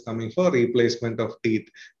 Patient is coming for replacement of teeth.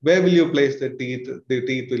 Where will you place the teeth? The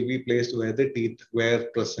teeth will be placed where the teeth were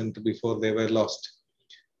present before they were lost.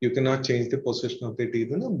 You cannot change the position of the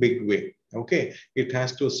teeth in a big way. Okay, it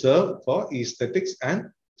has to serve for aesthetics and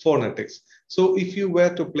phonetics. So if you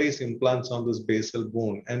were to place implants on this basal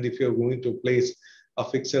bone, and if you're going to place a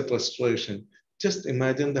fixed restoration, just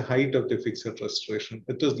imagine the height of the fixed restoration.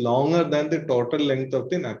 It is longer than the total length of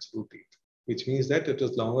the natural teeth, which means that it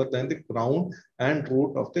is longer than the crown and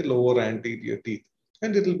root of the lower anterior teeth.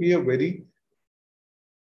 And it will be a very,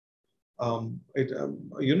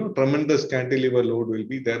 tremendous cantilever load will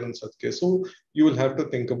be there in such case. So you will have to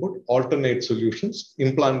think about alternate solutions,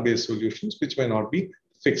 implant-based solutions, which may not be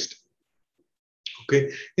fixed.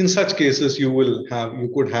 Okay, in such cases, you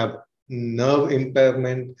could have nerve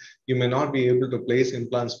impairment. You may not be able to place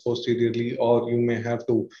implants posteriorly, or you may have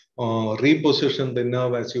to reposition the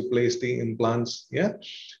nerve as you place the implants. Yeah,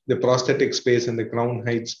 the prosthetic space and the crown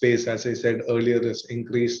height space, as I said earlier, is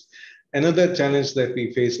increased. Another challenge that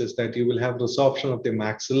we face is that you will have resorption of the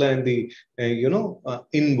maxilla and the,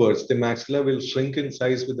 inwards. The maxilla will shrink in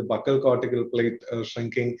size with the buccal cortical plate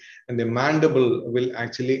shrinking, and the mandible will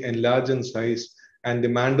actually enlarge in size, and the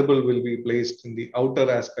mandible will be placed in the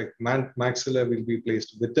outer aspect. Maxilla will be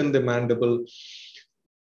placed within the mandible.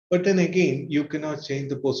 But then again, you cannot change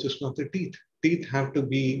the position of the teeth. Teeth have to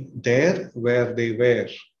be there where they were,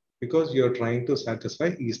 because you're trying to satisfy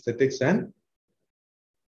aesthetics and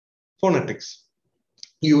phonetics.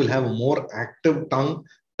 You will have a more active tongue.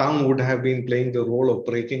 Tongue would have been playing the role of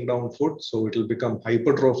breaking down food, so it will become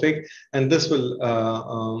hypertrophic, and this will,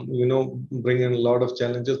 bring in a lot of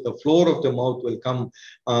challenges. The floor of the mouth will come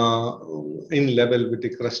in level with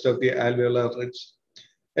the crest of the alveolar ridge.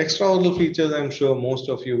 Extraoral features, I'm sure most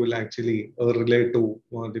of you will actually relate to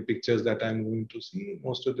the pictures that I'm going to see.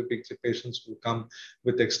 Most of the patients who come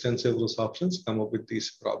with extensive resorptions come up with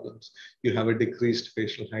these problems. You have a decreased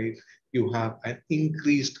facial height. You have an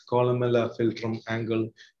increased columellar philtrum angle.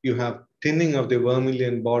 You have thinning of the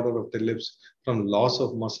vermilion border of the lips from loss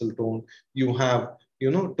of muscle tone. You have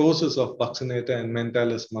ptosis of buccinator and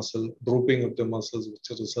mentalis muscle, drooping of the muscles,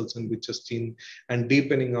 which results in Wittgenstein, and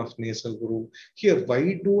deepening of nasal groove. Here,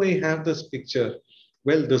 why do I have this picture?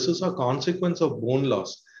 Well, this is a consequence of bone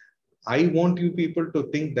loss. I want you people to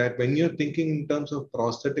think that when you're thinking in terms of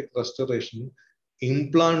prosthetic restoration,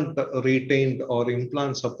 implant retained or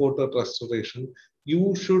implant supported restoration,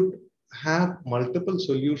 you should have multiple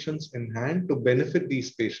solutions in hand to benefit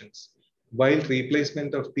these patients. While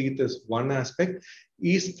replacement of teeth is one aspect,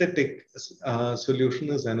 aesthetic solution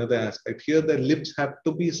is another aspect. Here, the lips have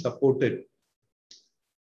to be supported.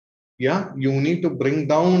 Yeah, you need to bring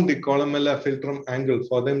down the columellar philtrum angle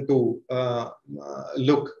for them to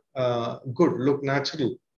look good, look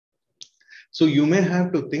natural. So you may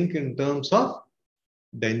have to think in terms of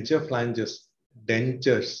denture flanges,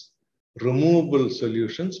 dentures, removable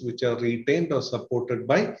solutions which are retained or supported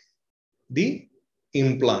by the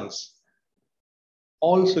implants.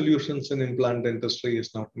 All solutions in implant dentistry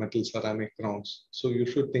is not metal ceramic crowns. So you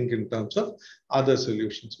should think in terms of other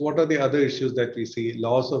solutions. What are the other issues that we see?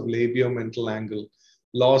 Loss of labiomental angle,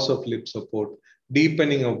 loss of lip support,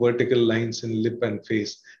 deepening of vertical lines in lip and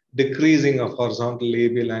face, decreasing of horizontal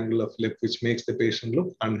labial angle of lip, which makes the patient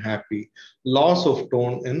look unhappy, loss of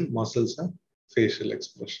tone in muscles and facial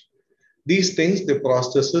expression. These things the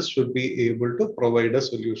prosthesis should be able to provide a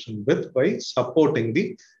solution with by supporting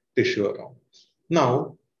the tissue around.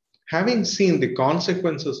 Now, having seen the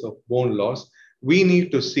consequences of bone loss, we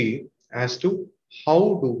need to see as to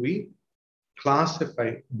how do we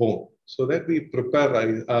classify bone so that we prepare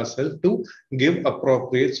ourselves to give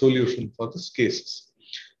appropriate solution for these cases.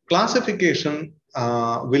 Classification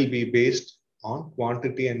will be based on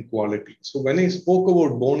quantity and quality. So when I spoke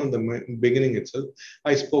about bone in the beginning itself,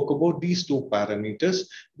 I spoke about these two parameters,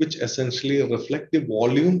 which essentially reflect the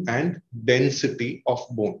volume and density of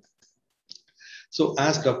bone. So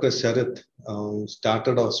as Dr. Sharith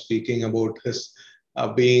started off speaking about his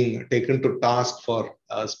being taken to task for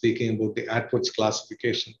speaking about the Atwood's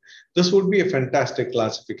classification, this would be a fantastic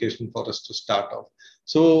classification for us to start off.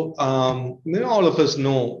 So all of us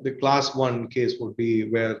know the class 1 case would be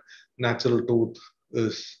where natural tooth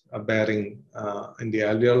is bearing in the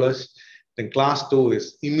alveolus. Then class 2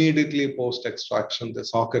 is immediately post-extraction, the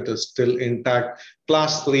socket is still intact.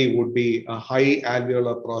 Class 3 would be a high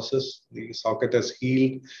alveolar process, the socket is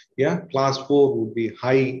healed. Yeah, class 4 would be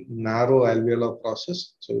high narrow alveolar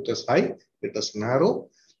process, so it is high, it is narrow.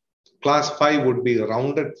 Class 5 would be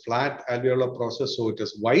rounded flat alveolar process, so it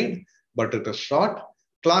is wide, but it is short.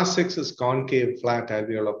 Class 6 is concave flat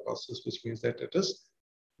alveolar process, which means that it is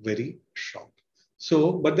very short.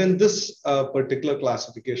 So, but then this particular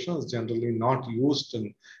classification is generally not used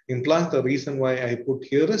in implants. The reason why I put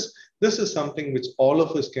here is this is something which all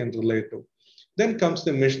of us can relate to. Then comes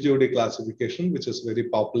the Misch-Judy classification, which is very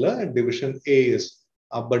popular. And division A is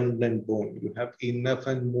abundant bone. You have enough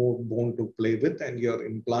and more bone to play with, and your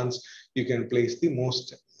implants, you can place the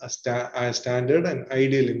most standard and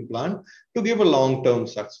ideal implant to give a long-term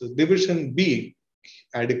success. Division B,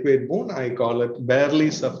 adequate bone, I call it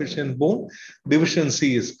barely sufficient bone. Division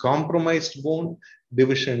C is compromised bone.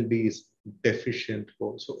 Division D is deficient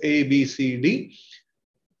bone. So A, B, C, D.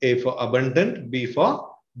 A for abundant, B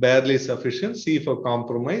for barely sufficient, C for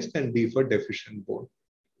compromised, and D for deficient bone.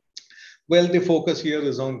 Well, the focus here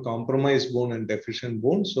is on compromised bone and deficient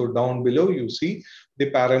bone. So down below, you see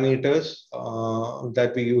the parameters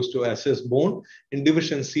that we use to assess bone. In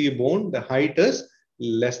division C bone, the height is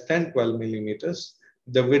less than 12 millimeters.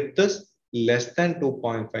 The width is less than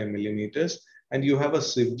 2.5 millimeters, and you have a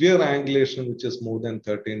severe angulation which is more than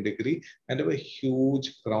 13 degree and have a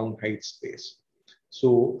huge crown height space.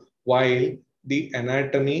 So while the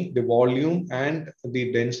anatomy, the volume, and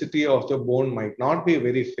the density of the bone might not be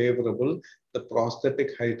very favorable, the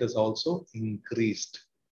prosthetic height is also increased.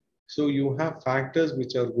 So you have factors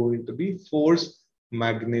which are going to be force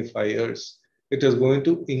magnifiers. It is going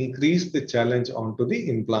to increase the challenge onto the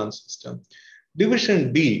implant system.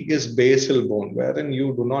 Division D is basal bone, wherein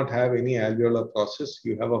you do not have any alveolar process.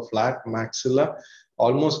 You have a flat maxilla,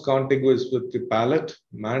 almost contiguous with the palate.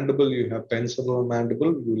 Mandible, you have pensular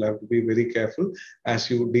mandible. You will have to be very careful as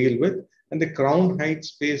you deal with. And the crown height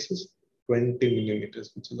space is 20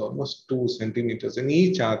 millimeters, which is almost 2 centimeters in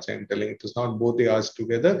each arch. I'm telling it is not both the arches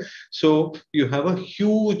together. So you have a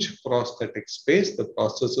huge prosthetic space. The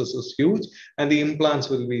prosthesis is huge, and the implants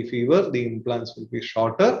will be fewer. The implants will be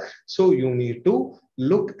shorter. So you need to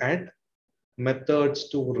look at methods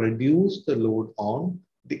to reduce the load on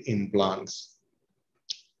the implants.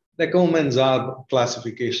 The Recommends-R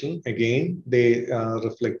classification, again, they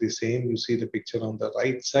reflect the same. You see the picture on the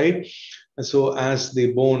right side. And so as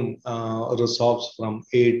the bone resorbs from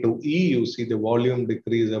A to E, you see the volume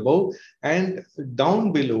decrease above, and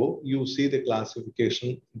down below, you see the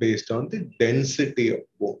classification based on the density of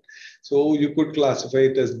bone. So you could classify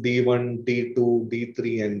it as D1, D2,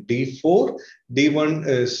 D3, and D4. D1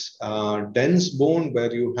 is dense bone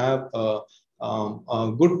where you have a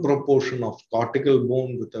good proportion of cortical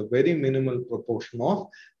bone with a very minimal proportion of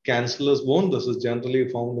cancellous bone. This is generally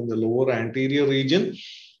found in the lower anterior region.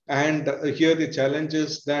 And here the challenge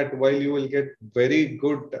is that while you will get very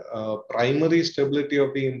good primary stability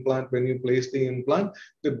of the implant when you place the implant,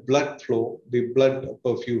 the blood flow, the blood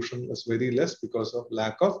perfusion is very less because of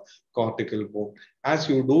lack of cortical bone. As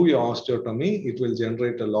you do your osteotomy, it will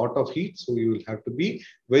generate a lot of heat. So you will have to be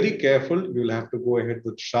very careful. You will have to go ahead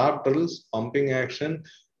with sharp drills, pumping action,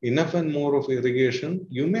 enough and more of irrigation.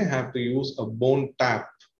 You may have to use a bone tap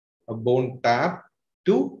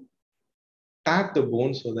to tap the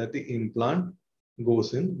bone so that the implant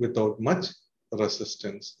goes in without much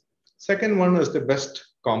resistance. Second one is the best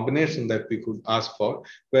combination that we could ask for,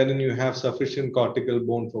 wherein you have sufficient cortical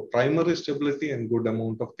bone for primary stability and good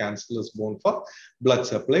amount of cancellous bone for blood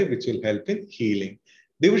supply, which will help in healing.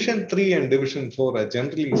 Division 3 and Division 4 are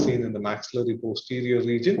generally seen in the maxillary posterior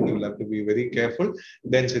region. You will have to be very careful.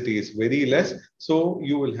 Density is very less. So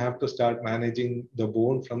you will have to start managing the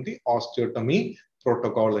bone from the osteotomy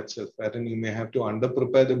protocol itself, wherein you may have to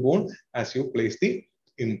under-prepare the bone as you place the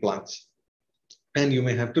implants. And you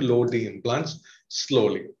may have to load the implants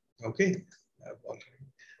slowly. Okay.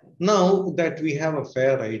 Now that we have a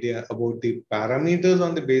fair idea about the parameters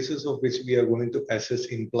on the basis of which we are going to assess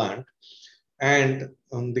implant, and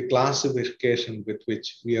the classification with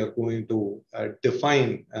which we are going to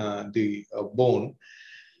define the bone,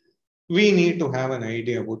 we need to have an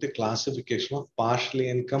idea about the classification of partially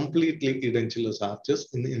and completely edentulous arches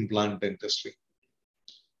in the implant dentistry.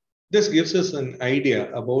 This gives us an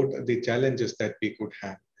idea about the challenges that we could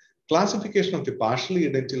have. Classification of the partially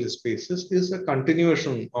edentulous spaces is a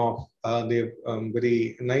continuation of the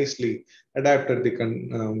very nicely adapted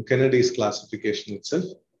the Kennedy's classification itself.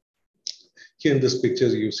 Here in this picture,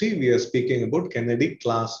 you see, we are speaking about Kennedy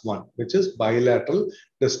class 1, which is bilateral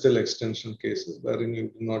distal extension cases, wherein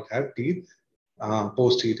you do not have teeth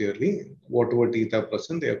posteriorly. Whatever teeth are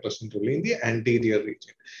present, they are present only in the anterior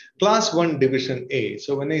region. Class 1 division A.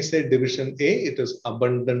 So when I say division A, it is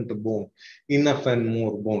abundant bone, enough and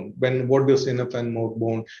more bone. What is enough and more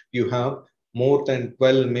bone? You have more than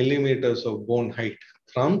 12 millimeters of bone height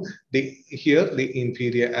from the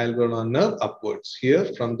inferior alveolar nerve upwards, here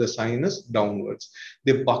from the sinus downwards.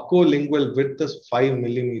 The buccolingual width is 5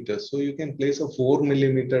 millimeters. So you can place a 4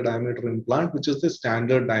 millimeter diameter implant, which is the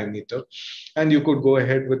standard diameter. And you could go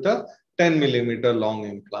ahead with a 10 millimeter long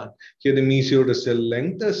implant. Here the mesiodistal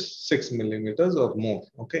length is 6 millimeters or more.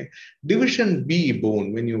 Okay. Division B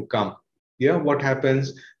bone, when you come, what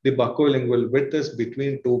happens? The buccolingual width is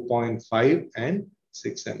between 2.5 and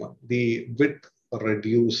 6 mm. The width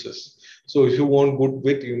reduces. So if you want good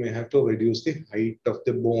width, you may have to reduce the height of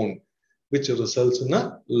the bone, which results in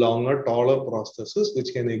a longer, taller prosthesis,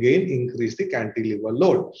 which can again increase the cantilever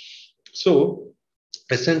load. So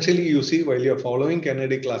essentially, you see, while you're following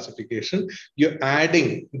Kennedy classification, you're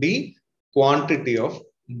adding the quantity of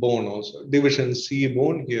bone also. Division C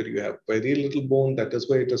bone, here you have very little bone. That is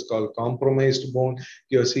why it is called compromised bone.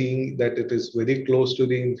 You're seeing that it is very close to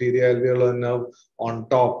the inferior alveolar nerve. On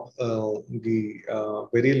top,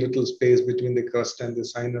 very little space between the crust and the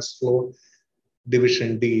sinus floor.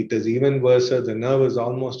 Division D, it is even worse. The nerve is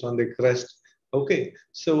almost on the crest. Okay,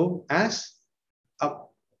 so as a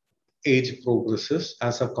age progresses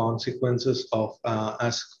as a consequence of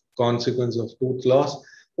tooth loss.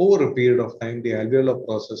 Over a period of time, the alveolar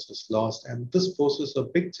process is lost, and this poses a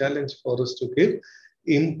big challenge for us to give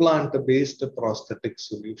implant-based prosthetic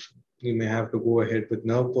solution. You may have to go ahead with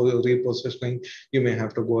nerve repositioning. You may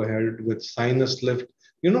have to go ahead with sinus lift,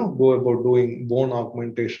 go about doing bone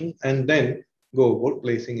augmentation, and then go about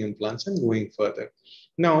placing implants and going further.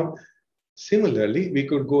 Now, similarly, we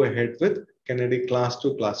could go ahead with Kennedy Class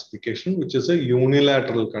 2 classification, which is a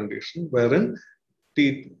unilateral condition wherein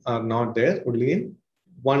teeth are not there, only in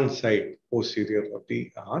one side posterior of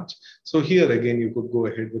the arch. So here again, you could go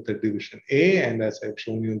ahead with the division A, and as I've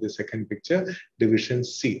shown you in the second picture, division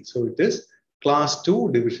C. So it is Class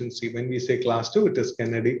 2, division C. When we say Class 2, it is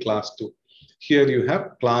Kennedy Class 2. Here you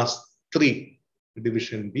have Class 3,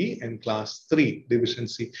 division B, and Class 3, division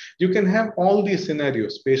C. You can have all these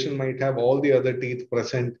scenarios. Patient might have all the other teeth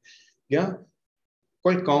present. Yeah.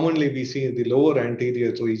 Quite commonly, we see in the lower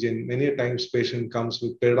anterior region, many times patient comes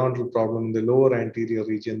with periodontal problem in the lower anterior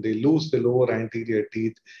region. They lose the lower anterior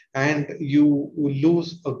teeth, and you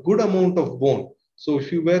lose a good amount of bone. So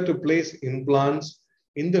if you were to place implants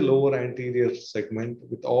in the lower anterior segment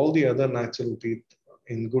with all the other natural teeth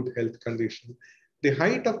in good health condition, the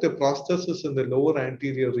height of the prosthesis in the lower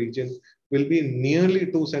anterior region will be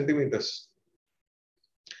nearly 2 centimeters.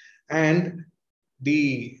 And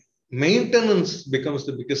the maintenance becomes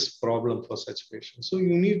the biggest problem for such patients. So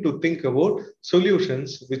you need to think about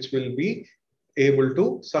solutions which will be able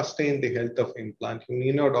to sustain the health of implant. You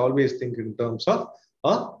need not always think in terms of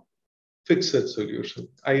a fixed solution.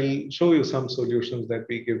 I'll show you some solutions that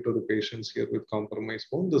we give to the patients here with compromised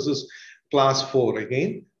bone. This is Class 4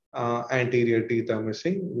 again. Anterior teeth are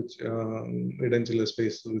missing, which edentulous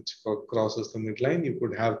space which crosses the midline. You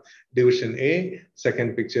could have division A.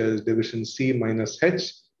 Second picture is division C minus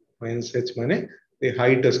H. Minus H means the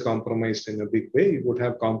height is compromised in a big way. You would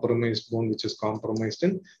have compromised bone, which is compromised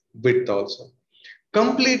in width also.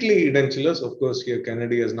 Completely edentulous, of course, here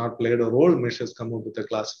Kennedy has not played a role. Mish has come up with a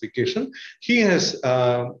classification. He has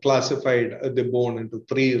classified the bone into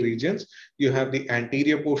 3 regions. You have the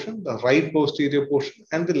anterior portion, the right posterior portion,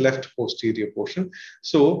 and the left posterior portion.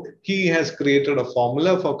 So he has created a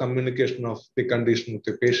formula for communication of the condition of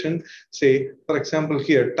the patient. Say, for example,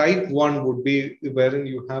 here, type 1 would be wherein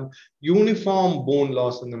you have uniform bone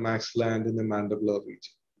loss in the maxilla and in the mandibular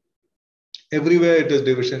region. Everywhere it is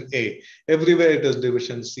division A, everywhere it is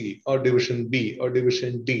division C or division B or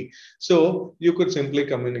division D. So you could simply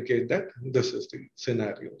communicate that this is the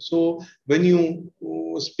scenario. So when you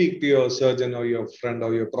speak to your surgeon or your friend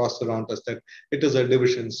or your prosthodontist that it is a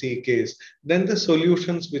division C case, then the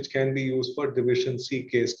solutions which can be used for division C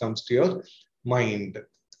case comes to your mind.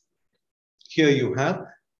 Here you have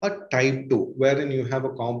a type 2, wherein you have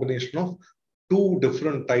a combination of 2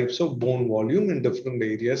 different types of bone volume in different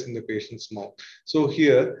areas in the patient's mouth. So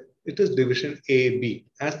here it is division AB.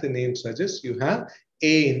 As the name suggests, you have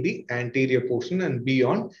A in the anterior portion and B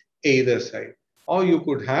on either side. Or you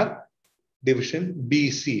could have division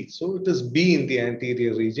BC. So it is B in the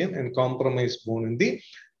anterior region and compromised bone in the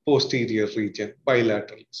posterior region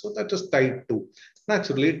bilaterally. So that is type 2.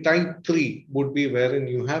 Naturally, type 3 would be wherein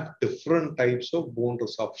you have different types of bone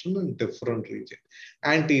resorption in different regions.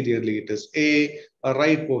 Anteriorly, it is A,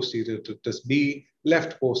 right posterior, it is B,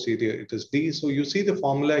 left posterior, it is D. So you see the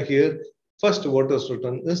formula here. First, what is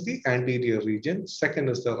written is the anterior region, second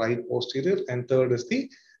is the right posterior, and third is the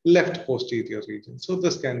left posterior region. So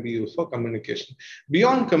this can be used for communication.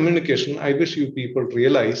 Beyond communication, I wish you people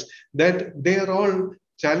realize that they are all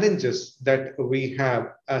challenges that we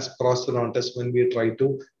have as prosthodontists when we try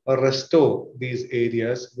to restore these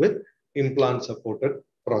areas with implant-supported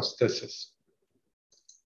prosthesis.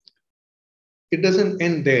 It doesn't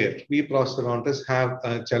end there. We prosthodontists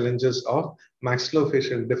have challenges of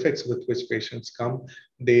maxillofacial defects with which patients come.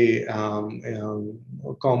 They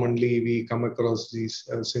commonly we come across these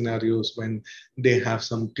scenarios when they have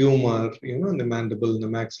some tumor, in the mandible, in the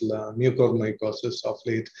maxilla, mucormycosis of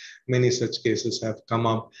late. Many such cases have come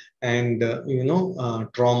up, and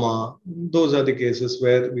trauma. Those are the cases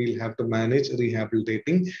where we'll have to manage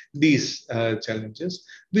rehabilitating these challenges.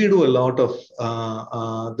 We do a lot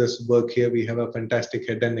of this work here. We have a fantastic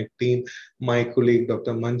head and neck team. My colleague,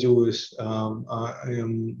 Dr. Manju, is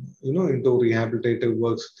into rehabilitative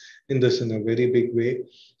works in this in a very big way.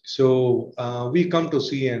 So we come to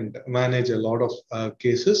see and manage a lot of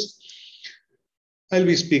cases. I'll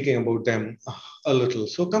be speaking about them a little.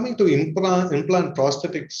 So coming to implant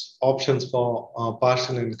prosthetics options for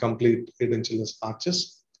partial and complete edentulous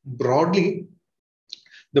arches. Broadly,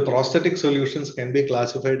 the prosthetic solutions can be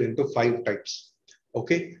classified into 5 types.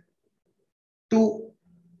 Okay. To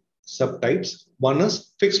subtypes. One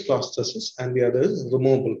is fixed prosthesis and the other is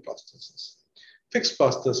removable prosthesis. Fixed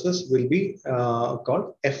prosthesis will be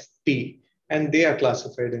called FP, and they are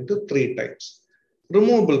classified into 3 types.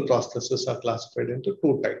 Removable prosthesis are classified into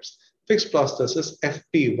 2 types. Fixed prosthesis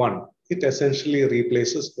FP1, it essentially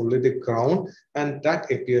replaces only the crown and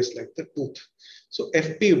that appears like the tooth. So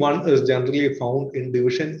FP1 is generally found in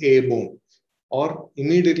division A bone, or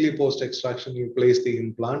immediately post extraction you place the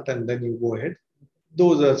implant and then you go ahead.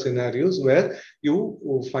 Those are scenarios where you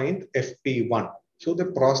find FP1. So the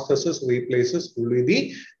prosthesis replaces only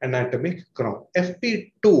the anatomic crown.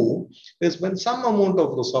 FP2 is when some amount of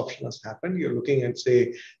resorption has happened. You're looking at,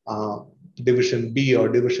 say, division B or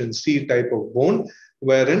division C type of bone,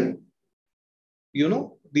 wherein,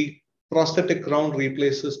 the prosthetic crown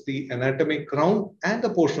replaces the anatomic crown and the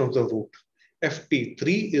portion of the root.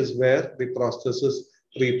 FT3 is where the prosthesis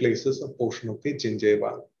replaces a portion of the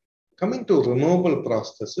gingiva. Coming to removable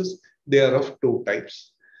prosthesis, they are of 2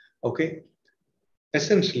 types. Okay.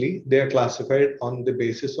 Essentially, they are classified on the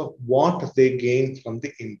basis of what they gain from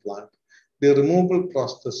the implant. The removable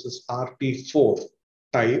prosthesis RP4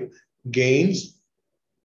 type gains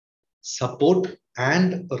support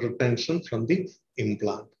and retention from the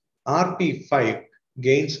implant. RP5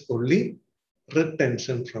 gains only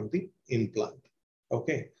retention from the implant.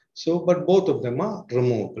 Okay, so but both of them are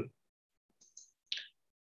removable.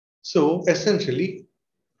 So essentially,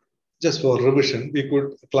 just for revision, we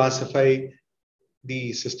could classify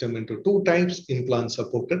the system into 2 types: implant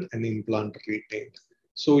supported and implant retained.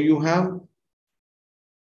 So you have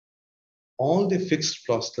all the fixed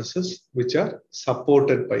prostheses which are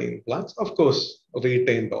supported by implants, of course,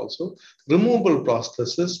 retained also. Removable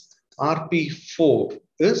prosthesis RP4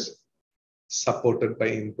 is supported by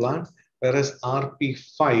implant, whereas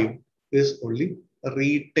RP5 is only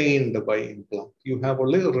retained by implant. You have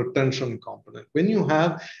only a retention component. When you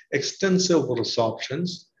have extensive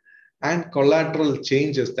resorptions and collateral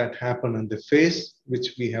changes that happen in the face,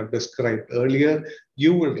 which we have described earlier,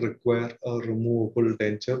 you will require a removable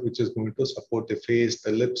denture, which is going to support the face,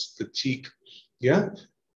 the lips, the cheek,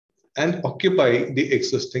 and occupy the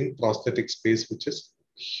existing prosthetic space, which is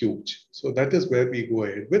huge. So that is where we go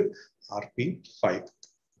ahead with RP5.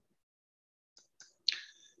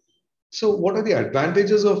 So what are the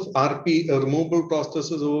advantages of RP, removable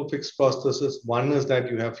prosthesis over fixed prosthesis? One is that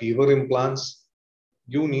you have fewer implants.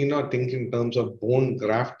 You need not think in terms of bone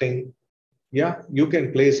grafting. Yeah, you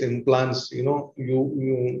can place implants,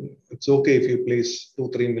 it's okay if you place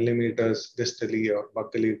 2-3 millimeters distally or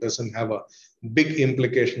buccally. It doesn't have a big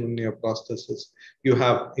implication on your prosthesis. You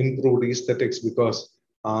have improved aesthetics because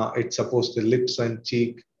it supports the lips and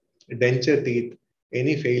cheek, denture teeth.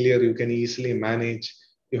 Any failure you can easily manage.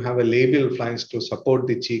 You have a labial flange to support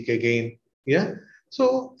the cheek again. Yeah.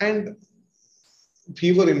 So, and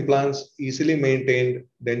fewer implants, easily maintained.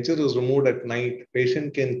 Denture is removed at night.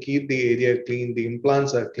 Patient can keep the area clean. The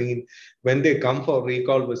implants are clean. When they come for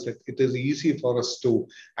recall visit, it is easy for us to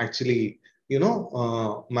actually,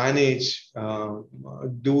 manage,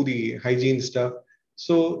 do the hygiene stuff.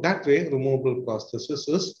 So that way, removable prosthesis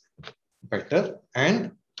is better and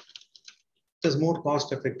it is more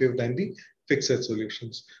cost effective than the fixed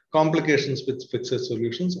solutions. Complications with fixed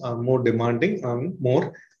solutions are more demanding and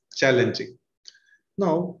more challenging.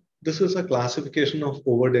 Now, this is a classification of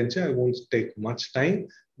overdenture. I won't take much time,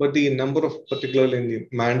 but the number of, particularly in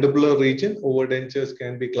the mandibular region, overdentures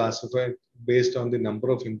can be classified based on the number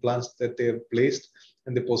of implants that they have placed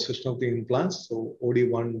and the position of the implants. So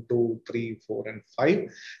OD1, 2, 3, 4, and 5.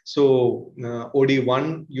 So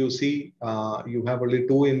OD1, you see, you have only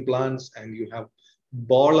 2 implants and you have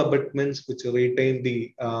ball abutments which retain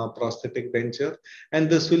the prosthetic denture. And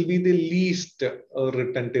this will be the least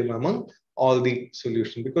retentive among all the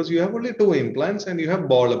solution because you have only 2 implants and you have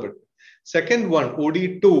ball abutment. Second one,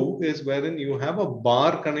 OD2, is wherein you have a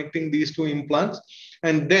bar connecting these 2 implants,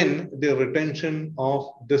 and then the retention of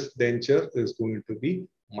this denture is going to be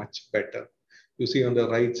much better. You see on the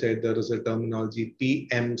right side, there is a terminology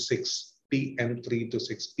PM6, PM3 to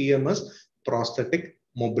 6. PMS, prosthetic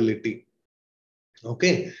mobility.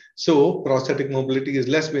 Okay, so prosthetic mobility is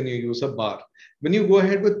less when you use a bar. When you go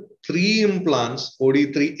ahead with 3 implants,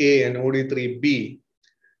 OD3A and OD3B,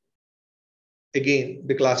 again,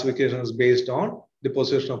 the classification is based on the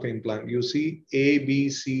position of implant. You see A, B,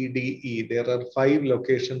 C, D, E. There are 5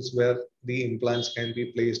 locations where the implants can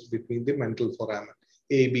be placed between the mental foramen.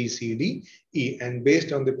 A, B, C, D, E. And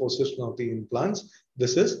based on the position of the implants,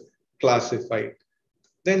 this is classified.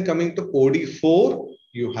 Then coming to OD4,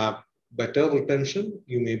 you have better retention.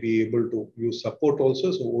 You may be able to use support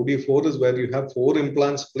also. So OD4 is where you have 4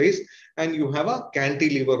 implants placed and you have a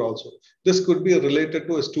cantilever also. This could be related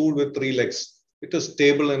to a stool with 3 legs. It is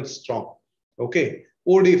stable and strong. Okay.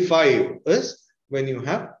 OD5 is when you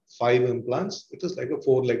have 5 implants. It is like a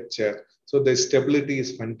 4-leg chair. So the stability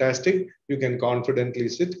is fantastic. You can confidently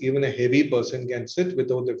sit. Even a heavy person can sit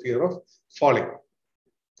without the fear of falling.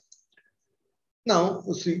 Now,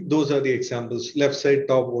 see, those are the examples. Left side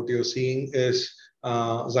top, what you're seeing is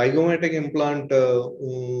zygomatic implant,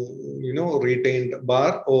 retained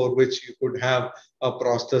bar, or which you could have a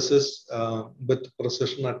prosthesis with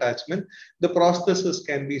precision attachment. The prosthesis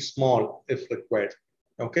can be small if required.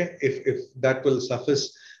 Okay, if that will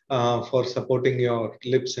suffice for supporting your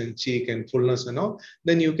lips and cheek and fullness and all,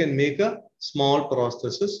 then you can make a small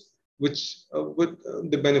prosthesis, which with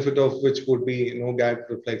the benefit of which would be, gag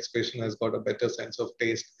reflex. Patient has got a better sense of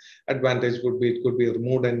taste. Advantage would be it could be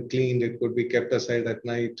removed and cleaned. It could be kept aside at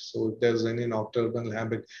night. So if there's any nocturnal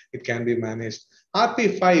habit, it can be managed.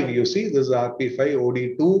 RP5, you see, this is RP5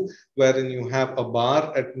 OD2, wherein you have a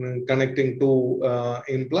bar connecting two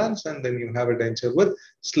implants, and then you have a denture with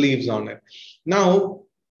sleeves on it. Now,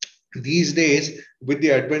 these days, with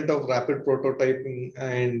the advent of rapid prototyping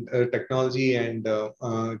and technology and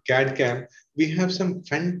CAD/CAM, we have some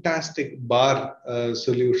fantastic bar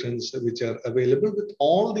solutions which are available with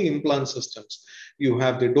all the implant systems. You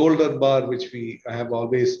have the Dolder bar, which we have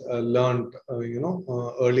always learned,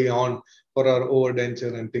 early on for our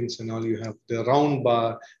overdenture and things and all. You have the round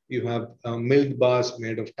bar, you have milled bars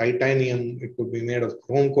made of titanium, it could be made of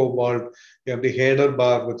chrome cobalt, you have the header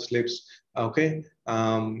bar with slips. Okay,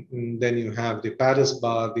 then you have the Paris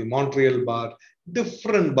bar, the Montreal bar.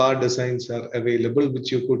 Different bar designs are available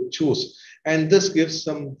which you could choose, and this gives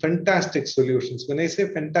some fantastic solutions. When I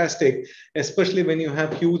say fantastic, especially when you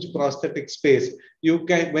have huge prosthetic space, you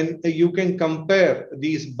can compare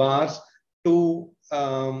these bars to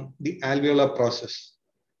the alveolar process.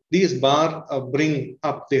 These bars bring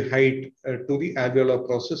up the height to the alveolar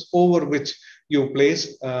process, over which you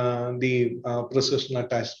place the precision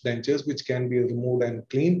attached dentures, which can be removed and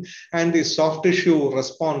cleaned. And the soft tissue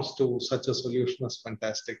response to such a solution is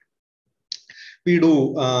fantastic. We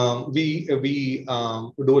do a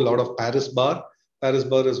lot of Paris bar. Paris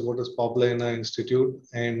bar is what is popular in our institute.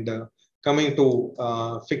 And coming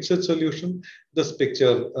to fixed solution, this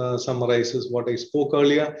picture summarizes what I spoke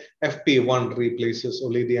earlier. FP1 replaces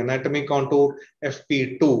only the anatomic contour.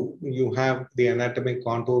 FP2, you have the anatomic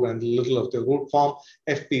contour and little of the root form.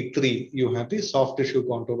 FP3, you have the soft tissue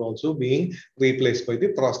contour also being replaced by the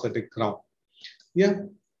prosthetic crown. Yeah.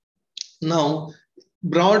 Now,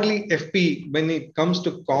 broadly, FP, when it comes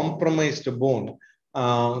to compromised bone,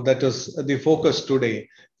 that is the focus today,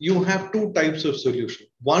 you have two types of solution.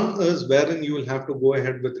 One is wherein you will have to go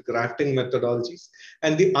ahead with grafting methodologies,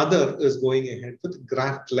 and the other is going ahead with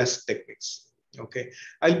graftless techniques. Okay,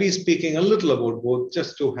 I'll be speaking a little about both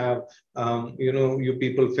just to have you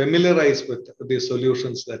people familiarize with the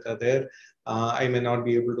solutions that are there. I may not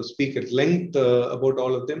be able to speak at length about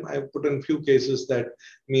all of them. I've put in few cases that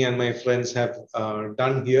me and my friends have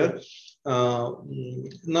done here.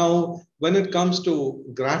 Now, when it comes to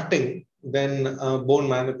grafting, then bone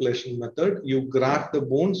manipulation method, you graft the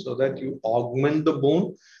bone so that you augment the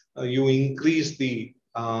bone, you increase the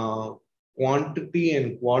quantity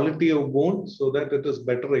and quality of bone so that it is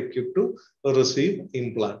better equipped to receive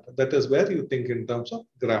implant. That is where you think in terms of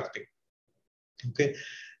grafting. Okay.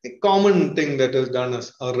 A common thing that is done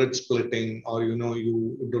is a ridge splitting, or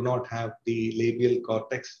you do not have the labial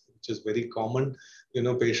cortex, which is very common.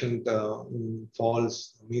 Patient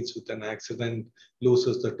falls, meets with an accident,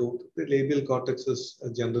 loses the tooth. The labial cortex is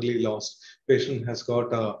generally lost. Patient has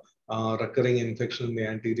got a recurring infection in the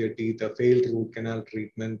anterior teeth, a failed root canal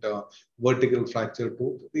treatment, vertical fracture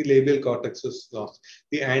tooth. The labial cortex is lost.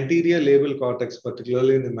 The anterior labial cortex,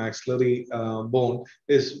 particularly in the maxillary bone,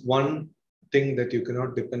 is one thing that you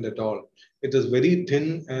cannot depend at all. It is very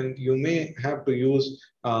thin, and you may have to use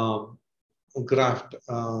graft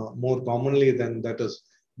more commonly than that is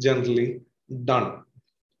generally done.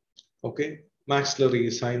 Okay,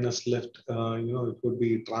 maxillary sinus lift, it could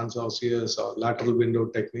be transosseous or lateral window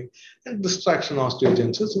technique, and distraction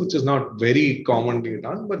osteogenesis, which is not very commonly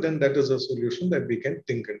done, but then that is a solution that we can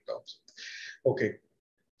think in terms of. Okay.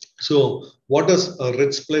 So what is a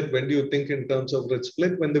ridge split? When do you think in terms of ridge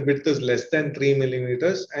split? When the width is less than 3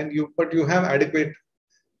 millimeters, and you have adequate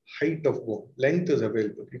height of bone, length is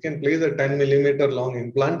available. You can place a 10 millimeter long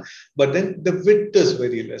implant, but then the width is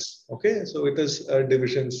very less. Okay, so it is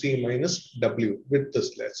division C minus W, width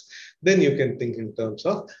is less. Then you can think in terms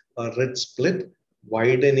of a ridge split,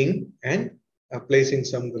 widening and placing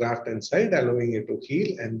some graft inside, allowing it to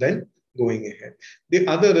heal, and then going ahead. The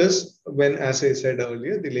other is when, as I said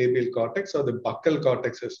earlier, the labial cortex or the buccal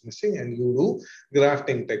cortex is missing, and you do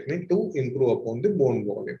grafting technique to improve upon the bone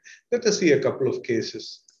volume. Let us see a couple of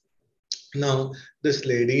cases. Now, this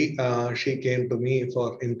lady, she came to me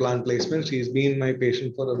for implant placement. She's been my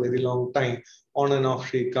patient for a very long time. On and off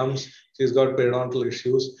she comes. She's got periodontal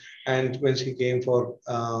issues. And when she came for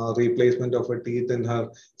replacement of her teeth in her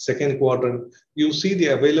second quadrant, you see the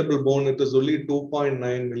available bone, it is only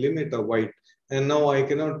 2.9 millimeter wide. And now I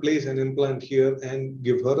cannot place an implant here and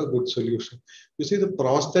give her a good solution. You see, the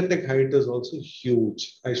prosthetic height is also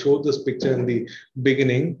huge. I showed this picture in the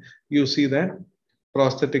beginning. You see that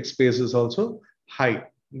prosthetic space is also high.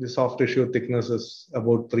 The soft tissue thickness is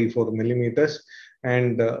about 3-4 millimeters.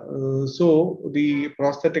 And so the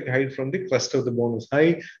prosthetic height from the crest of the bone is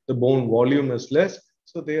high. The bone volume is less.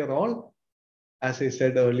 So they are all, as I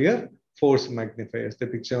said earlier, force magnifiers. The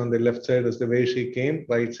picture on the left side is the way she came.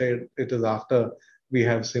 Right side, it is after we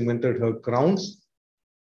have cemented her crowns.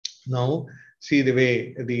 Now, see the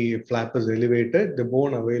way the flap is elevated. The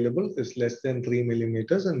bone available is less than 3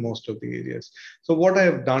 millimeters in most of the areas. So what I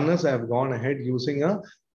have done is I have gone ahead using a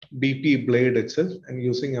BP blade itself and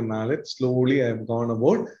using a mallet. Slowly, I have gone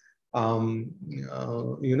about,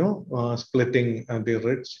 splitting the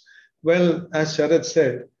ridge. Well, as Sharad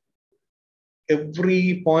said,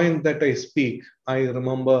 every point that I speak, I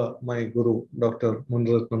remember my guru, Dr.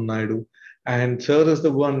 Munratnam Naidu. And Sir is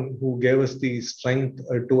the one who gave us the strength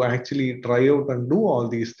to actually try out and do all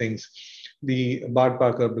these things. The Bart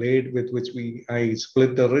Parker blade with which I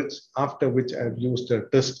split the ridge, after which I've used a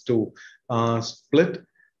disc to split.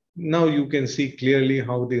 Now you can see clearly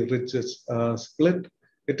how the ridge is split.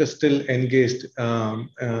 It is still engaged in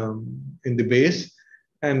the base.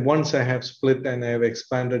 And once I have split and I have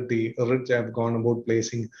expanded the ridge, I've gone about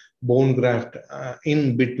placing bone graft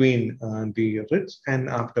in between the ridge. And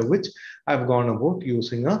after which I've gone about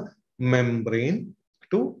using a membrane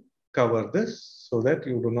to cover this so that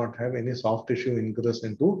you do not have any soft tissue ingress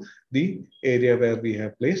into the area where we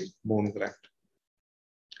have placed bone graft.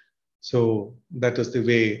 So that is the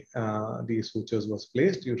way the sutures was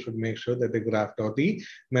placed. You should make sure that the graft or the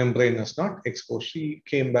membrane is not exposed. She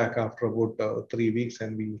came back after about 3 weeks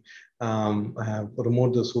and we have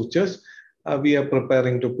removed the sutures. We are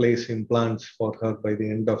preparing to place implants for her by the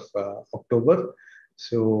end of October.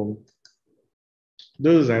 So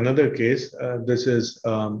this is another case. This is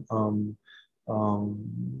one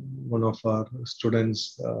of our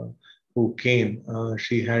students who came.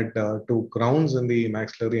 She had 2 crowns in the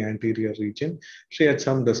maxillary anterior region. She had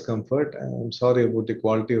some discomfort. I'm sorry about the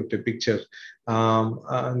quality of the picture.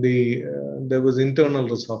 There was internal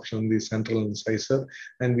resorption in the central incisor,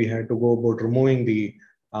 and we had to go about removing the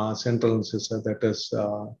central incisor, that is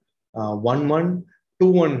 1-1.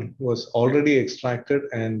 2-1 was already extracted,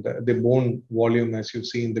 and the bone volume, as you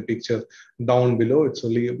see in the picture down below, it's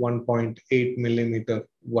only 1.8 millimeter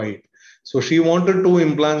wide. So she wanted 2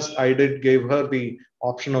 implants. I did give her the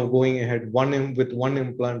option of going ahead with one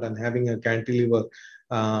implant and having a cantilever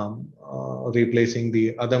replacing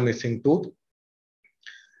the other missing tooth.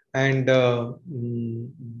 And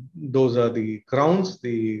those are the crowns.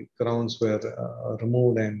 The crowns were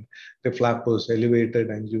removed and the flap was elevated,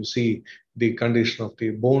 and you see the condition of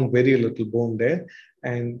the bone, very little bone there.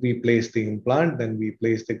 And we placed the implant, then we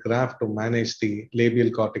placed the graft to manage the labial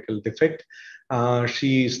cortical defect.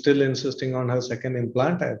 She is still insisting on her second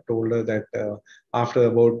implant. I've told her that after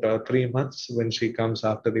about 3 months, when she comes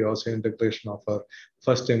after the osseointegration of her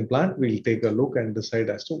first implant, we'll take a look and decide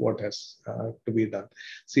as to what has to be done.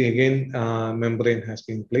 See, again, membrane has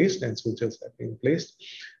been placed and sutures have been placed.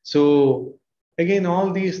 So again,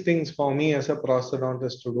 all these things for me as a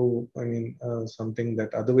prosthodontist to do, I mean, something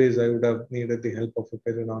that otherwise I would have needed the help of a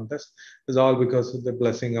periodontist, is all because of the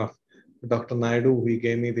blessing of Dr. Naidu. He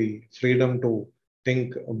gave me the freedom to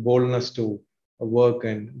think, boldness to work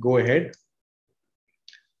and go ahead.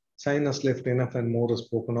 Sinus lift, enough and more is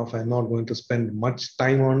spoken of. I'm not going to spend much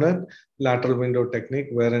time on it. Lateral window technique,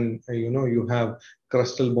 wherein you have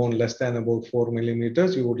crustal bone less than about 4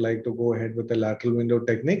 millimeters. You would like to go ahead with the lateral window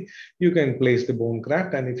technique. You can place the bone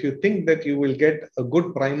graft, and if you think that you will get a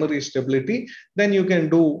good primary stability, then you can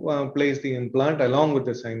place the implant along with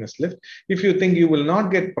the sinus lift. If you think you will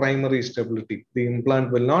not get primary stability, the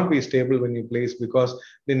implant will not be stable when you place because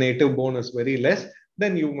the native bone is very less,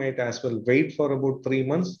 then you might as well wait for about 3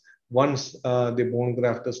 months. Once the bone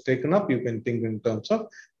graft is taken up, you can think in terms of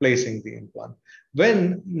placing the implant.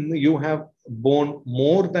 When you have bone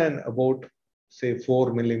more than about, say,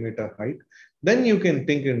 4 millimeter height, then you can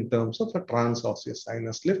think in terms of a transosseous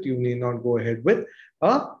sinus lift. You need not go ahead with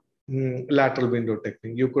a lateral window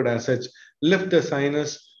technique. You could as such lift the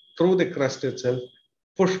sinus through the crust itself,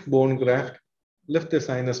 push bone graft, lift the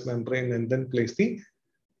sinus membrane, and then place the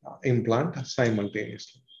implant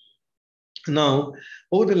simultaneously. Now,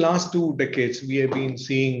 over the last 2 decades, we have been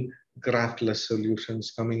seeing graftless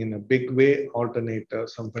solutions coming in a big way, alternate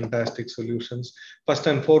some fantastic solutions. First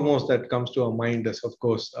and foremost, that comes to our mind is, of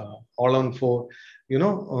course, all-on-4.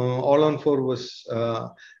 All-on-4 was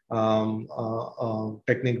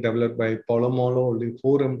technique developed by Polomolo. Only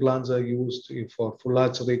 4 implants are used for full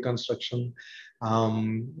arch reconstruction.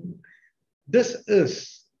 This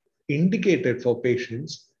is indicated for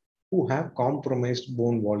patients who have compromised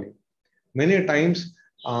bone volume. Many times,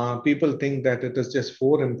 people think that it is just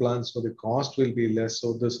 4 implants, so the cost will be less.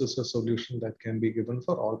 So this is a solution that can be given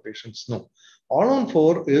for all patients. No,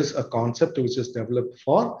 all-on-4 is a concept which is developed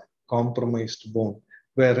for compromised bone,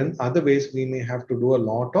 wherein otherwise we may have to do a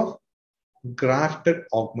lot of grafted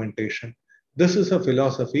augmentation. This is a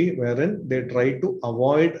philosophy wherein they try to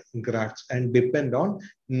avoid grafts and depend on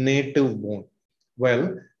native bone.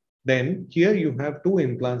 Well, then here you have 2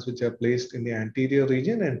 implants which are placed in the anterior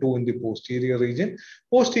region and 2 in the posterior region.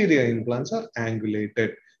 Posterior implants are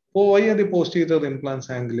angulated. Why are the posterior implants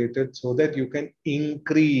angulated? So that you can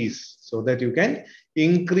increase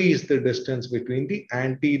the distance between the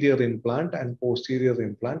anterior implant and posterior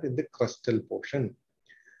implant in the crustal portion,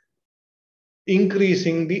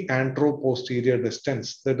 increasing the anteroposterior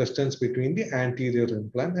distance, the distance between the anterior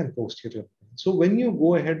implant and posterior implant. So when you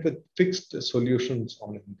go ahead with fixed solutions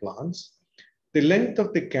on implants, the length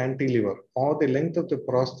of the cantilever or the length of the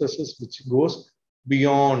prosthesis which goes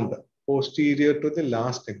beyond posterior to the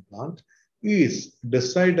last implant is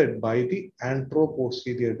decided by the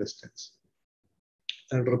anteroposterior distance.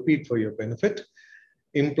 And repeat for your benefit,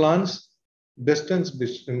 implants distance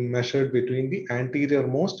measured between the anterior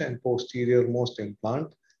most and posterior most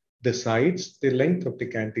implant decides the length of the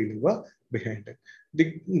cantilever behind it.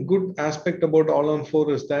 The good aspect about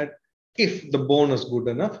all-on-4 is that if the bone is good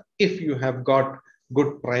enough, if you have got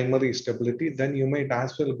good primary stability, then you might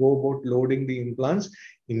as well go about loading the implants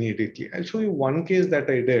immediately. I'll show you one case that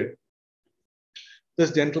I did.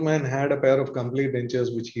 This gentleman had a pair of complete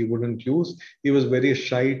dentures which he wouldn't use. He was very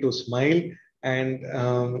shy to smile, and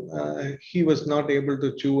he was not able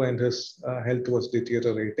to chew, and his health was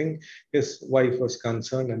deteriorating. His wife was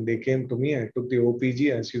concerned and they came to me. I took the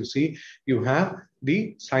OPG. As you see, you have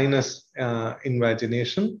the sinus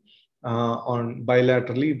invagination on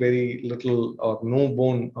bilaterally, very little or no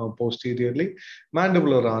bone posteriorly.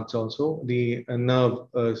 Mandibular arch also, the nerve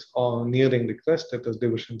is nearing the crest, that is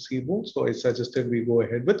division C bone. So I suggested we go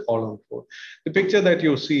ahead with all-on-4. The picture that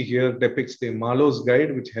you see here depicts the Marlowe's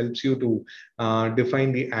guide, which helps you to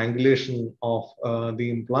define the angulation of the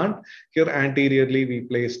implant. Here anteriorly we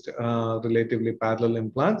placed relatively parallel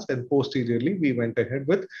implants, and posteriorly we went ahead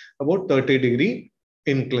with about 30-degree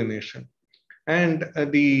inclination. And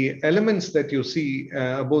the elements that you see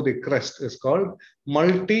above the crest is called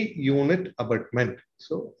multi-unit abutment.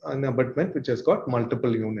 So an abutment which has got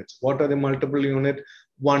multiple units. What are the multiple units?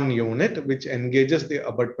 One unit which engages the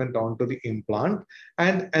abutment onto the implant,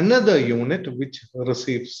 and another unit which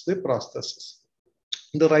receives the prosthesis.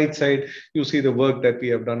 The right side, you see the work that we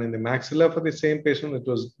have done in the maxilla for the same patient. It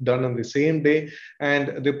was done on the same day.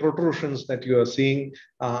 And the protrusions that you are seeing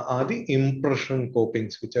are the impression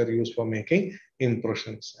copings, which are used for making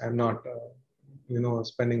impressions. I'm not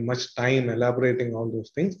spending much time elaborating all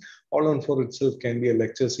those things. All-on-4 itself can be a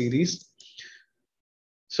lecture series.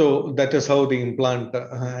 So that is how the implant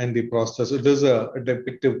and the prosthesis. It is a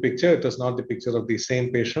depictive picture. It is not the picture of the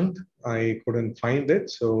same patient. I couldn't find it.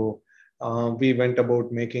 So we went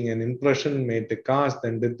about making an impression, made the cast,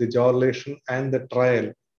 then did the jaw-relation and the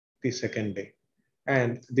trial the second day.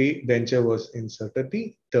 And the denture was inserted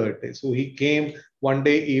the third day. So he came one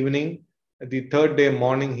day evening. The third day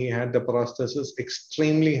morning, he had the prosthesis.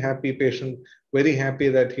 Extremely happy patient, very happy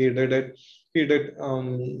that he did it. He did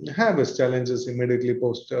have his challenges immediately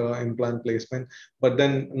post implant placement, but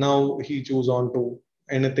then now he chose on to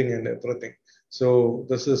anything and everything. So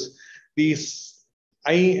this is these.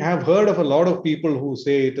 I have heard of a lot of people who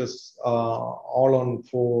say it is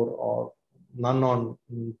all-on-4 or none on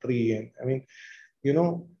 3. And I mean,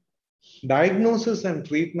 diagnosis and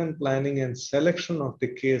treatment planning and selection of the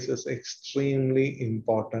case is extremely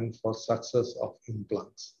important for success of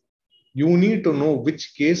implants. You need to know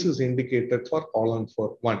which case is indicated for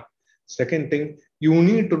all-on-4. One. Second thing, you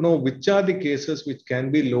need to know which are the cases which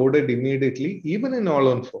can be loaded immediately, even in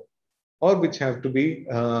all-on-4, or which have to be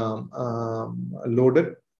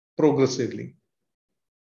loaded progressively.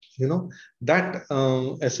 that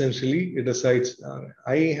essentially it decides.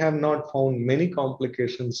 I have not found many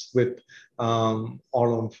complications with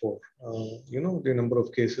all-on-4. The number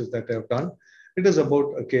of cases that I have done, it is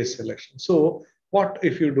about a case selection. So what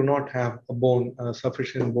if you do not have a bone,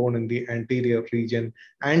 sufficient bone in the anterior region,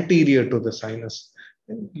 anterior to the sinus?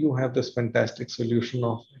 You have this fantastic solution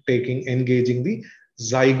of engaging the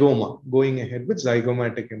zygoma, going ahead with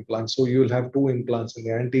zygomatic implants. So you'll have 2 implants in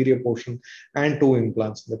the anterior portion and 2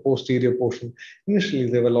 implants in the posterior portion. Initially,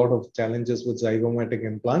 there were a lot of challenges with zygomatic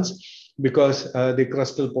implants because the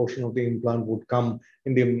crustal portion of the implant would come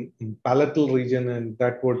in the palatal region, and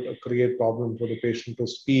that would create problem for the patient to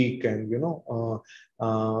speak and,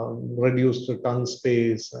 reduce the tongue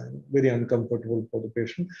space and very uncomfortable for the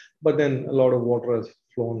patient. But then a lot of water has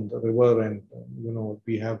flown the river, and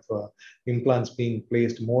we have implants being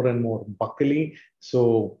placed more and more buccally,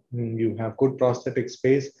 so you have good prosthetic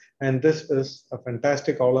space. And this is a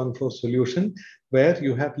fantastic all-on-4 solution where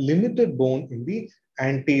you have limited bone in the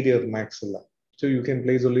anterior maxilla, so you can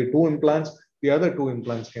place only 2 implants. The other 2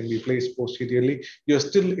 implants can be placed posteriorly. You're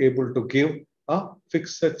still able to give a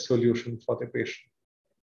fixed set solution for the patient.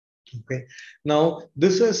 Okay. Now,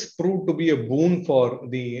 this has proved to be a boon for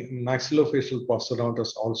the maxillofacial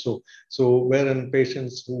prosthodontists also. So, wherein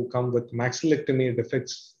patients who come with maxillectomy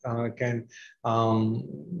defects can,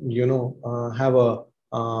 have a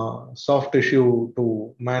soft tissue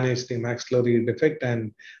to manage the maxillary defect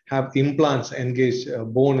and have implants engage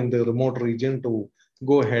bone in the remote region to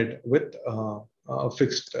go ahead with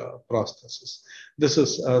fixed prosthesis. This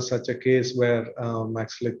is such a case where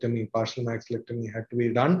partial maxillectomy had to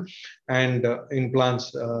be done, and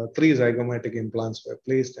implants, 3 zygomatic implants were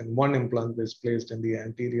placed, and 1 implant was placed in the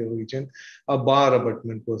anterior region. A bar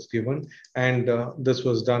abutment was given, and this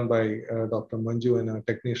was done by Dr. Manju and our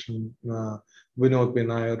technician Vinod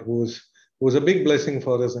Binayar, who was a big blessing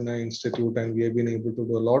for us in our institute, and we have been able to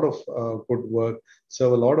do a lot of good work,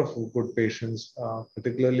 serve a lot of good patients,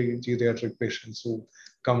 particularly geriatric patients who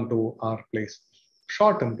come to our place.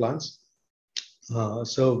 Short implants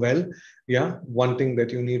serve well. Yeah, one thing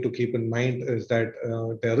that you need to keep in mind is that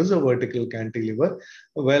there is a vertical cantilever.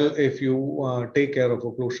 Well, if you take care of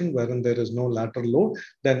occlusion wherein there is no lateral load,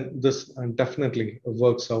 then this definitely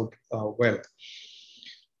works out well.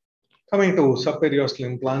 Coming to subperiosteal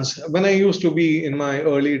implants, when I used to be in my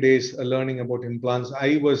early days learning about implants,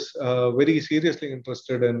 I was very seriously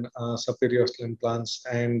interested in subperiosteal implants,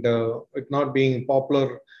 and it not being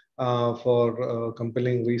popular for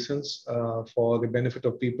compelling reasons. For the benefit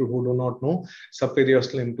of people who do not know,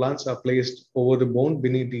 subperiosteal implants are placed over the bone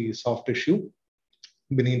beneath the soft tissue,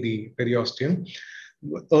 beneath the periosteum.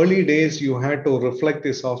 Early days, you had to reflect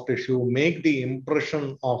the soft tissue, make the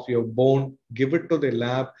impression of your bone, give it to the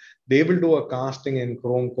lab. They will do a casting in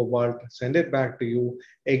chrome cobalt, send it back to you.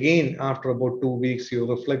 Again, after about 2 weeks, you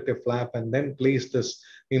reflect the flap and then place this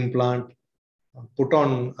implant, put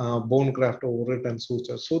on bone graft over it and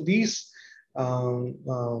suture. So these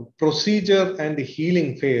procedure and the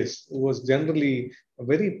healing phase was generally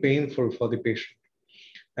very painful for the patient.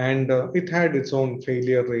 And it had its own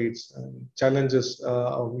failure rates and challenges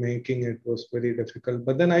of making it was very difficult.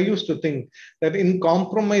 But then I used to think that in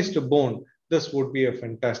compromised bone, this would be a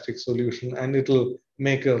fantastic solution and it'll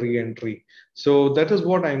make a re-entry. So that is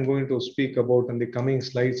what I'm going to speak about in the coming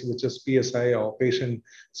slides, which is PSI or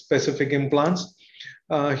patient-specific implants.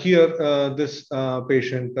 This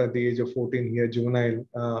patient at the age of 14, he had juvenile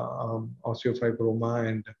osteofibroma,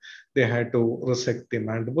 and they had to resect the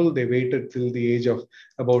mandible. They waited till the age of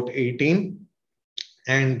about 18.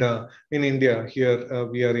 And in India, here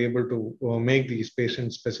we are able to make these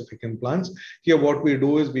patient-specific implants. Here, what we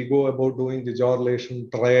do is we go about doing the jaw relation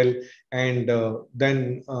trial, and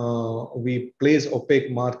then we place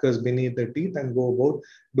opaque markers beneath the teeth and go about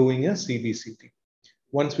doing a CBCT.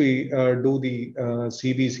 Once we do the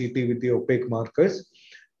CBCT with the opaque markers,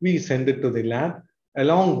 we send it to the lab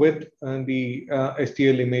along with the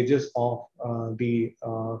STL images of the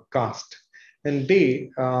cast. And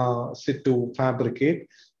they sit to fabricate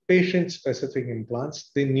patient-specific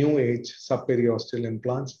implants, the new age subperiosteal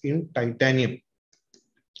implants in titanium.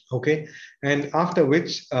 Okay, and after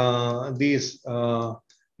which these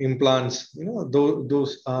implants,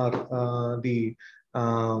 those are the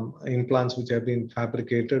implants which have been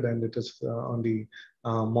fabricated, and it is on the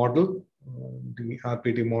model, the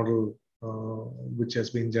RPT model which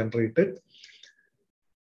has been generated.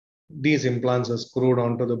 These implants are screwed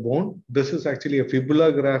onto the bone. This is actually a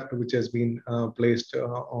fibula graft which has been placed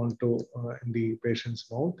onto in the patient's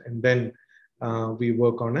mouth, and then we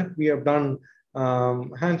work on it. We have done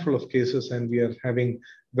a handful of cases and we are having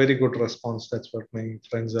very good response. That's what my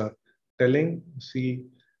friends are telling. See,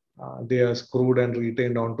 they are screwed and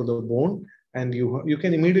retained onto the bone, and you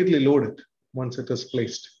can immediately load it once it is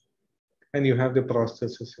placed, and you have the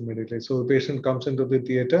prosthesis immediately. So the patient comes into the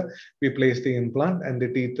theater, we place the implant, and the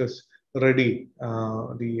teeth is ready.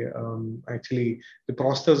 Actually, the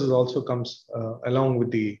prosthesis also comes along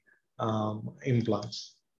with the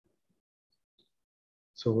implants.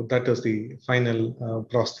 So that is the final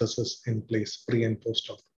prosthesis in place, pre and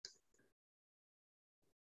post-op.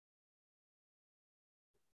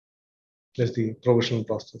 That's the provisional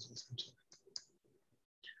prosthesis.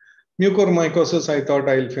 Mucormycosis, I thought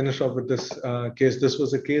I'll finish off with this case. This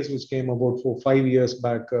was a case which came about 5 years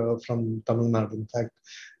back from Tamil Nadu, in fact.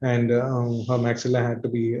 And her maxilla had to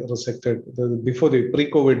be resected before the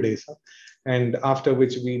pre-COVID days. And after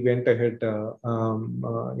which we went ahead,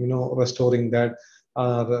 restoring that.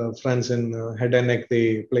 Our friends in head and neck,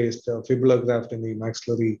 they placed fibular graft in the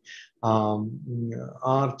maxillary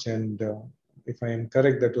arch. And if I am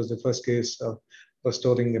correct, that was the first case of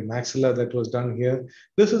restoring the maxilla that was done here.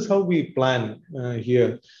 This is how we plan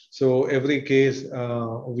here. So every case,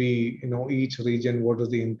 each region, what is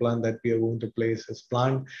the implant that we are going to place is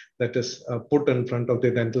planned, that is put in front of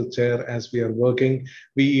the dental chair as we are working.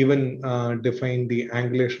 We even define the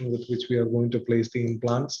angulation with which we are going to place the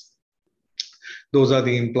implants. Those are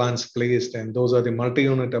the implants placed, and those are the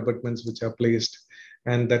multi-unit abutments which are placed.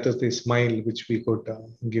 And that is the smile which we could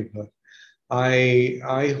give her.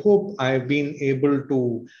 I hope I've been able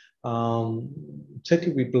to set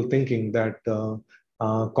you people thinking that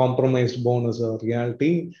compromised bone is a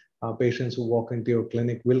reality. Patients who walk into your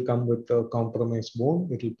clinic will come with a compromised bone.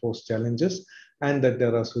 It will pose challenges, and that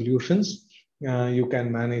there are solutions. You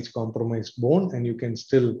can manage compromised bone and you can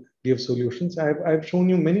still give solutions. I've shown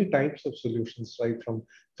you many types of solutions, right, from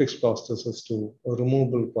fixed prosthesis to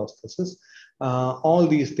removable prosthesis. All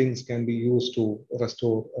these things can be used to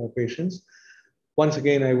restore patients. Once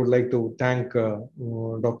again, I would like to thank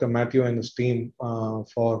Dr. Matthew and his team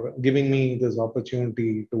for giving me this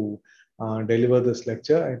opportunity to deliver this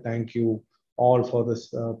lecture. I thank you all for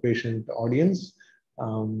this patient audience.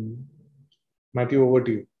 Matthew, over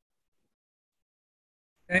to you.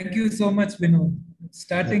 Thank you so much, Vinod.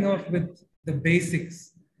 Starting off with the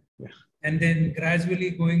basics, and then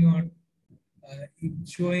gradually going on,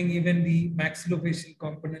 showing even the maxillofacial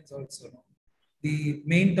components also. The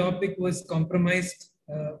main topic was compromised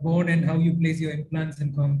bone and how you place your implants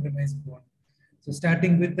in compromised bone. So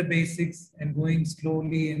starting with the basics and going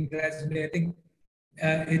slowly and gradually, I think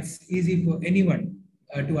it's easy for anyone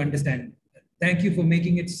to understand. Thank you for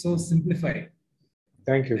making it so simplified.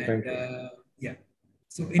 Thank you. Thank you. Yeah.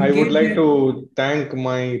 So I would like to thank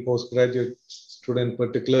my postgraduate student,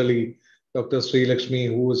 particularly Dr. Sri Lakshmi,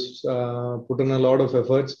 who has put in a lot of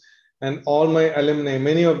efforts, and all my alumni.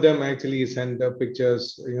 Many of them actually sent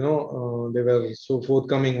pictures. They were so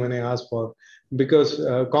forthcoming when I asked for, because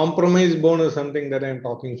compromised bone is something that I'm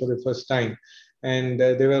talking for the first time, and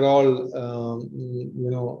they were all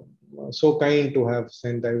so kind to have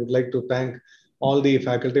sent. I would like to thank all the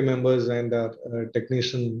faculty members and our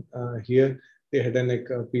technician here, the head and neck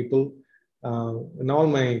people, and all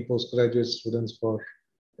my postgraduate students for.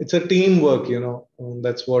 It's a teamwork,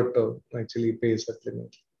 that's what actually pays at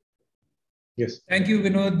limit. Yes. Thank you,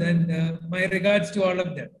 Vinod, and my regards to all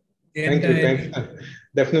of them. Thank you.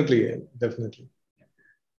 Definitely.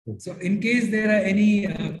 So in case there are any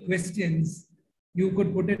questions, you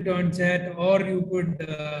could put it on chat, or you could,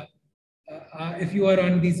 if you are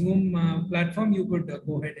on the Zoom platform, you could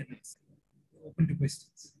go ahead and ask. Open to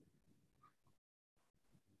questions.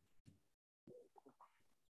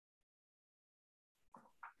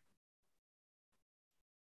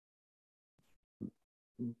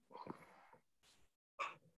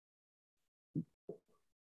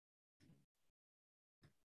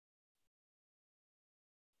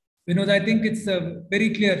 Vinod, I think it's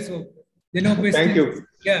very clear. So, no questions. Thank you.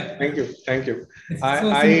 Yeah. Thank you.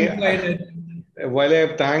 While I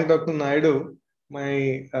have thanked Dr. Naidu,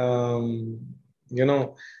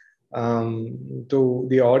 to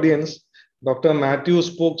the audience, Dr. Matthew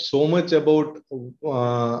spoke so much about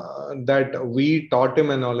that we taught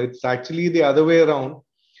him and all. It's actually the other way around.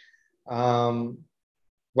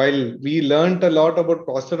 While we learned a lot about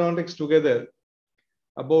prosthodontics together,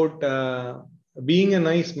 about being a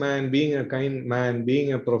nice man, being a kind man,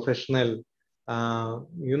 being a professional,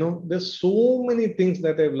 there's so many things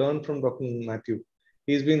that I've learned from Dr. Matthew.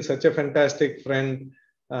 He's been such a fantastic friend,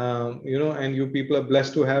 and you people are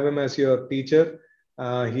blessed to have him as your teacher.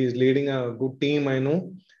 He's leading a good team, I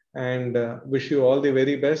know, and wish you all the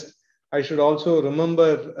very best. I should also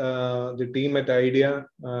remember the team at IDEA,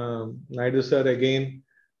 Naidu sir again,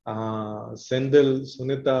 Sendil,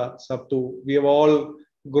 Sunita, Saptu. We have all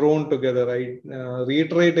grown together. I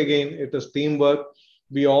reiterate again, it is teamwork.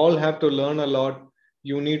 We all have to learn a lot.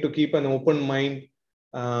 You need to keep an open mind.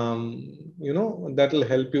 That will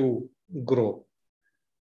help you grow.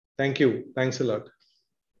 Thank you. Thanks a lot.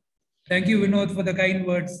 Thank you, Vinod, for the kind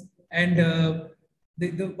words. And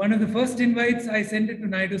one of the first invites, I sent it to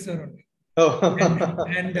Naidu sir only. Oh.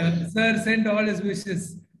 and sir sent all his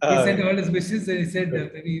wishes. He sent all his wishes. And he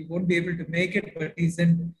said he won't be able to make it, but he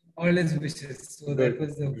sent all his wishes. So that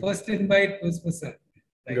was the first invite was for sir.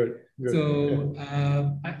 Right? Good. So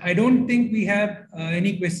I don't think we have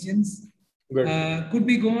any questions. Could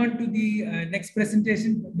we go on to the next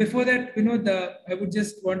presentation? Before that, Vinod, I would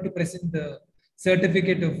just want to present the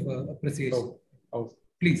certificate of appreciation.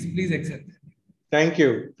 Please accept. Thank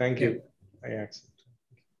you. I accept.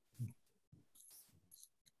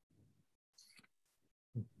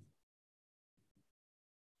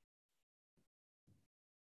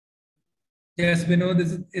 Yes, Vinod,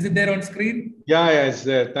 is it there on screen? Yeah, it's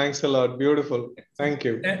there. Thanks a lot. Beautiful. Thank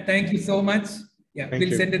you. Thank you so much. Yeah,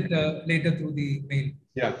 we'll send it later through the mail.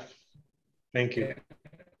 Yeah. Thank you.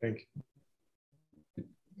 Thank you.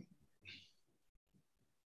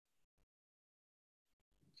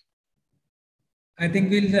 I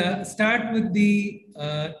think we'll start with the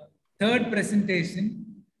third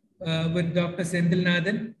presentation with Dr.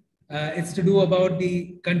 Senthilnathan. It's to do about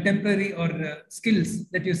the contemporary or skills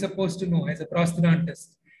that you're supposed to know as a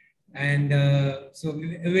prosthodontist. And so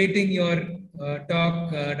we're awaiting your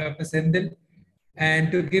talk, Dr. Senthil.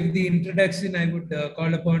 And to give the introduction, I would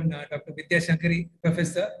call upon Dr. Vidya Shankari,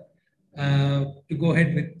 Professor, to go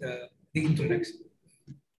ahead with the introduction.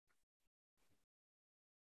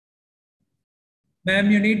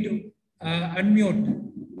 Ma'am, you need to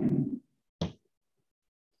unmute.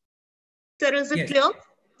 Sir, is it clear?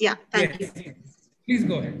 Yeah, thank you. Please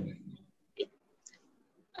go ahead.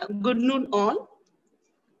 Good noon, all.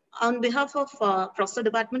 On behalf of Prosthodontics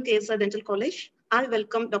Department, KSRIDSR Dental College, I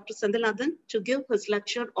welcome Dr. Senthilnathan to give his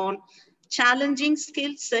lecture on challenging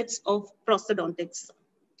skill sets of prosthodontics.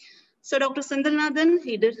 So Dr. Senthilnathan,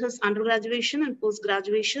 he did his undergraduation and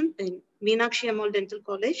post-graduation in Meenakshi Ammal Dental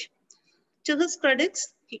College. To his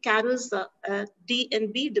credits, he carries a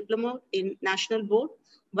DNB Diploma in National Board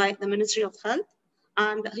by the Ministry of Health,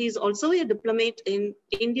 and he is also a diplomate in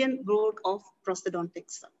Indian Board of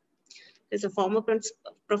Prosthodontics. He's a former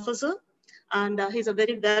professor, and he's a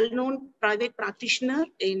very well-known private practitioner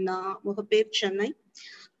in Mohapet, Chennai.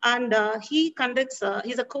 And he conducts,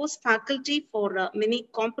 he's a course faculty for many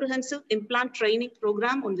comprehensive implant training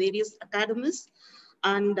program on various academies.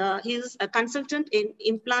 And he's a consultant in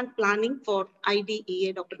implant planning for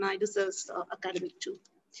IDEA, Dr. Naidu's academy too.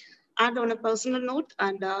 And on a personal note,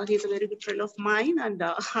 and he's a very good friend of mine and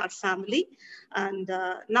our family. And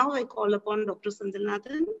now I call upon Dr.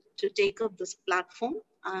 Senthilnathan to take up this platform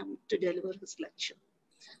and to deliver his lecture.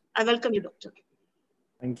 I welcome you, Doctor.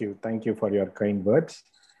 Thank you. Thank you for your kind words.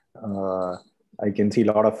 I can see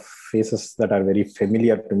a lot of faces that are very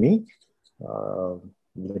familiar to me.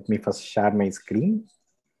 Let me first share my screen.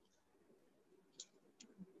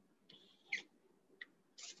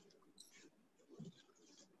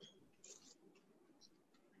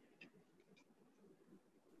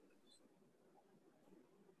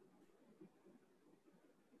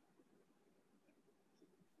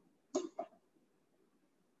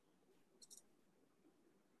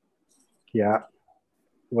 Yeah.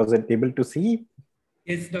 Was it able to see?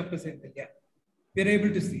 Yes, Dr. Senthil. Yeah. We're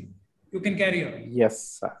able to see. You can carry on.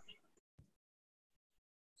 Yes, sir.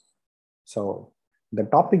 So the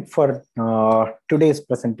topic for today's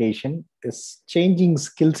presentation is changing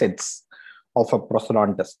skill sets of a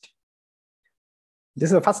prosthodontist. This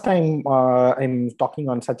is the first time I'm talking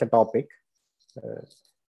on such a topic.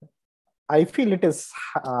 I feel it is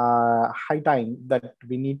high time that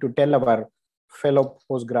we need to tell our fellow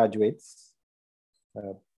postgraduates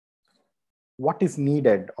what is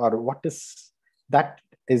needed or what is that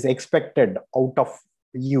is expected out of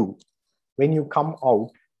you when you come out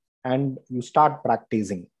and you start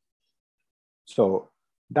practicing. So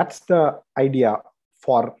that's the idea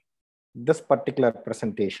for this particular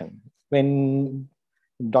presentation. When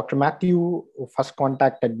Dr. Matthew first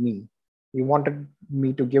contacted me, he wanted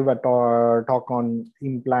me to give a talk on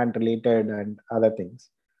implant related and other things.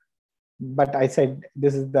 But I said,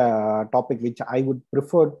 this is the topic which I would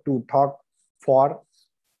prefer to talk for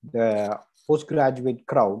the postgraduate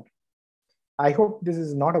crowd. I hope this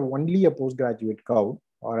is not only a postgraduate crowd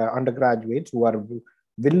or undergraduates who are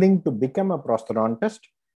willing to become a prosthodontist.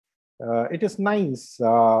 It is nice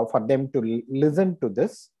for them to listen to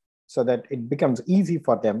this so that it becomes easy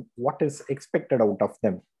for them what is expected out of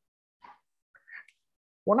them.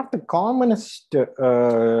 One of the commonest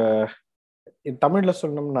in தமிழ்ல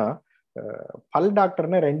சொன்னோம்னா பல்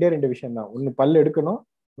டாக்டர்னா ரெண்டே விஷயம் தான். ஒன்னு பல் எடுக்கணும்,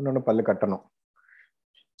 இன்னொன்னு பல்லு கட்டணும்.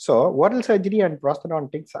 So oral surgery and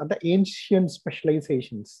prosthodontics are the ancient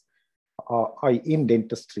specializations in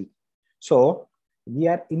dentistry. So we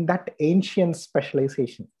are in that ancient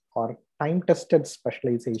specialization or time-tested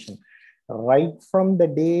specialization right from the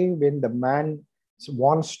day when the man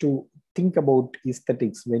wants to think about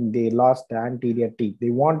aesthetics. When they lost the anterior teeth,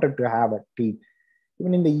 they wanted to have a teeth.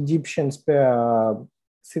 Even in the Egyptian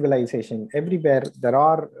civilization, everywhere there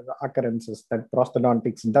are occurrences that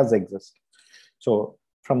prosthodontics does exist. So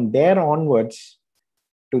from there onwards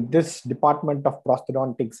to this department of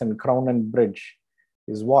prosthodontics and crown and bridge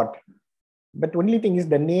is what. But only thing is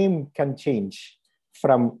the name can change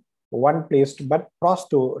from one place to, but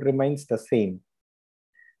prosto remains the same.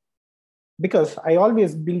 Because I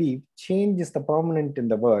always believe change is the permanent in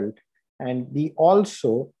the world, and we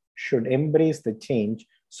also should embrace the change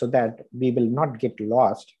so that we will not get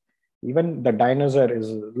lost. Even the dinosaur is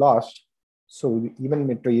lost. So even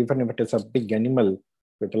if it is a big animal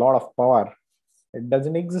with a lot of power, it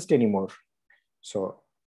doesn't exist anymore. So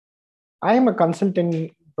I am a consultant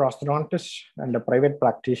prosthodontist and a private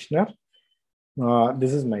practitioner.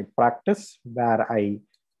 This is my practice where I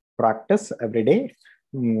practice every day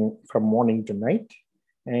from morning to night.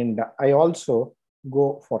 And I also go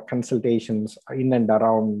for consultations in and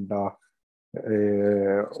around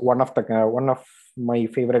one of my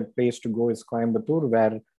favorite place to go is Coimbatore,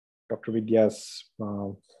 where Dr. Vidya's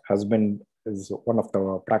husband is one of the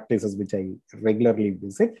practices which I regularly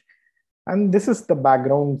visit. And this is the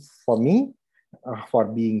background for me for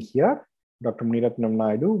being here. Dr. Muniratnam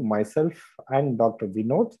Naidu, myself, and Dr.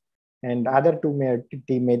 Vinod, and other two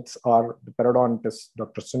teammates are the periodontist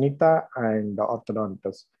Dr. Sunita and the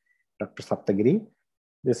orthodontist Dr. Saptagiri.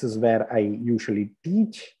 This is where I usually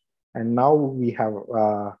teach. And now we have,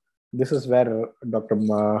 this is where Dr.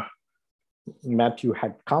 Matthew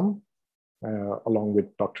had come along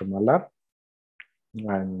with Dr. Mallar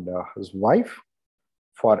and his wife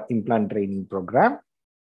for implant training program.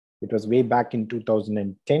 It was way back in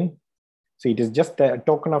 2010. So it is just a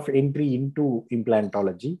token of entry into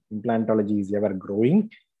implantology. Implantology is ever growing.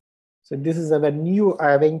 So this is our new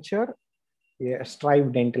venture,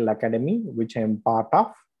 Strive Dental Academy, which I am part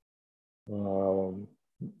of,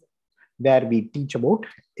 where we teach about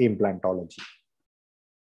implantology.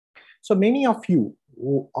 So many of you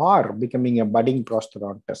who are becoming a budding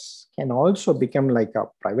prosthodontist can also become like a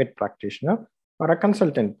private practitioner or a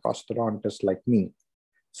consultant prosthodontist like me.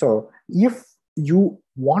 So if you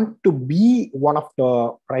want to be one of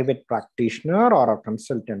the private practitioner or a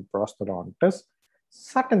consultant prosthodontist,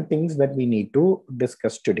 certain things that we need to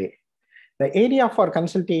discuss today. The area for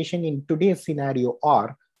consultation in today's scenario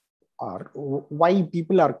are why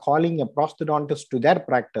people are calling a prosthodontist to their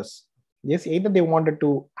practice. Yes, either they wanted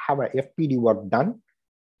to have a FPD work done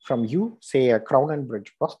from you, say a crown and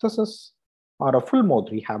bridge prosthesis, or a full mouth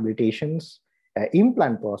rehabilitations,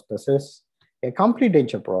 implant prosthesis, a complete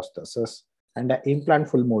denture prosthesis, and an implant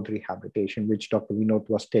full mouth rehabilitation, which Dr. Vinod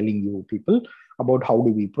was telling you people about how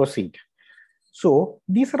do we proceed. So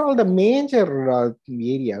these are all the major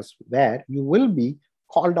areas where you will be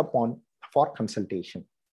called upon for consultation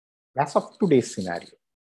as of today's scenario.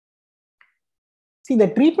 See, the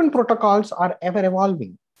treatment protocols are ever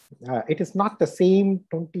evolving. It is not the same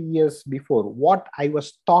 20 years before. What I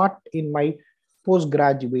was taught in my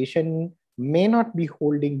post-graduation may not be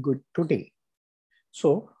holding good today.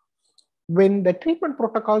 So when the treatment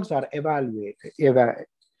protocols are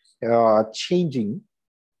changing,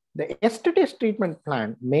 the yesterday's treatment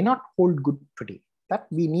plan may not hold good today. That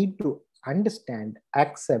we need to understand,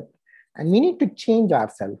 accept, and we need to change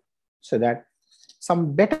ourselves so that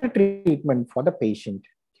some better treatment for the patient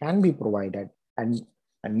can be provided. And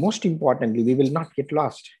most importantly, we will not get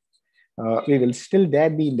lost. We will still there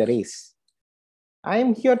be in the race. I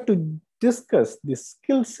am here to discuss the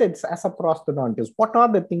skill sets as a prosthodontist. What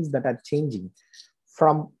are the things that are changing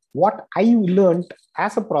from what I learned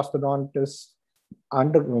as a prosthodontist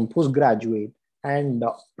under postgraduate and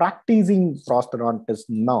practicing prosthodontist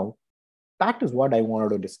now? That is what I wanted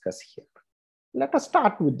to discuss here. Let us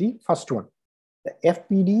start with the first one, the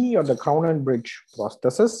FPD or the crown and bridge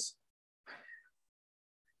prosthesis.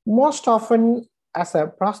 Most often as a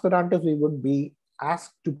prosthodontist, we would be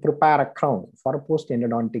asked to prepare a crown for a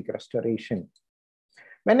post-endodontic restoration.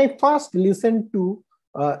 When I first listened to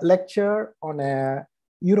a lecture on a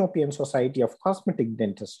European Society of Cosmetic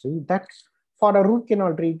Dentistry that for a root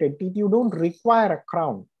canal treated teeth, you don't require a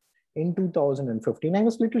crown in 2015, I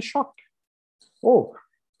was a little shocked. Oh,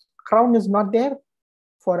 crown is not there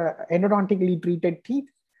for endodontically treated teeth.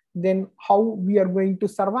 then how we are going to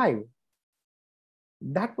survive?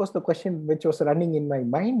 That was the question which was running in my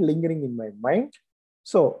mind, lingering in my mind.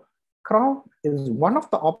 So crown is one of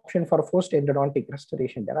the options for post-endodontic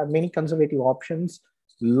restoration. There are many conservative options,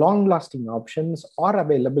 long-lasting options are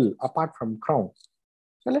available apart from crown.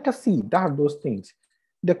 So let us see those things.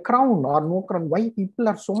 The crown or no crown, why people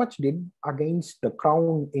are so much dead against the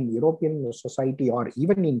crown in European society or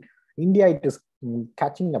even in India, it is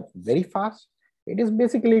catching up very fast. It is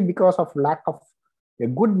basically because of lack of a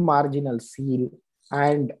good marginal seal.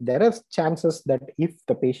 And there are chances that if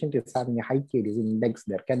the patient is having a high caries index,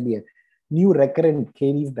 there can be a new recurrent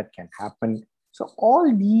caries that can happen. So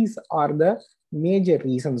all these are the major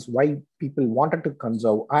reasons why people wanted to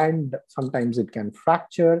conserve, and sometimes it can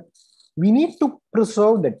fracture. We need to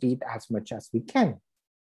preserve the teeth as much as we can.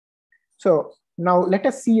 So now let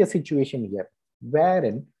us see a situation here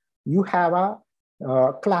wherein you have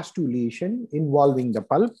a class 2 lesion involving the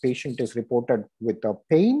pulp. Patient is reported with a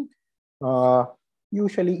pain.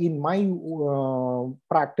 Usually in my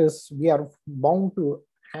practice, we are bound to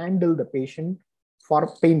handle the patient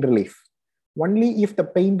for pain relief. Only if the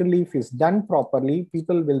pain relief is done properly,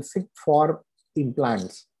 people will sit for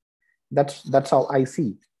implants. That's how I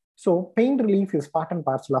see. So pain relief is part and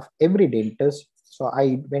parcel of every dentist. So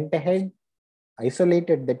I went ahead,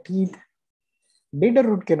 isolated the teeth, did a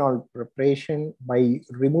root canal preparation by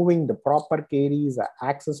removing the proper caries,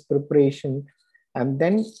 access preparation, and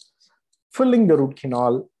then filling the root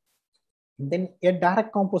canal, then a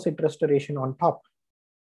direct composite restoration on top.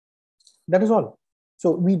 That is all.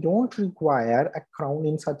 So we don't require a crown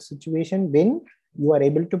in such situation when you are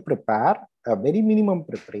able to prepare a very minimum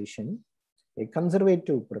preparation, a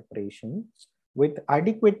conservative preparation with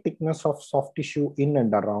adequate thickness of soft tissue in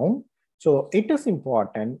and around. So it is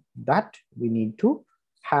important that we need to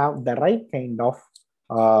have the right kind of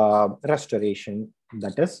restoration,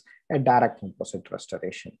 that is a direct composite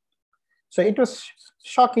restoration. So it was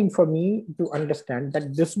shocking for me to understand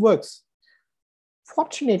that this works.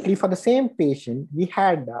 Fortunately, for the same patient, we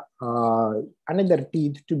had another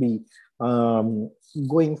teeth to be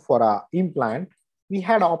going for an implant. We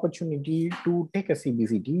had an opportunity to take a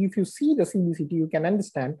CBCT. If you see the CBCT, you can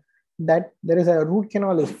understand that there is a root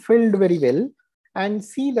canal is filled very well, and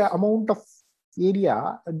see the amount of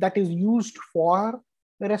area that is used for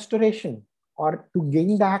the restoration or to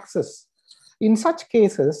gain the access. In such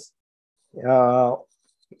cases, a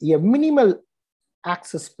minimal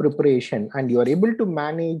access preparation and you are able to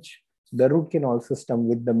manage the root canal system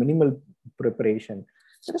with the minimal preparation,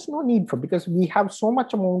 there is no need for, because we have so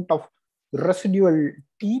much amount of residual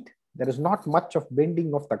teeth, there is not much of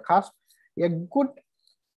bending of the cusp. A good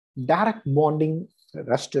direct bonding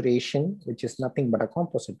restoration, which is nothing but a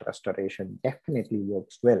composite restoration, definitely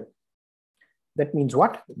works well. That means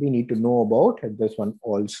what? We need to know about this one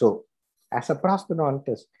also. As a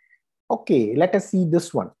prosthodontist, okay, let us see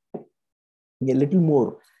this one a little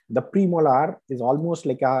more. The premolar is almost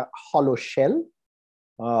like a hollow shell.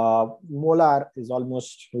 Molar is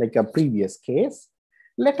almost like a previous case.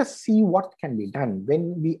 Let us see what can be done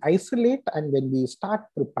when we isolate and when we start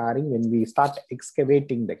preparing, when we start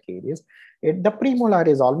excavating the caries. The premolar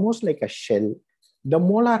is almost like a shell. The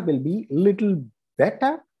molar will be little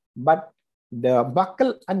better, but the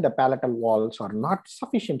buccal and the palatal walls are not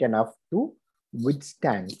sufficient enough to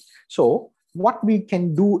withstand. So what we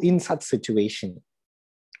can do in such situation,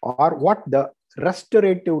 or what the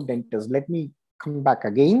restorative dentist, let me come back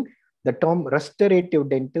again. The term restorative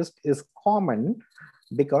dentist is common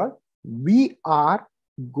because we are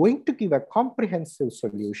going to give a comprehensive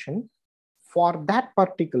solution for that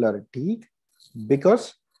particular teeth,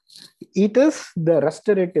 because it is the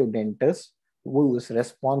restorative dentist who is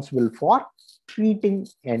responsible for treating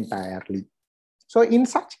entirely. So in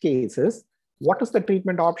such cases, what is the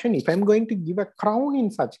treatment option? If I'm going to give a crown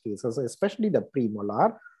in such cases, especially the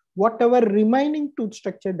premolar, whatever remaining tooth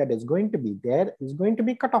structure that is going to be there is going to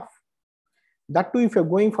be cut off. That too, if you're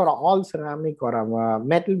going for all ceramic or a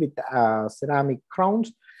metal with ceramic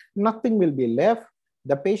crowns, nothing will be left.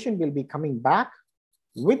 The patient will be coming back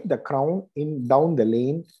with the crown in down the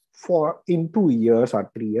lane for in 2 years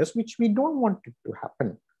or 3 years, which we don't want it to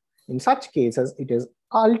happen. In such cases, it is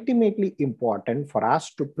ultimately important for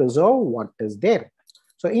us to preserve what is there.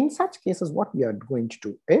 So in such cases, what we are going to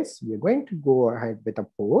do is we are going to go ahead with a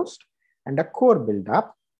post and a core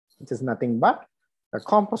buildup, which is nothing but a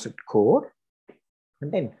composite core.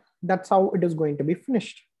 And then that's how it is going to be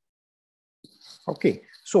finished. Okay,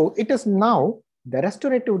 so it is now the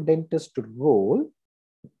restorative dentist role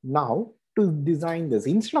now to design this.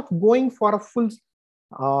 Instead of going for a full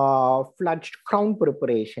fledged crown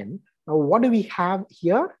preparation, now what do we have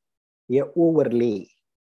here? A overlay.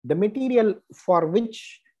 The material for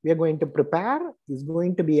which we are going to prepare is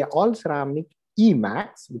going to be all ceramic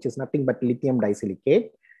E-max, which is nothing but lithium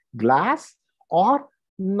disilicate, glass, or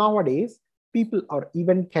nowadays people or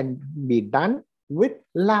even can be done with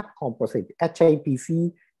lab composite,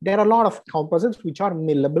 HIPC. There are a lot of composites which are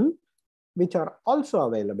millable, which are also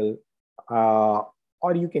available,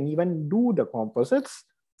 or you can even do the composites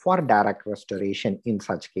for direct restoration in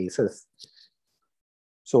such cases.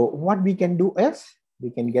 So what we can do is, we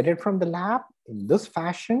can get it from the lab in this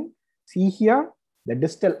fashion. See here, the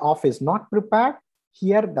distal off is not prepared.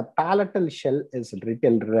 Here, the palatal shell is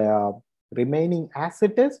remaining as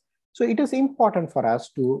it is. So it is important for us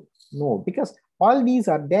to know, because all these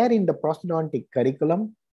are there in the prosthodontic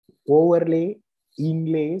curriculum, overlay,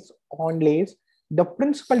 inlays, onlays. The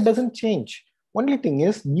principle doesn't change. Only thing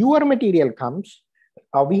is, newer material comes.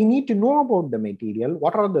 We need to know about the material.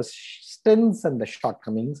 What are the strengths and the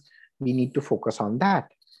shortcomings? We need to focus on that.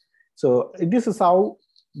 So this is how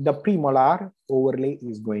the premolar overlay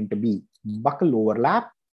is going to be. Buccal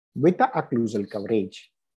overlap with the occlusal coverage.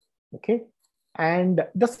 Okay. And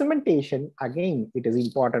the cementation, again, it is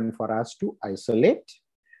important for us to isolate.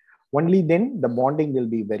 Only then the bonding will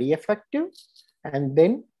be very effective. And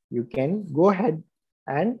then you can go ahead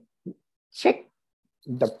and check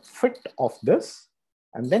the fit of this.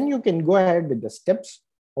 And then you can go ahead with the steps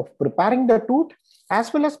of preparing the tooth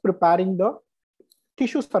as well as preparing the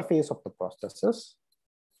tissue surface of the prosthesis,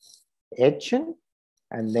 etching,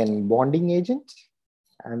 and then bonding agent.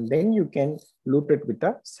 And then you can loop it with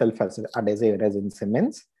a self-adhesive resin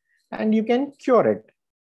cements, and you can cure it.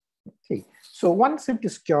 Okay. So once it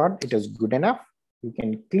is cured, it is good enough. You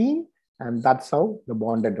can clean, and that's how the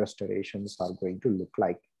bonded restorations are going to look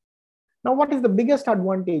like. Now, what is the biggest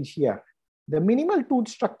advantage here? The minimal tooth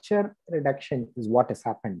structure reduction is what has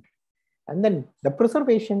happened. And then the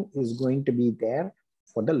preservation is going to be there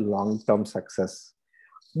for the long-term success.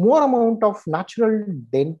 More amount of natural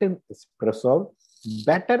dentin is preserved,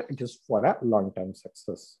 better it is for a long-term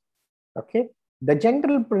success. Okay. The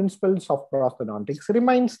general principles of prosthodontics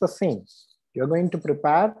remains the same. You're going to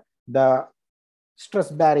prepare the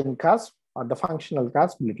stress-bearing cusp or the functional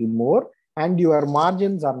cusp a little more, and your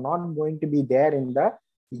margins are not going to be there in the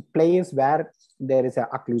place where there is an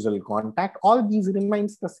occlusal contact. All these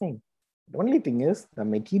remains the same. The only thing is the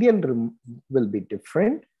material will be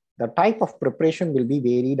different. The type of preparation will be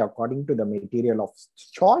varied according to the material of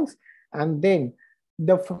choice. And then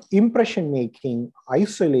the impression making,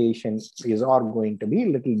 isolation is all going to be a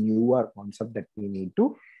little newer concept that we need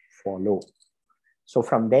to follow. So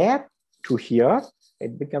from there to here,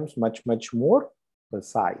 it becomes much, much more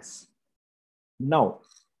precise. Now,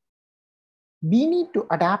 we need to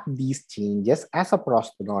adapt these changes as a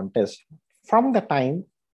prosthodontist from the time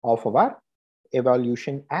of our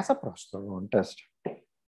evolution as a prosthodontist.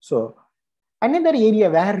 So another area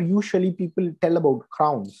where usually people tell about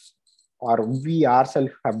crowns, or we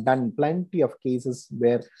ourselves have done plenty of cases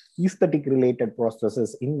where aesthetic related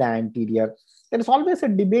prostheses in the anterior, there is always a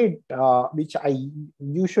debate which I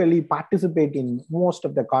usually participate in most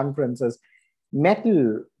of the conferences: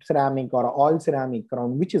 metal ceramic or all ceramic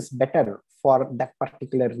crown, which is better for that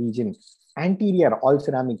particular region? Anterior all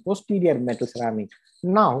ceramic, posterior metal ceramic.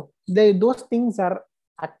 Now those things are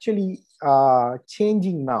actually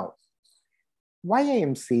changing now. Why I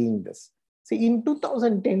am saying this? See, in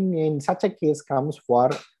 2010, in such a case comes for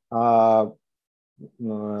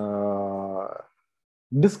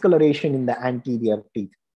discoloration in the anterior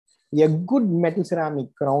teeth. A good metal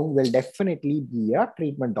ceramic crown will definitely be a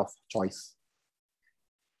treatment of choice.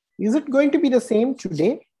 Is it going to be the same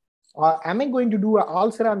today? Or am I going to do an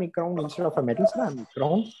all ceramic crown instead of a metal ceramic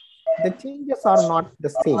crown? The changes are not the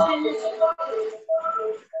same.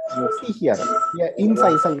 See here,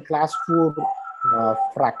 incisal class 4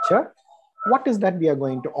 fracture. What is that we are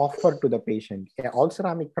going to offer to the patient? All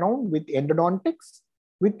ceramic crown with endodontics,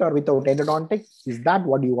 with or without endodontics? Is that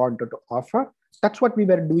what you wanted to offer? That's what we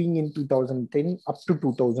were doing in 2010 up to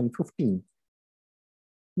 2015.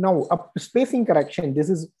 Now, spacing correction, this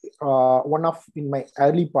is one of in my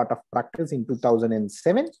early part of practice in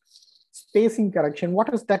 2007. Spacing correction,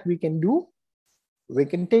 what is that we can do? We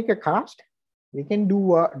can take a cast, we can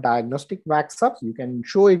do a diagnostic wax up, you can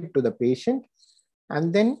show it to the patient,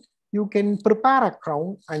 and then you can prepare a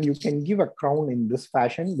crown and you can give a crown in this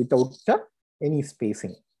fashion without any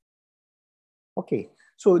spacing. Okay,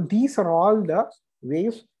 so these are all the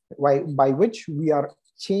ways by which we are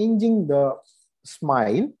changing the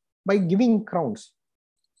smile by giving crowns.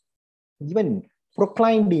 Even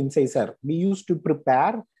proclaimed incisor, we used to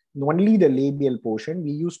prepare only the labial portion.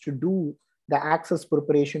 We used to do the access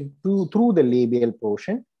preparation through the labial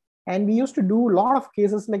portion, And we used to do a lot of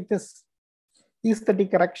cases like this. Aesthetic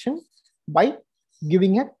correction by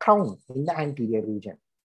giving a crown in the anterior region.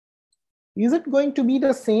 Is it going to be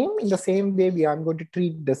the same in the same way? I'm going to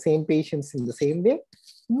treat the same patients in the same way?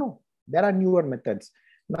 No, there are newer methods.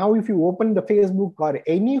 Now, if you open the Facebook or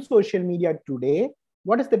any social media today,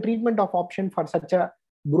 what is the treatment of option for such a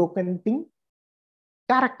broken thing?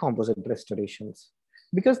 Direct composite restorations.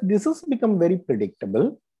 Because this has become very predictable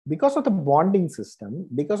because of the bonding system,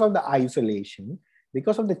 because of the isolation,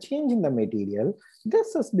 because of the change in the material.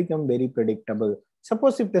 This has become very predictable.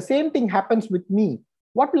 Suppose if the same thing happens with me,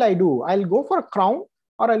 what will I do? I'll go for a crown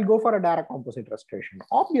or I'll go for a direct composite restoration.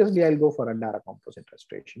 Obviously, I'll go for a direct composite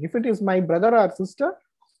restoration. If it is my brother or sister,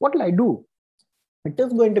 what will I do? It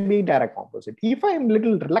is going to be direct composite. If I am a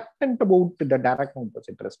little reluctant about the direct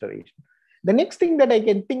composite restoration, the next thing that I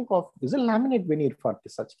can think of is a laminate veneer for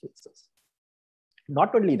such cases.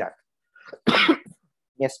 Not only that,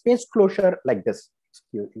 a space closure like this.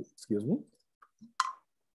 Excuse me.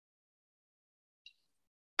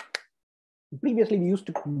 Previously, we used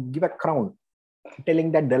to give a crown,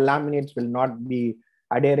 telling that the laminates will not be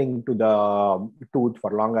adhering to the tooth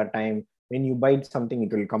for longer time. When you bite something,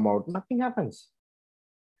 it will come out. Nothing happens.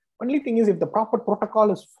 Only thing is, if the proper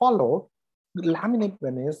protocol is followed, the laminate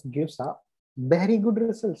veneers gives a very good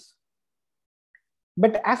results.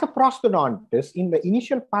 But as a prosthodontist, in the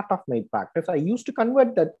initial part of my practice, I used to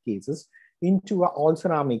convert that cases into all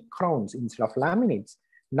ceramic crowns instead of laminates.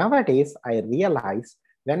 Nowadays, I realize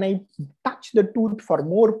when I touch the tooth for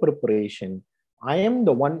more preparation, I am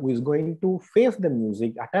the one who is going to face the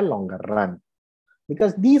music at a longer run.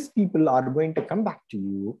 Because these people are going to come back to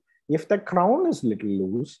you if the crown is little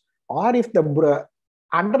loose or if the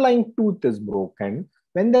underlying tooth is broken.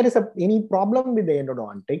 When there is any problem with the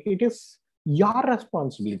endodontic, it is your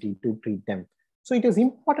responsibility to treat them. So it is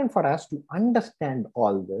important for us to understand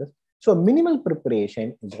all this. So minimal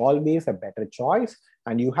preparation is always a better choice,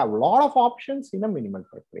 and you have a lot of options in a minimal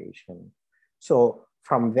preparation. So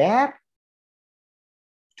from there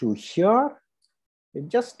to here, it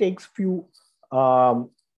just takes few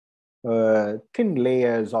thin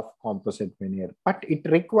layers of composite veneer, but it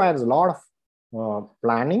requires a lot of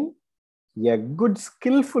planning, a good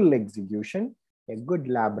skillful execution, a good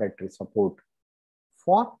laboratory support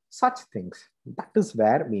for such things. That is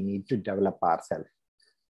where we need to develop ourselves.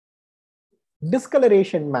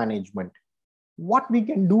 Discoloration management. What we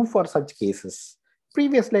can do for such cases.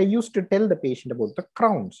 Previously, I used to tell the patient about the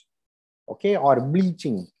crowns, okay, or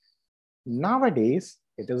bleaching. Nowadays,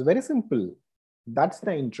 it is very simple. That's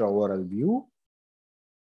the intraoral view,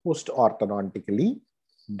 post-orthodontically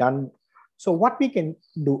done. So what we can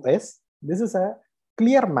do is, this is a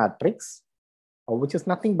clear matrix, which is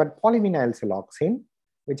nothing but polyvinyl siloxane,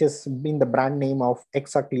 which is in the brand name of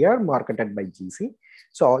Exaclear, marketed by GC.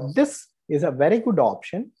 So this is a very good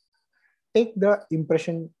option. Take the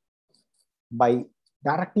impression by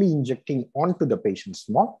directly injecting onto the patient's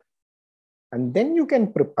mouth, and then you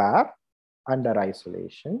can prepare under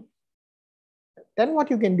isolation. Then what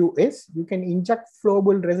you can do is you can inject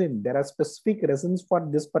flowable resin. There are specific resins for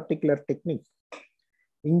this particular technique.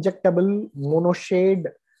 Injectable monoshade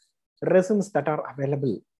resins that are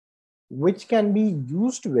available, which can be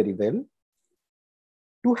used very well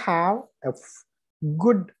to have a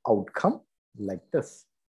good outcome like this.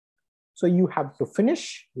 So you have to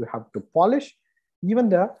finish, you have to polish. Even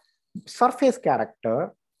the surface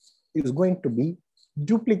character is going to be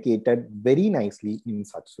duplicated very nicely in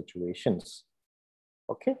such situations.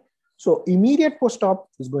 Okay, so immediate post-op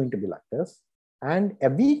is going to be like this. And a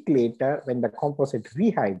week later, when the composite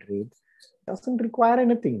rehydrates, doesn't require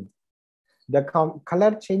anything. The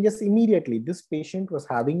color changes immediately. This patient was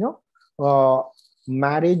having a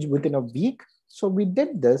marriage within a week. So we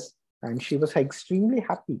did this and she was extremely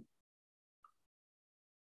happy.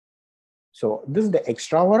 So this is the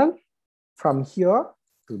extraoral from here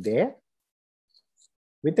to there.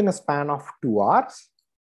 Within a span of 2 hours,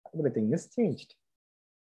 everything is changed.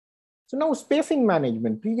 So now spacing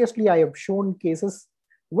management. Previously, I have shown cases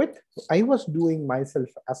with, I was doing myself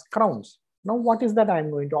as crowns. Now, what is that I'm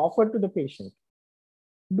going to offer to the patient?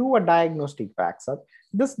 Do a diagnostic wax-up.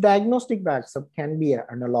 This diagnostic wax-up can be an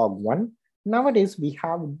analog one. Nowadays, we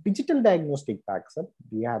have digital diagnostic wax-up.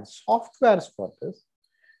 We have softwares for this,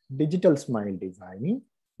 digital smile designing,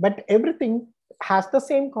 but everything has the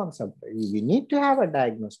same concept. We need to have a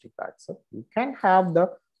diagnostic wax-up. You can have the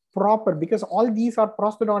proper, because all these are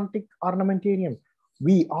prosthodontic ornamentarium.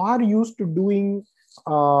 We are used to doing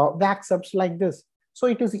wax-ups like this. So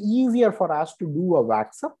it is easier for us to do a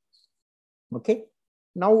wax-up. Okay.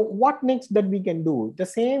 Now, what next that we can do? The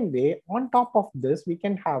same way, on top of this, we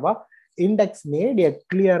can have a index made, a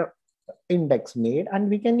clear index made and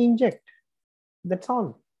we can inject. That's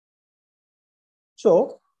all.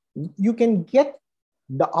 So you can get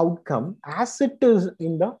the outcome as it is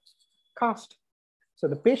in the cast. So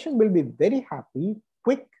the patient will be very happy,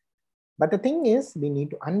 quick. But the thing is, we need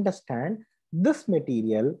to understand this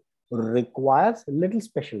material requires little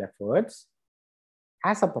special efforts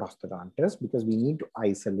as a prosthodontist, because we need to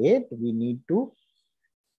isolate, we need to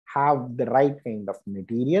have the right kind of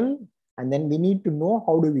material, and then we need to know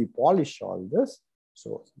how do we polish all this.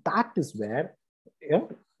 So that is where a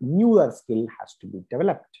newer skill has to be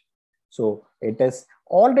developed. So it is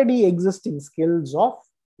already existing skills of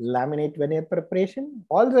laminate veneer preparation,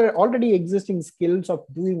 already existing skills of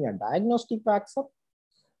doing a diagnostic wax-up.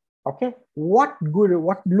 Okay, what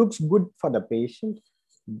looks good for the patient?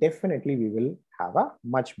 Definitely we will have a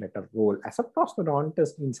much better role as a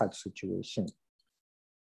prosthodontist in such situation.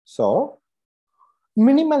 So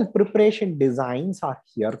minimal preparation designs are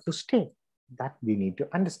here to stay. That we need to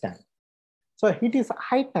understand. So it is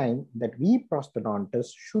high time that we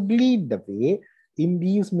prosthodontists should lead the way in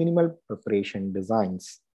these minimal preparation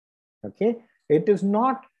designs. Okay, it is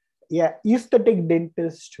not an aesthetic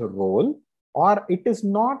dentist role, or it is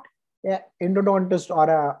not an endodontist or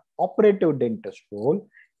an operative dentist role.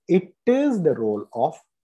 It is the role of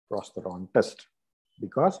prosthodontist,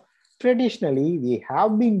 because traditionally we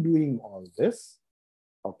have been doing all this.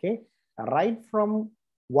 Okay, right from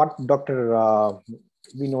what Dr.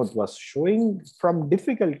 Vinod was showing, from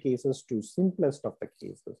difficult cases to simplest of the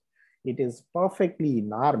cases. It is perfectly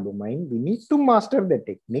in our domain. We need to master the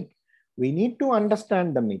technique. We need to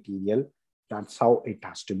understand the material. That's how it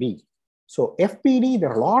has to be. So FPD, there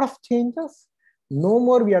are a lot of changes. No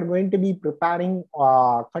more we are going to be preparing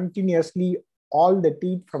continuously all the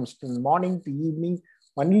teeth from morning to evening,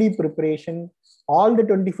 only preparation, all the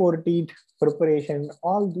 24 teeth preparation,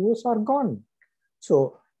 all those are gone.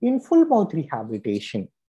 So in full mouth rehabilitation,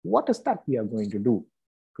 what is that we are going to do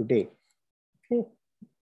today? Okay.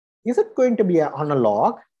 Is it going to be an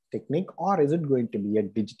analog technique, or is it going to be a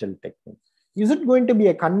digital technique? Is it going to be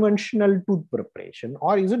a conventional tooth preparation,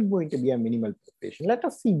 or is it going to be a minimal preparation? Let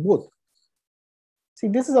us see both. See,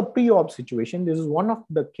 this is a pre-op situation. This is one of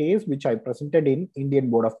the case which I presented in Indian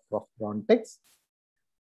Board of Prosthodontics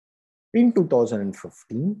in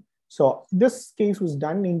 2015. So this case was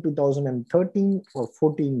done in 2013 or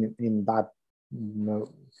 14 in that.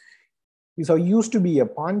 So used to be a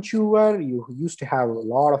puncture, you used to have a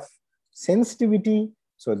lot of sensitivity.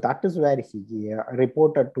 So that is where he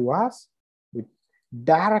reported to us with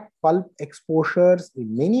direct pulp exposures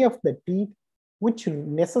in many of the teeth, which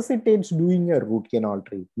necessitates doing a root canal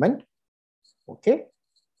treatment. Okay.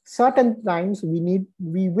 Certain times we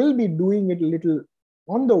will be doing it a little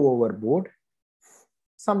on the overboard.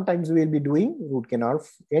 Sometimes we'll be doing root canal,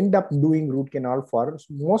 end up doing root canal for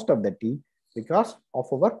most of the teeth because of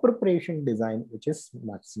our preparation design, which is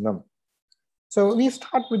maximum. So we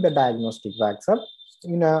start with the diagnostic wax-up.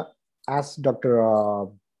 As Dr.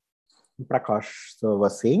 Prakash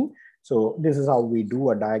was saying, so this is how we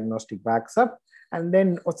do a diagnostic wax-up. And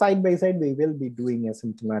then side by side, we will be doing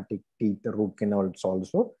asymptomatic teeth root canals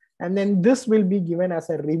also. And then this will be given as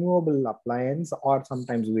a removable appliance, or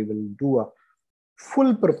sometimes we will do a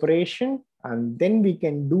full preparation, and then we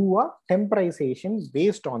can do a temporization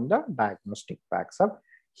based on the diagnostic wax-up.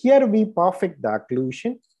 Here we perfect the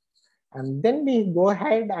occlusion, and then we go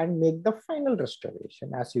ahead and make the final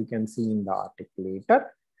restoration, as you can see in the articulator.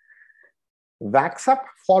 Wax-up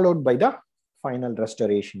followed by the final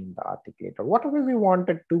restoration in the articulator. Whatever we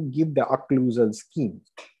wanted to give the occlusal scheme,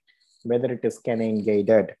 whether it is canine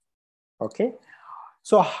guided. Okay,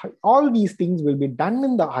 so all these things will be done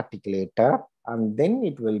in the articulator, and then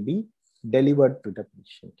it will be delivered to the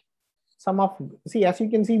patient. As you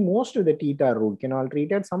can see, most of the teeth are root canal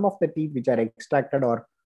treated. Some of the teeth which are extracted or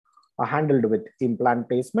are handled with implant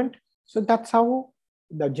placement. So that's how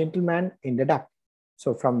the gentleman ended up.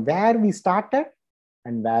 So from where we started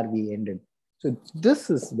and where we ended. So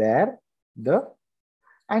this is where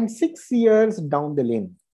and 6 years down the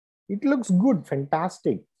lane, it looks good,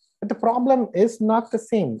 fantastic. But the problem is not the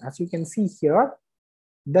same. As you can see here,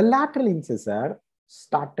 the lateral incisor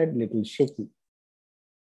started little shaky.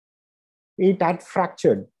 It had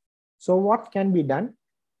fractured. So what can be done?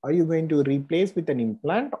 Are you going to replace with an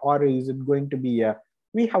implant, or is it going to be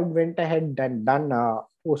we have went ahead and done a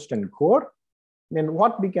post and core? Then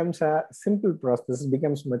what becomes a simple process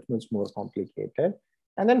becomes much, much more complicated.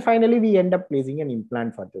 And then finally, we end up placing an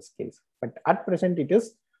implant for this case. But at present, it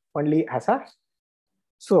is only as a.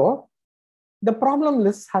 So the problem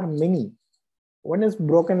lists are many. One is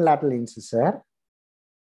broken lateral incisor.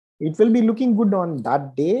 It will be looking good on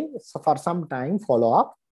that day. So for some time, follow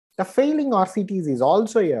up. The failing RCTs is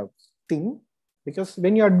also a thing, because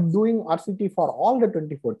when you are doing RCT for all the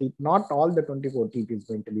 24 teeth, not all the 24 teeth is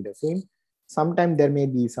going to be the same. Sometimes there may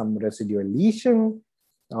be some residual lesion,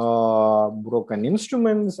 broken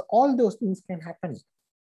instruments, all those things can happen.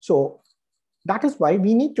 So that is why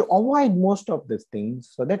we need to avoid most of these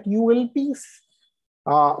things, so that you will be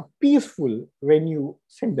peaceful when you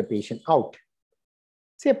send the patient out.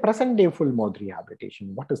 Say present day full mouth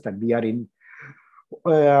rehabilitation. What is that? We are in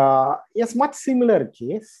a much similar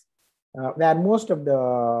case where most of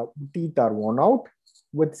the teeth are worn out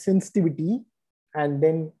with sensitivity, and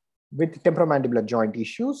then with temporomandibular joint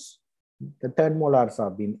issues. The third molars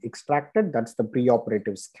have been extracted. That's the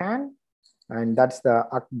preoperative scan, and that's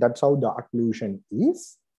how the occlusion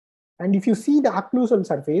is. And if you see the occlusal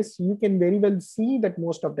surface, you can very well see that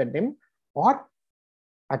most of them are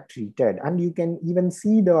treated, and you can even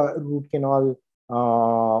see the root canal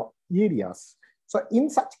areas. So in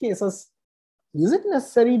such cases, is it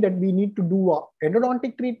necessary that we need to do a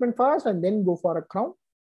endodontic treatment first and then go for a crown?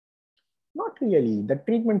 Not really. The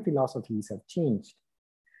treatment philosophies have changed.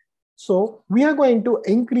 So we are going to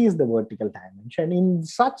increase the vertical dimension. In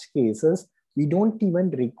such cases, we don't even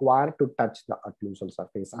require to touch the occlusal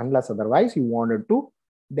surface, unless otherwise you wanted to.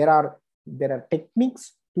 There are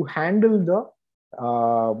techniques to handle the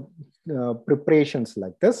preparations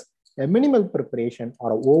like this. A minimal preparation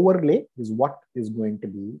or an overlay is what is going to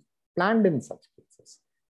be planned in such cases.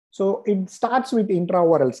 So it starts with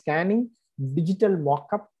intraoral scanning, digital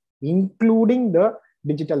mock-up, including the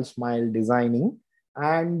digital smile designing,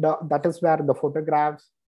 and that is where the photographs,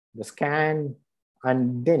 the scan,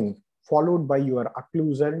 and then followed by your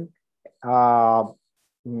occlusion,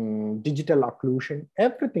 digital occlusion,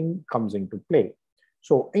 everything comes into play.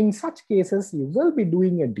 So in such cases, you will be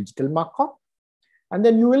doing a digital mock-up, and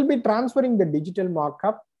then you will be transferring the digital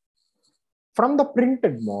mock-up from the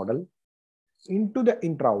printed model into the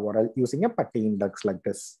intraoral using a putty index like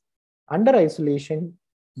this. Under isolation,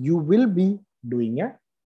 you will be doing a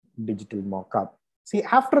digital mock-up. See,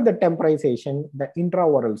 after the temporization, the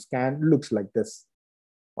intraoral scan looks like this.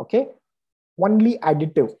 Okay, only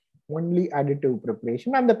additive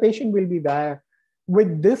preparation, and the patient will be there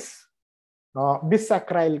with this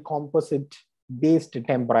bisacral composite based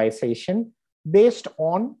temporization based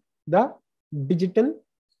on the digital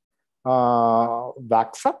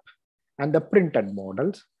wax up and the printed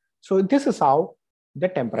models. So this is how the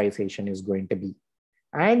temporization is going to be.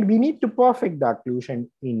 And we need to perfect the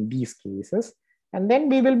occlusion in these cases. And then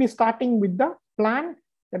we will be starting with the plan,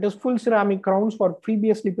 that is full ceramic crowns for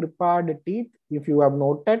previously prepared teeth. If you have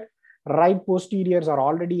noted, right posteriors are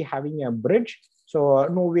already having a bridge. So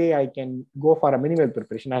no way I can go for a minimal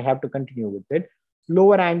preparation. I have to continue with it.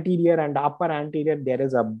 Lower anterior and upper anterior, there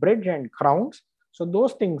is a bridge and crowns. So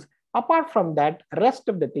those things, apart from that, rest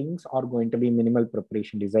of the things are going to be minimal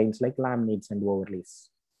preparation designs like laminates and overlays.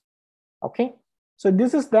 Okay. So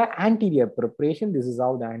this is the anterior preparation. This is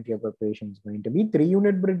how the anterior preparation is going to be.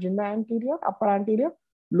 3-unit bridge in the anterior, upper anterior,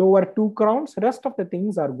 lower 2 crowns. Rest of the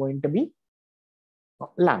things are going to be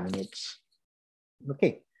laminates.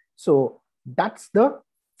 Okay. So that's the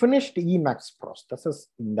finished Emax prosthesis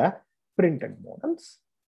in the printed models.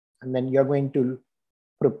 And then you're going to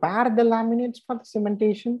prepare the laminates for the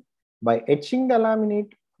cementation by etching the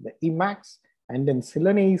laminate, the Emax, and then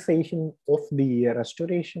siliconization of the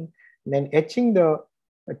restoration. Then etching the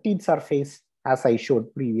teeth surface, as I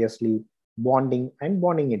showed previously, bonding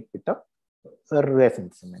it with a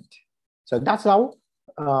resin cement. So that's how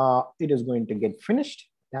it is going to get finished,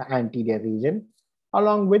 the anterior region,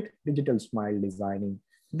 along with digital smile designing.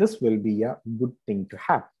 This will be a good thing to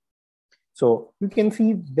have. So you can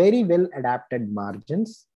see very well adapted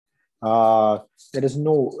margins. There is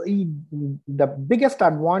the biggest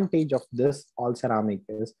advantage of this all ceramic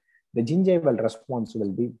is the gingival response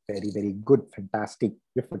will be very, very good, fantastic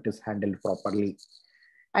if it is handled properly.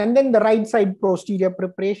 And then the right side posterior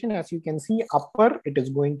preparation, as you can see, upper, it is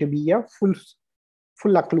going to be a full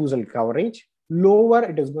occlusal coverage. Lower,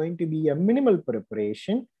 it is going to be a minimal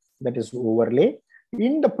preparation, that is overlay.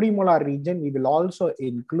 In the premolar region, we will also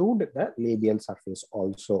include the labial surface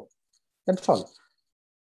also. That's all.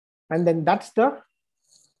 And then that's the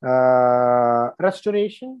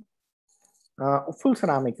restoration. Full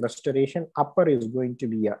ceramic restoration. Upper is going to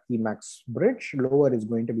be a Emax bridge. Lower is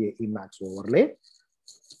going to be a Emax overlay.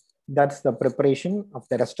 That's the preparation of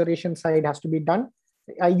the restoration side has to be done.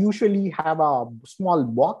 I usually have a small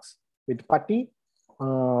box with putty.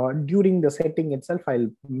 During the setting itself,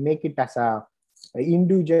 I'll make it as a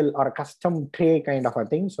individual or a custom tray kind of a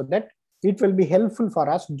thing, so that it will be helpful for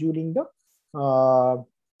us during the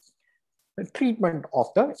treatment of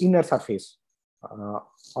the inner surface.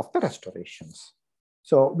 of the restorations.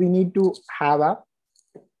 So we need to have a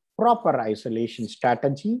proper isolation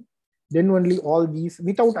strategy. Then only all these,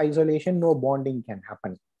 without isolation, no bonding can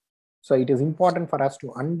happen. So it is important for us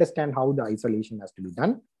to understand how the isolation has to be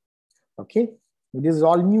done. Okay. This is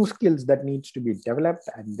all new skills that needs to be developed,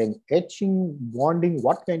 and then etching, bonding,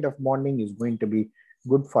 what kind of bonding is going to be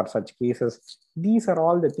good for such cases. These are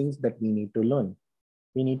all the things that we need to learn.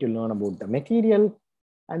 We need to learn about the material,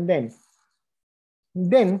 and then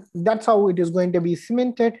that's how it is going to be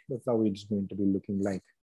cemented. That's how it's going to be looking like.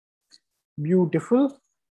 Beautiful,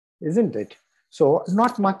 isn't it? So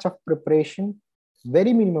not much of preparation,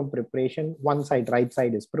 very minimum preparation. One side, right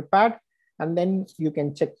side is prepared. And then you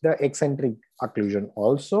can check the eccentric occlusion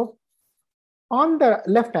also. On the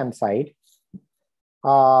left-hand side,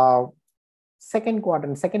 second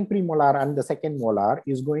quadrant, second premolar and the second molar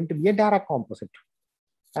is going to be a direct composite.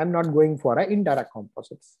 I'm not going for an indirect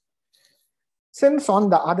composites. Since on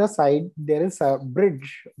the other side, there is a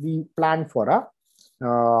bridge, we plan for a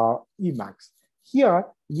Emax. Here,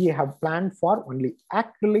 we have planned for only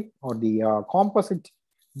acrylic or the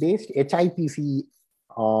composite-based HIPC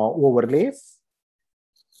overlays.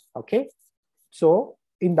 Okay, so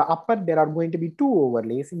in the upper there are going to be 2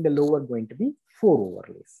 overlays, in the lower going to be 4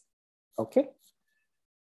 overlays. Okay,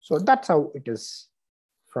 so that's how it is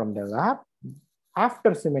from the lab.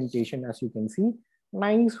 After cementation, as you can see,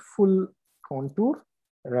 nice full contour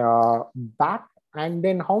back, and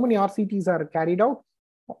then how many RCTs are carried out?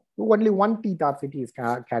 Only 1 teeth RCT is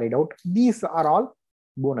carried out. These are all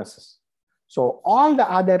bonuses. So all the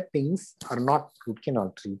other things are not root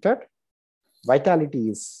canal treated. Vitality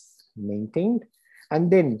is maintained.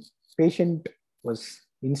 And then patient was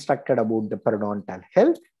instructed about the periodontal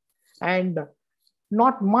health, and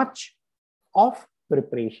not much of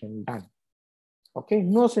preparation done. Okay,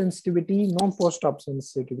 no sensitivity, no post-op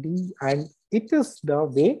sensitivity, and it is the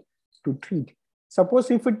way to treat.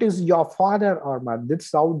 Suppose if it is your father or mother, this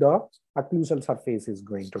is how the occlusal surface is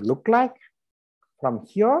going to look like from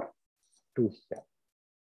here to here.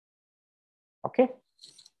 Okay,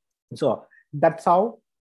 so that's how.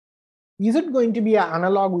 Is it going to be an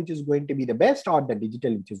analog which is going to be the best, or the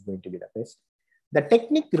digital which is going to be the best? The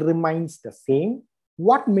technique remains the same.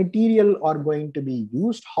 What material are going to be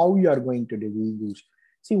used, how you are going to be used.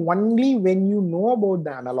 See, only when you know about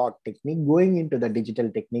the analog technique, going into the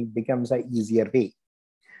digital technique becomes an easier way.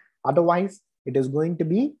 Otherwise, it is going to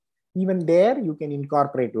be, even there, you can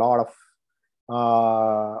incorporate a lot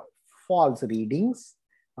of false readings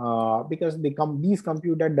because these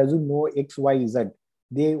computer doesn't know X, Y, Z.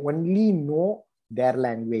 They only know their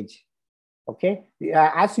language. Okay,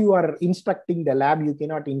 as you are instructing the lab, you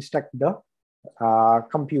cannot instruct the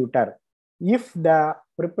computer. If the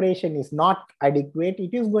preparation is not adequate,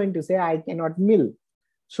 it is going to say, I cannot mill.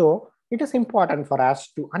 So it is important for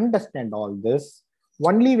us to understand all this.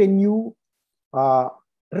 Only when you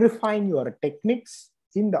refine your techniques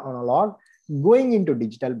in the analog, going into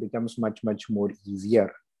digital becomes much more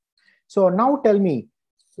easier. So now tell me,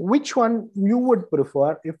 which one you would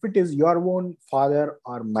prefer if it is your own father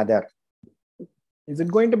or mother? Is it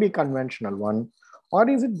going to be conventional one, or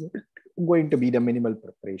is it going to be the minimal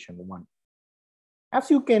preparation one? As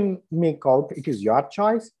you can make out, it is your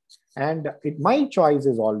choice, and my choice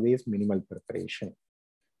is always minimal preparation,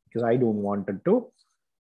 because I don't want to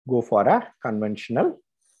go for a conventional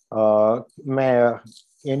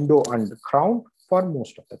endo and crown for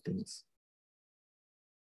most of the things.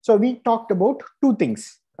 So we talked about 2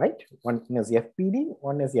 things, right? One is FPD,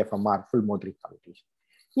 one is FMR, full mouth rehabilitation.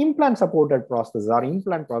 Implant supported prosthesis or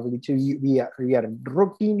implant prosthesis, which we are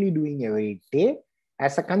routinely doing every day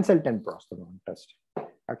as a consultant prosthodontist.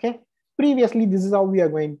 Okay. Previously, this is how we are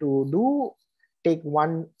going to do. Take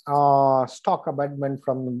one stock abutment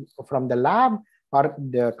from the lab or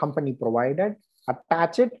the company provided,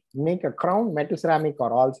 attach it, make a crown, metal ceramic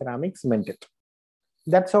or all ceramic, cement it.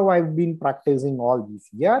 That's how I've been practicing all these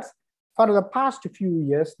years. For the past few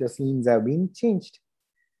years, the scenes have been changed.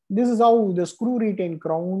 This is how the screw retained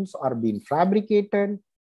crowns are being fabricated,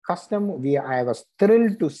 custom. I was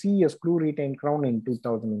thrilled to see a screw retained crown in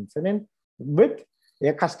 2007 with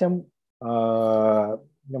a custom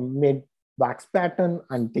made wax pattern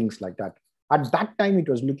and things like that. At that time, it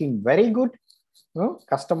was looking very good.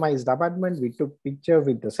 Customized abutment. We took picture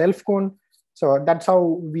with the self cone. So that's how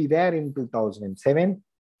we were in 2007.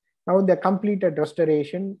 Now the completed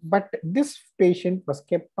restoration, but this patient was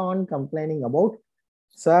kept on complaining about,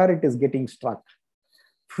 sir, it is getting stuck,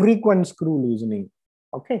 frequent screw loosening.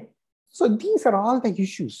 Okay, so these are all the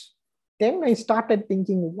issues. Then I started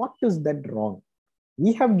thinking, what is that wrong?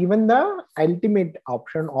 We have given the ultimate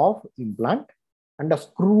option of implant, and a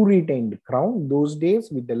screw retained crown. Those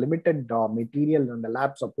days, with the limited material and the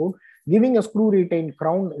lab support, giving a screw retained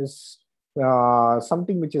crown is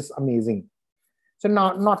something which is amazing. So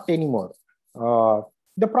now, not anymore.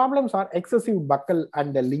 The problems are excessive buccal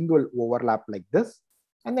and the lingual overlap like this.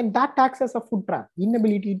 And then that acts as a food trap,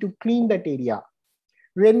 inability to clean that area.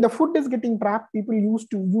 When the food is getting trapped, people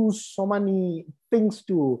used to use so many things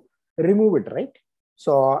to remove it, right?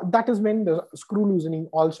 So that is when the screw loosening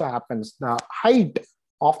also happens. The height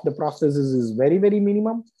of the prosthesis is very, very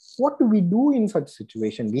minimum. What do we do in such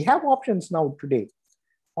situation? We have options now today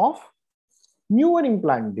of newer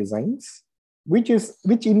implant designs, which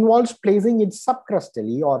involves placing it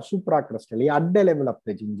subcrustally or supracrustally at the level of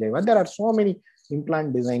the gingiva. There are so many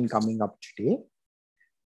implant design coming up today.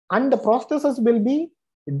 And the prosthesis will be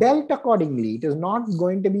dealt accordingly. It is not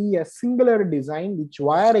going to be a singular design which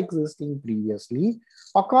were existing previously.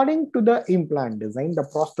 According to the implant design, the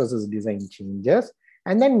prosthesis design changes.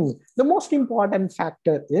 And then the most important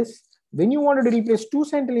factor is when you wanted to replace 2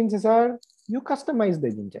 central incisor, you customize the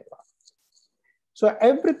gingiva. So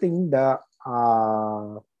everything, the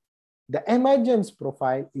emergence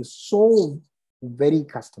profile is so very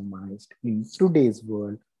customized in today's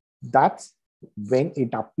world. That's when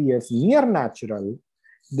it appears near natural.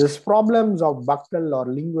 These problems of buccal or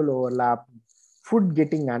lingual overlap, food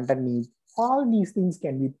getting underneath, all these things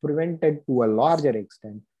can be prevented to a larger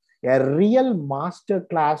extent. A real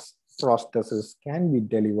masterclass prosthesis can be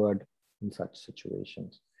delivered in such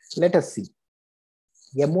situations. Let us see.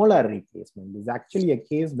 A molar replacement is actually a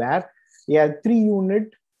case where a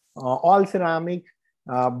 3-unit all ceramic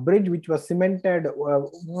bridge which was cemented a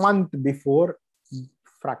month before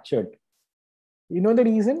fractured. You know the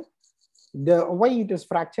reason? Why it is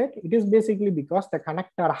fractured? It is basically because the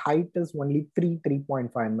connector height is only 3.5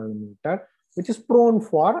 millimeter, which is prone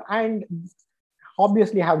for, and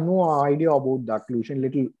obviously have no idea about the occlusion,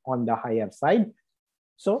 little on the higher side.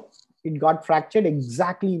 So it got fractured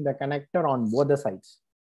exactly in the connector on both the sides.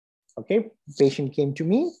 Okay, patient came to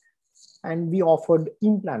me and we offered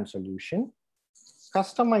implant solution,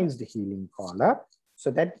 customized healing collar, so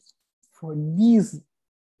that for these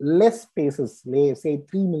less spaces, say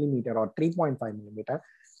 3 millimeter or 3.5 millimeter,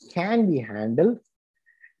 can be handled.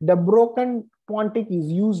 The broken Pontic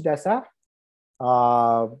is used as a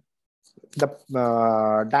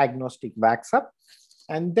diagnostic wax up.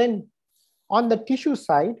 And then on the tissue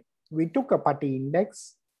side, we took a putty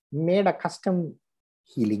index, made a custom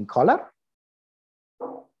healing collar,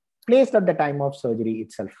 placed at the time of surgery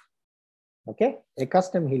itself. Okay, a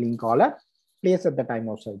custom healing collar placed at the time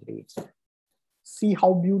of surgery itself. See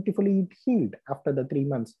how beautifully it healed after the 3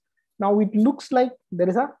 months. Now it looks like there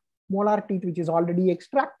is a molar teeth which is already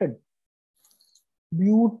extracted.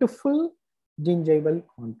 Beautiful gingival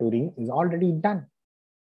contouring is already done.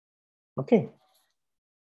 Okay.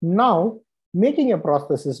 Now making a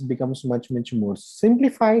prosthesis becomes much more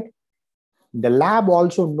simplified. The lab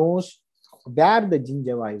also knows where the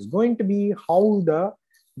gingiva is going to be, how the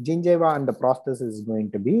gingiva and the prosthesis is going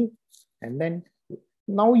to be. And then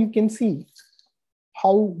now you can see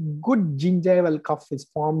how good gingival cuff is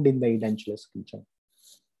formed in the edentulous region.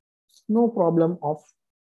 No problem of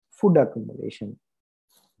food accumulation.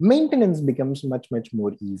 Maintenance becomes much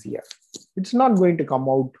more easier. It's not going to come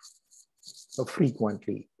out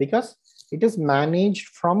frequently because it is managed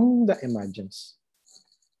from the emergence.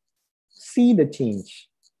 See the change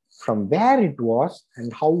from where it was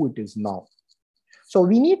and how it is now. So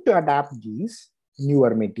we need to adapt these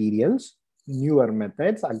newer materials, newer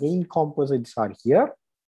methods. Again, composites are here.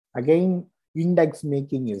 Again, index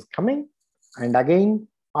making is coming. And again,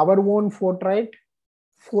 our own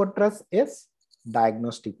fortress is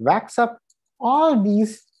diagnostic wax up. All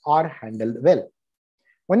these are handled well.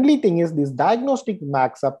 Only thing is this diagnostic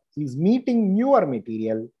wax up is meeting newer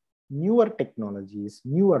material, newer technologies,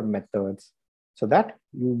 newer methods, so that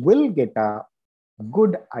you will get a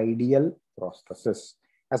good ideal prosthesis.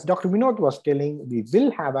 As Dr. Vinod was telling, we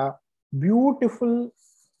will have a beautiful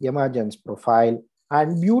emergence profile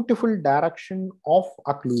and beautiful direction of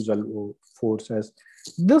occlusal forces.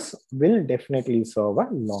 This will definitely serve a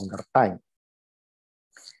longer time.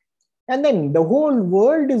 And then the whole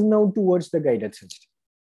world is now towards the guided surgery.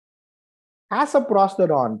 As a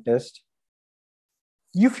prosthodontist,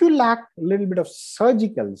 if you lack a little bit of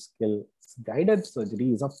surgical skill, guided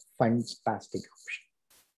surgery is a fantastic option.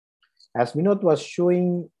 As Vinod was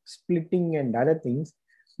showing splitting and other things,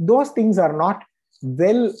 those things are not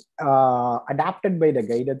well adapted by the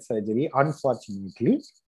guided surgery, unfortunately.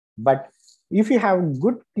 But if you have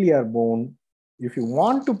good clear bone, if you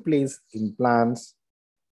want to place implants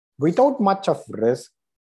without much of risk,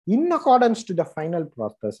 in accordance to the final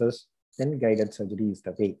prosthesis, then guided surgery is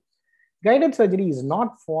the way. Guided surgery is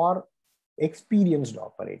not for experienced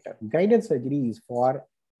operator. Guided surgery is for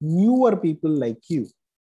newer people like you,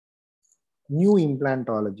 new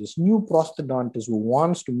implantologists, new prosthodontists who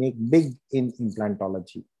wants to make big in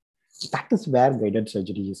implantology. That is where guided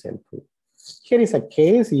surgery is helpful. Here is a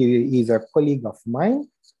case. He is a colleague of mine.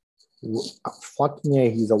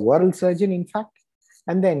 He's a world surgeon, in fact.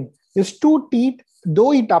 And then his two teeth,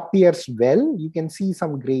 though it appears well, you can see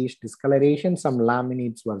some grayish discoloration. Some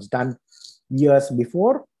laminates was done years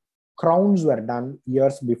before. Crowns were done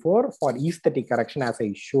years before for aesthetic correction, as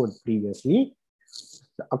I showed previously.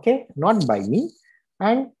 Okay, not by me.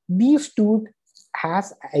 And these tooth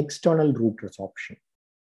has external root resorption.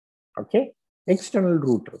 Okay, external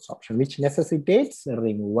root resorption, which necessitates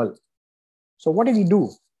removal. So what do we do?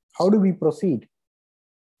 How do we proceed?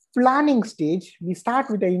 Planning stage, we start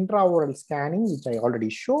with the intraoral scanning, which I already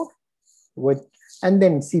showed, and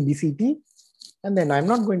then CBCT. And then I'm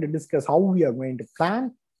not going to discuss how we are going to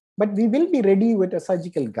plan, but we will be ready with a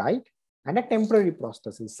surgical guide and a temporary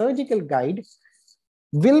prosthesis. Surgical guide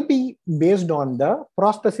will be based on the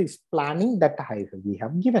prosthesis planning that we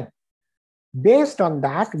have given. Based on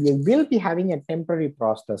that, we will be having a temporary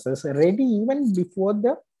prosthesis ready even before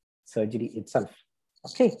the surgery itself.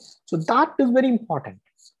 Okay, so that is very important.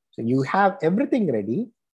 So you have everything ready.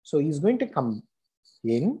 So he's going to come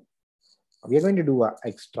in. We are going to do an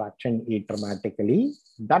extraction atraumatically.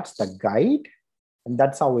 That's the guide. And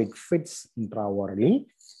that's how it fits intraorally.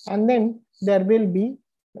 And then there will be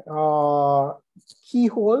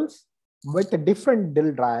keyholes with different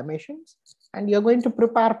drill dimensions. And you're going to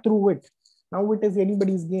prepare through it. Now it is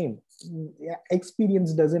anybody's game.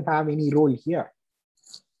 Experience doesn't have any role here.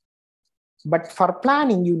 But for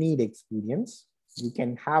planning, you need experience. You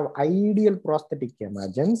can have ideal prosthetic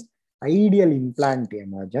emergence, ideal implant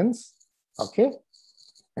emergence, okay?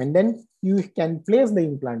 And then you can place the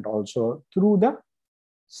implant also through the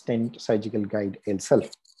stent surgical guide itself.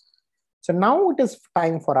 So now it is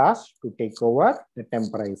time for us to take over the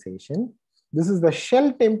temporization. This is the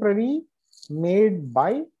shell temporary made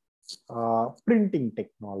by printing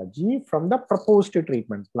technology from the proposed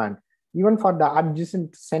treatment plan. Even for the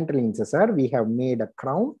adjacent central incisor, we have made a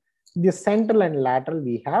crown. The central and lateral,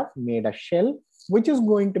 we have made a shell, which is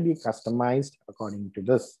going to be customized according to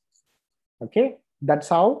this. Okay, that's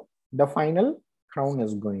how the final crown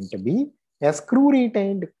is going to be. A screw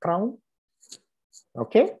retained crown,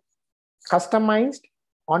 okay, customized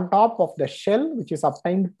on top of the shell, which is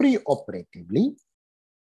obtained pre-operatively.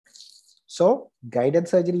 So guided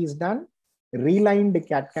surgery is done, relined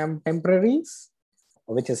CAD/CAM temporaries,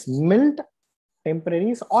 which is milled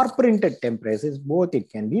temporaries or printed temporaries, both it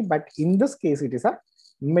can be, but in this case, it is a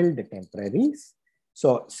milled temporaries.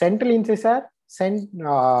 So central incisor,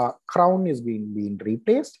 crown is being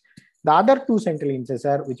replaced. The other two central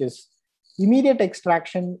incisor, which is immediate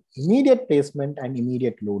extraction, immediate placement, and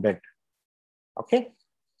immediate loaded. Okay.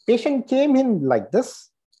 Patient came in like this,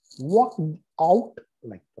 walked out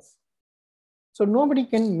like this. So nobody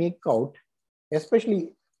can make out,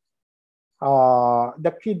 especially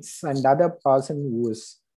the kids and other person who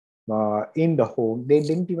is in the home, they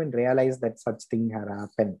didn't even realize that such thing had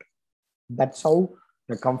happened. That's how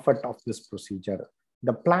the comfort of this procedure.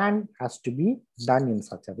 The plan has to be done in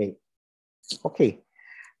such a way. Okay,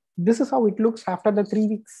 this is how it looks after the 3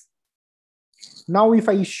 weeks. Now, if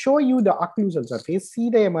I show you the occlusal surface, see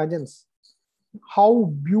the emergence, how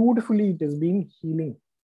beautifully it is being healing.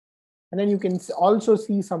 And then you can also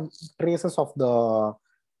see some traces of the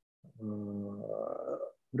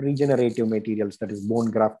regenerative materials, that is bone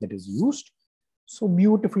graft that is used. So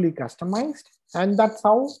beautifully customized. And that's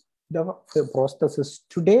how the prosthesis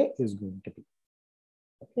today is going to be.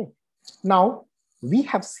 Okay. Now, we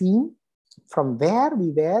have seen from where we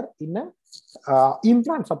were in a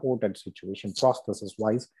implant supported situation, prosthesis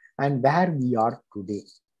wise, and where we are today.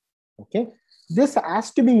 Okay. This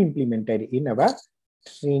has to be implemented in our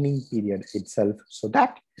training period itself, so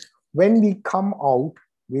that when we come out,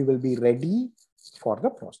 we will be ready for the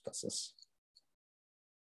prosthesis.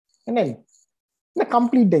 And then the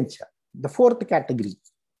complete denture, the fourth category.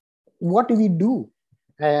 What do we do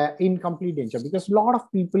in complete denture? Because a lot of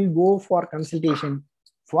people go for consultation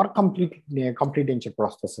for complete denture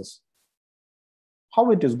prosthesis. How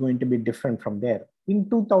it is going to be different from there? In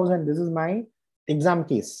 2000, this is my exam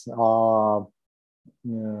case.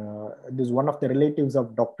 This is one of the relatives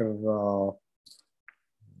of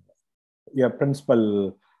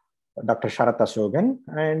principal, Dr. Sharat Ashogan,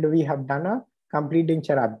 and we have done a complete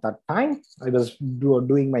denture at that time. I was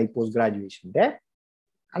doing my post-graduation there.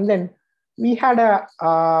 And then we had a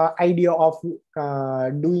idea of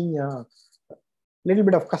doing a Little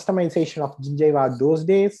bit of customization of gingiva those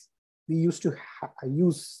days. We used to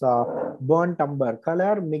use burnt umber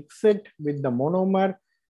color, mix it with the monomer,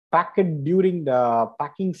 pack it during the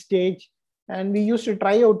packing stage. And we used to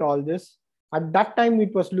try out all this. At that time,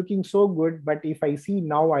 it was looking so good, but if I see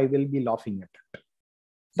now, I will be laughing at it.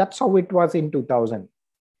 That's how it was in 2000.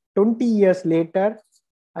 20 years later,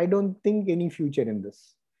 I don't think any future in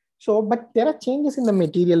this. So, but there are changes in the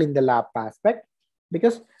material in the lab aspect,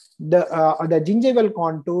 because the gingival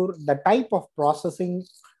contour, the type of processing,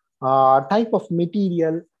 type of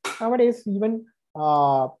material, nowadays even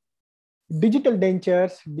digital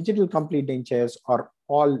dentures, digital complete dentures are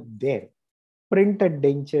all there. Printed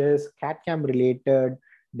dentures, CAD/CAM related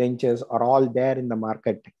dentures are all there in the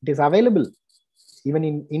market. It is available. Even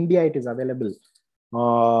in India, it is available.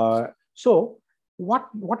 So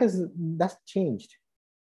what is that's changed?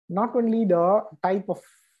 Not only the type of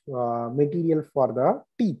material for the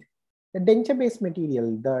teeth, the denture-based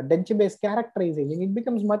material, the denture-based characterization, it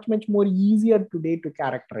becomes much more easier today to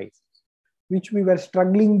characterize, which we were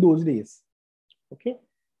struggling those days. Okay,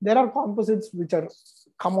 there are composites which are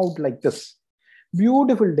come out like this.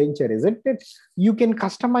 Beautiful denture, isn't it? You can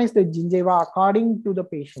customize the gingiva according to the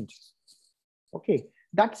patient. Okay,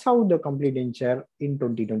 that's how the complete denture in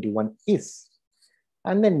 2021 is.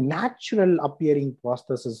 And then natural appearing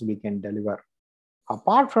prosthesis we can deliver.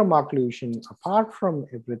 Apart from occlusion, apart from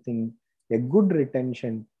everything, a good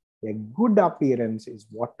retention, a good appearance is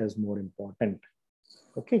what is more important.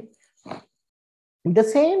 Okay. The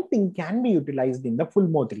same thing can be utilized in the full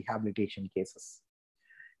mouth rehabilitation cases.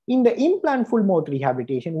 In the implant full mouth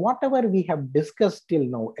rehabilitation, whatever we have discussed till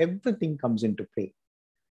now, everything comes into play.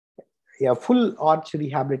 A full arch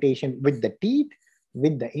rehabilitation with the teeth,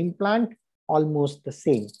 with the implant, almost the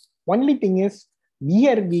same. Only thing is,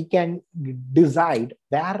 here we can decide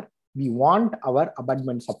where we want our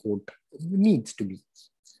abutment support needs to be.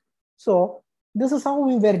 So this is how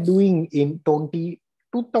we were doing in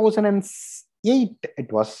 2008.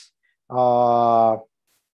 It was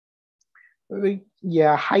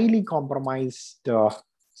highly compromised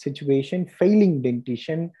situation, failing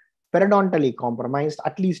dentition, periodontally compromised.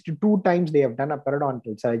 At least 2 times they have done a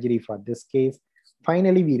periodontal surgery for this case.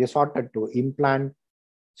 Finally, we resorted to implant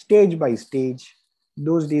stage by stage.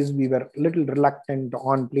 Those days we were a little reluctant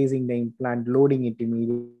on placing the implant, loading it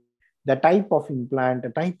immediately. The type of implant, the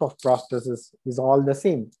type of prosthesis is all the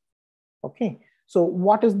same. Okay, so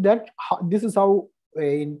what is that? This is how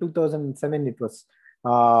in 2007 it was.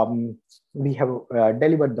 We have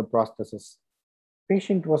delivered the prosthesis.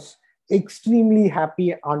 Patient was extremely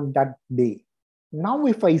happy on that day. Now,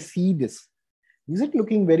 if I see this, is it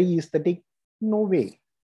looking very aesthetic? No way.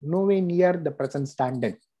 No way near the present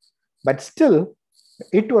standard. But still,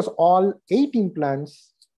 it was all 8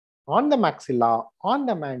 implants on the maxilla, on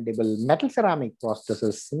the mandible, metal ceramic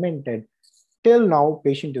prosthesis, cemented. Till now,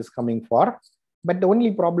 patient is coming for. But the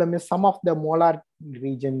only problem is some of the molar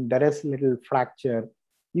region, there is little fracture.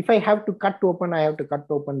 If I have to cut open, I have to cut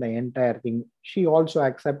open the entire thing. She also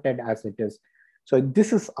accepted as it is. So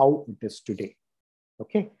this is how it is today.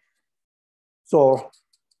 Okay. So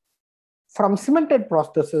from cemented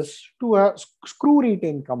prosthesis to a screw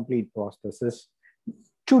retained complete prosthesis,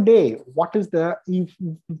 today, what is if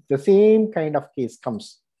the same kind of case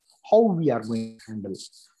comes, how we are going to handle?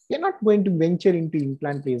 We are not going to venture into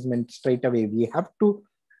implant placement straight away. We have to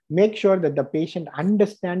make sure that the patient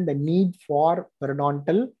understand the need for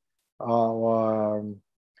periodontal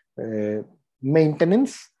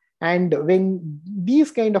maintenance. And when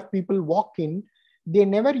these kind of people walk in, they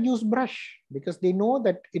never use brush because they know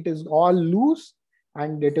that it is all loose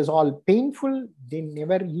and it is all painful. They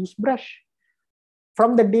never use brush.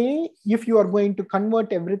 From the day, if you are going to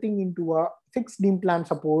convert everything into a fixed implant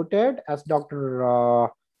supported, as Dr.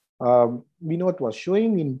 Vinod was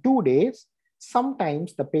showing, in 2 days,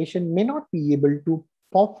 sometimes the patient may not be able to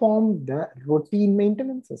perform the routine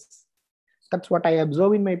maintenances. That's what I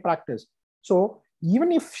observe in my practice. So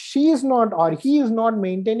even if she is not or he is not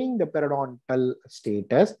maintaining the periodontal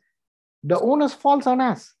status, the onus falls on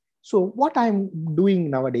us. So what I'm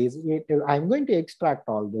doing nowadays, I'm going to extract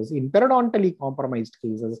all this. In periodontally compromised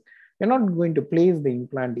cases, we're not going to place the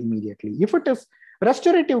implant immediately. If it is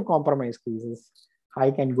restorative compromised cases,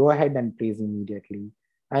 I can go ahead and place immediately.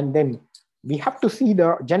 And then we have to see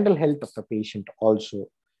the general health of the patient also,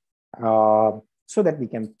 so that we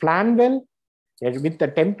can plan well with the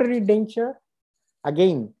temporary denture.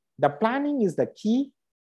 Again, the planning is the key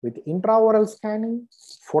with intraoral scanning,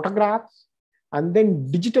 photographs, and then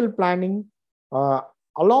digital planning.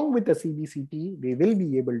 Along with the CBCT, we will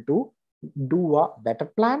be able to do a better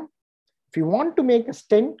plan. If you want to make a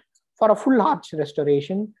stent for a full arch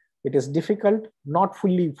restoration, It is difficult, not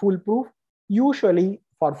fully foolproof. Usually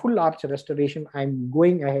for full arch restoration, I'm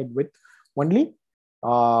going ahead with only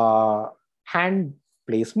hand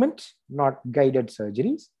placement, not guided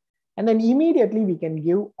surgeries. And then immediately we can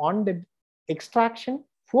give on the extraction,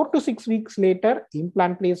 4 to 6 weeks later,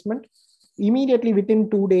 implant placement. Immediately within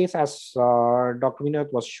 2 days, as Dr.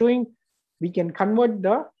 Vinod was showing, we can convert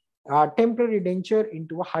the temporary denture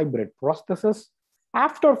into a hybrid prosthesis.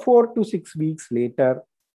 After 4 to 6 weeks later,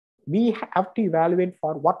 we have to evaluate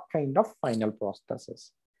for what kind of final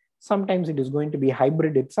prosthesis. Sometimes it is going to be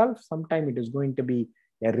hybrid itself. Sometimes it is going to be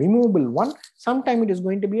a removable one. Sometimes it is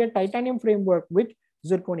going to be a titanium framework with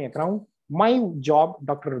zirconia crown. My job,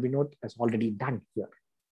 Dr. Vinod has already done here.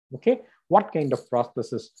 Okay, what kind of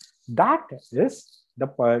prosthesis? That is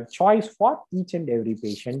the choice for each and every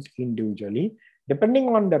patient individually, depending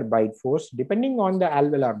on their bite force, depending on the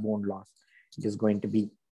alveolar bone loss, it is going to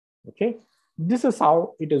be. Okay, this is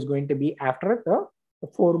how it is going to be after the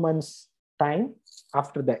 4 months time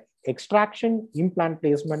after the extraction, implant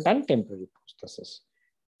placement, and temporary prosthesis.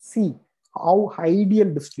 See how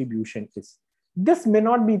ideal distribution is. This may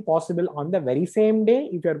not be possible on the very same day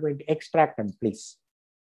if you are going to extract and place.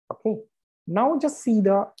 Okay, now just see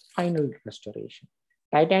the final restoration.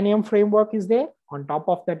 Titanium framework is there. On top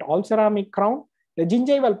of that, all ceramic crown. The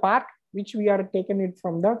gingival part, which we are taking it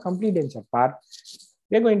from the complete denture part,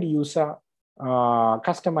 we are going to use a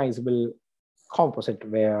customizable composite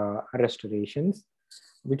restorations,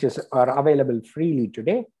 which are available freely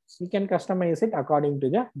today. We can customize it according to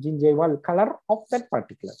the gingival color of that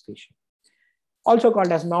particular patient. Also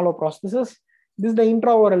called as maloprosthesis. This is the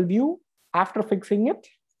intraoral view after fixing it.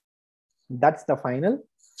 That's the final.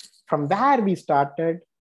 From where we started,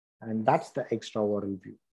 and that's the extraoral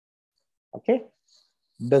view. Okay,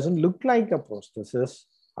 doesn't look like a prosthesis,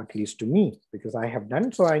 at least to me, because I have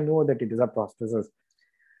done, so I know that it is a prosthesis.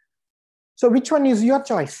 So which one is your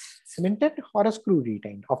choice, cemented or a screw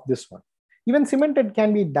retained of this one? Even cemented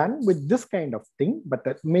can be done with this kind of thing, but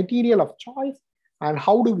the material of choice and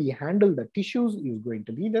how do we handle the tissues is going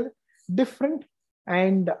to be the different,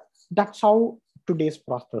 and that's how today's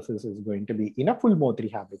prosthesis is going to be in a full mouth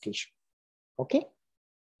rehabilitation. Okay,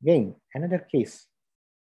 again, another case.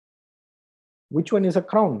 Which one is a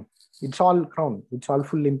crown? It's all crown. It's all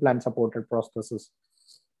full implant supported prosthesis.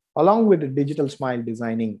 Along with the digital smile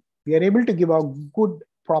designing, we are able to give a good,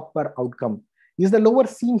 proper outcome. Is the lower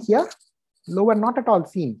seen here? Lower, not at all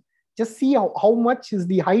seen. Just see how much is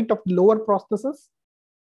the height of the lower prosthesis.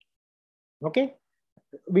 Okay,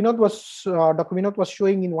 Dr. Vinod was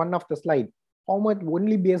showing in one of the slides how much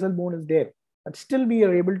only basal bone is there, but still we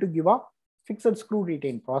are able to give a fixed screw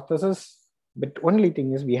retained prosthesis. But only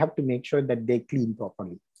thing is we have to make sure that they clean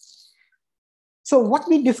properly. So what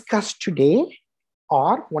we discussed today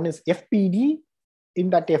are, one is FPD, in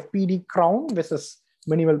that FPD crown versus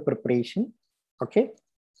minimal preparation. Okay,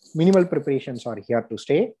 minimal preparations are here to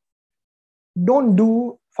stay. Don't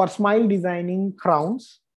do for smile designing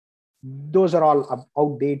crowns. Those are all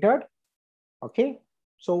outdated. Okay,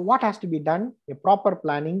 so what has to be done? A proper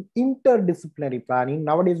planning, interdisciplinary planning.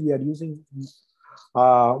 Nowadays we are using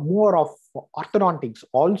more of orthodontics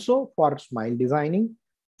also for smile designing.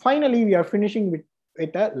 Finally, we are finishing with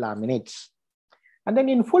laminates. And then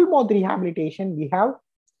in full mouth rehabilitation, we have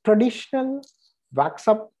traditional wax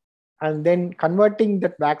up and then converting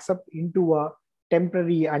that wax up into a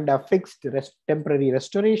temporary and a fixed temporary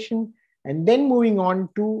restoration, and then moving on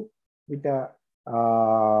to with the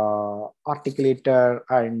articulator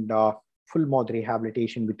and full mouth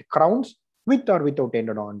rehabilitation with crowns, with or without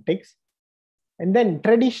endodontics. And then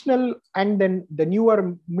traditional and then the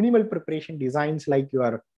newer minimal preparation designs like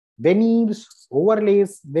your veneers,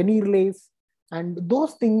 overlays, veneer lace, and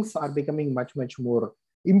those things are becoming much, much more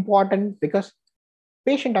important because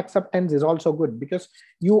patient acceptance is also good, because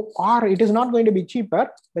it is not going to be cheaper,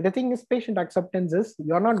 but the thing is patient acceptance is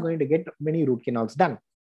you're not going to get many root canals done.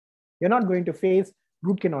 You're not going to face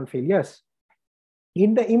root canal failures.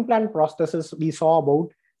 In the implant prosthesis, we saw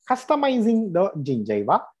about customizing the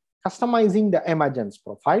gingiva, customizing the emergence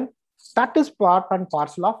profile. That is part and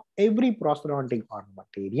parcel of every prosthodontic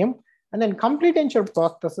armamentarium. And then complete denture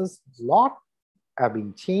prosthesis, lot have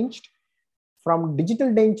been changed from digital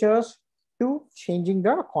dentures to changing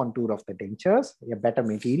the contour of the dentures, better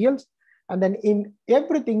materials. And then in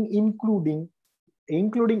everything,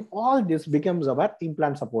 including all this becomes our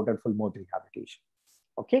implant supported full mouth rehabilitation.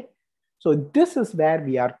 Okay, so this is where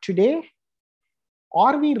we are today.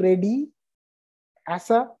 Are we ready as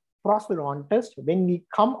a prosthodontist when we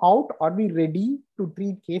come out? Are we ready to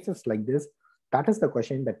treat cases like this? That is the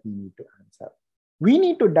question that we need to answer. We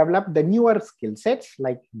need to develop the newer skill sets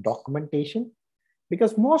like documentation.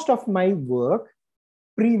 Because most of my work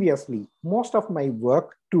previously, most of my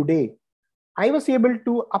work today, I was able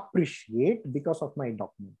to appreciate because of my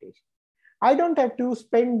documentation. I don't have to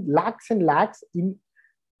spend lakhs and lakhs in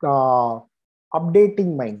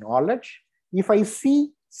updating my knowledge. If I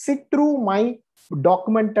sit through my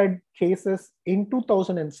documented cases in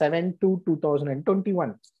 2007 to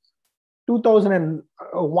 2021,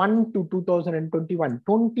 2001 to 2021,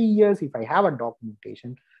 20 years, if I have a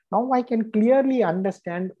documentation, now I can clearly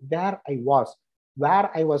understand where I was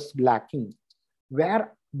lacking,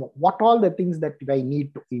 what all the things that I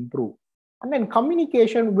need to improve. And then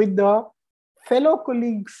communication with the fellow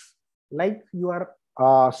colleagues, like your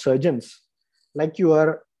surgeons, like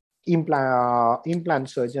your implant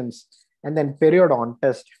surgeons, and then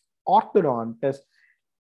periodontists, orthodontists.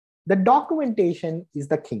 The documentation is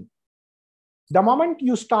the king. The moment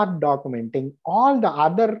you start documenting, all the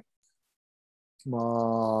other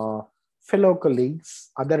fellow colleagues,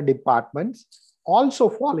 other departments also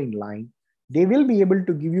fall in line. They will be able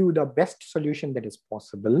to give you the best solution that is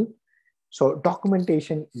possible. So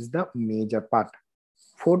documentation is the major part.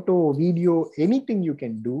 Photo, video, anything you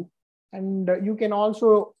can do. And you can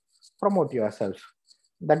also promote yourself.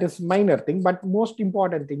 That is minor thing, but most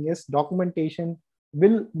important thing is documentation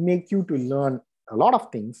will make you to learn a lot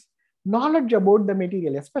of things. Knowledge about the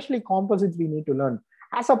material, especially composites, we need to learn.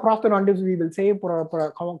 As a prosthodontist, we will say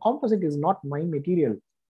composite is not my material,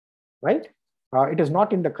 right? It is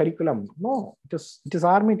not in the curriculum. No, it is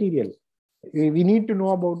our material. We need to know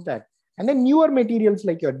about that. And then newer materials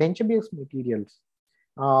like your denture-based materials,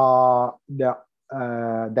 the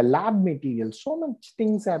lab materials, so much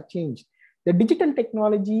things have changed. The digital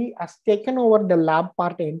technology has taken over the lab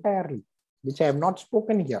part entirely, which I have not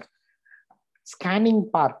spoken here. Scanning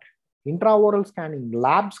part, intraoral scanning,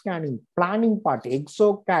 lab scanning, planning part,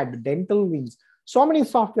 ExoCAD, dental wings, so many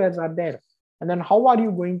softwares are there. And then how are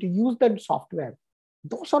you going to use that software?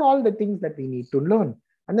 Those are all the things that we need to learn.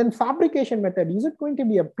 And then fabrication method, is it going to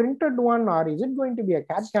be a printed one, or is it going to be a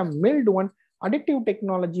CAD/CAM milled one, additive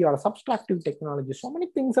technology or subtractive technology? So many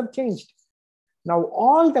things have changed. Now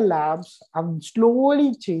all the labs are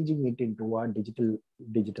slowly changing it into a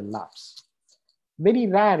digital labs. Very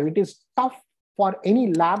rare. It is tough for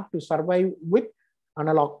any lab to survive with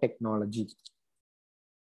analog technology.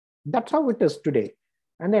 That's how it is today.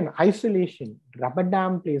 And then isolation, rubber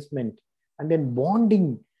dam placement, and then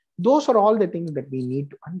bonding. Those are all the things that we need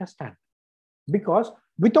to understand. Because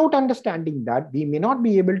without understanding that, we may not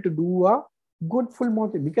be able to do a good full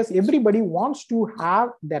mouth, because everybody wants to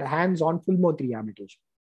have their hands on full mouth rehabilitation,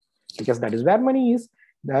 because that is where money is.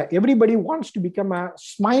 Everybody wants to become a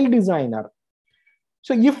smile designer.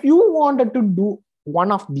 So if you wanted to do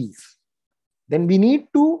one of these, then we need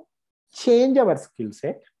to change our skill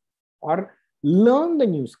set or learn the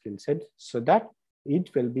new skill set so that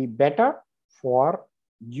it will be better for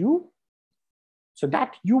you, so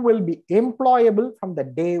that you will be employable from the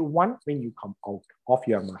day one when you come out of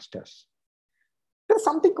your masters. There's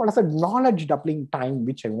something called as a knowledge doubling time,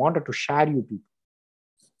 which I wanted to share you people.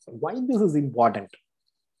 Why this is important?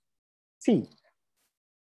 See,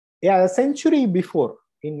 a century before,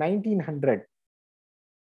 in 1900,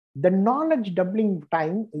 the knowledge doubling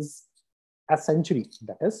time is a century.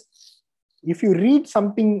 That is, if you read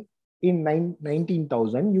something in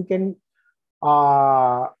 19,000, you can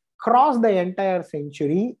cross the entire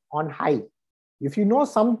century on high. If you know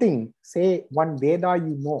something, say one Veda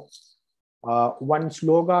you know, one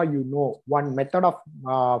sloga you know, one method of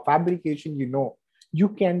fabrication you know, you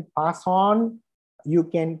can pass on, you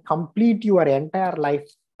can complete your entire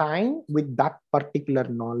lifetime with that particular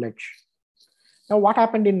knowledge. Now what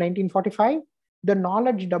happened in 1945? The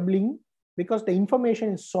knowledge doubling, because the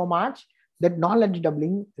information is so much, that knowledge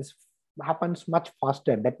doubling happens much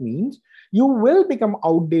faster. That means you will become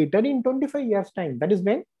outdated in 25 years time. That is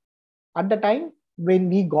when, at the time when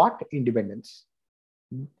we got independence.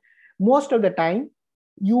 Most of the time,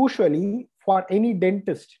 usually for any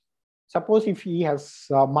dentist, suppose if he has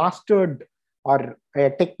mastered or a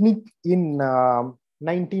technique in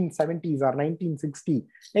 1970s or 1960,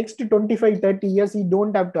 next to 25-30 years, he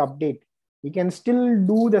don't have to update. He can still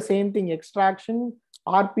do the same thing, extraction,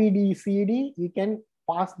 RPD, CD, he can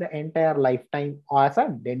pass the entire lifetime as a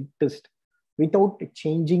dentist without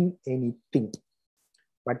changing anything.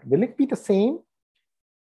 But will it be the same?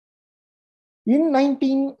 In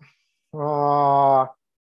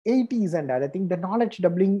 1980s and other thing, the knowledge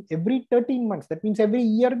doubling every 13 months. That means every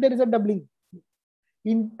year there is a doubling.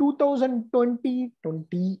 In 2020,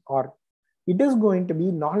 or it is going to be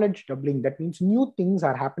knowledge doubling. That means new things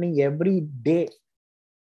are happening every day.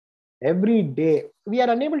 Every day. We are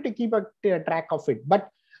unable to keep a track of it. But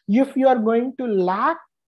If you are going to lack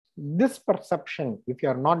this perception, if you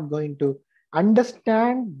are not going to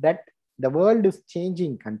understand that the world is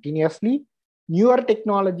changing continuously, newer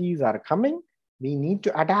technologies are coming, we need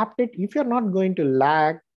to adapt it. If you're not going to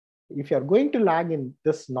lag, if you're going to lag in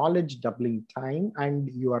this knowledge doubling time and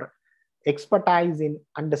your expertise in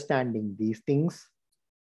understanding these things,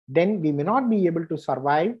 then we may not be able to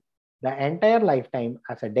survive the entire lifetime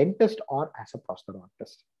as a dentist or as a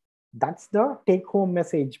prosthodontist. That's the take-home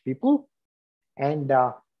message, people. And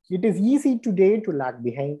it is easy today to lag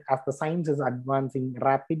behind as the science is advancing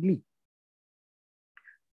rapidly.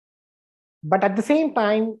 But at the same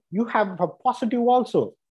time, you have a positive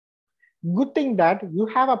also. Good thing that you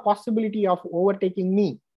have a possibility of overtaking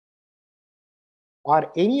me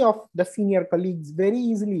or any of the senior colleagues very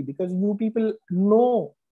easily, because you people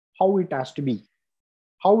know how it has to be,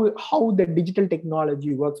 how the digital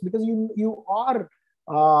technology works, because you are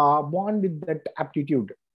born with that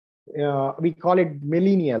aptitude. We call it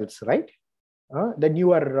millennials, right? The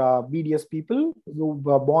newer BDS people who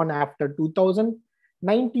were born after 2000,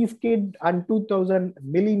 90s kid and 2000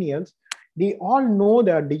 millennials, they all know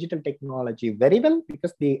the digital technology very well,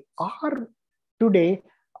 because they are today,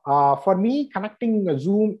 for me, connecting a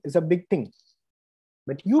Zoom is a big thing.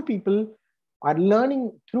 But you people are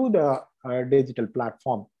learning through the digital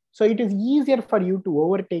platform. So it is easier for you to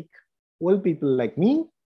overtake old people like me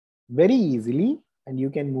very easily, and you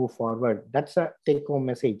can move forward. That's a take-home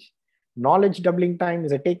message. Knowledge doubling time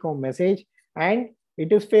is a take-home message, and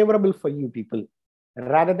it is favorable for you people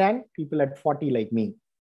rather than people at 40 like me,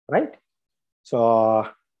 right? So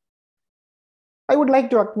I would like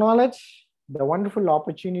to acknowledge the wonderful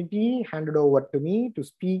opportunity handed over to me to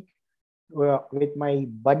speak with my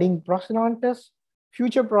budding prosthodontist,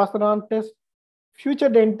 future prosthodontist, future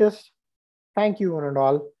dentist. Thank you one and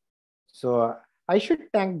all. So I should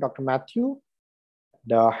thank Dr. Matthew,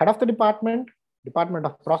 the head of the Department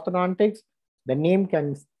of Prosthodontics. The name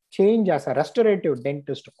can change as a restorative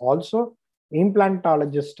dentist also,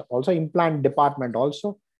 implantologist also, implant department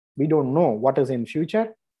also. We don't know what is in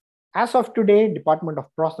future. As of today, Department of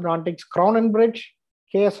Prosthodontics, Crown and Bridge,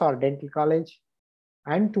 KSR Dental College,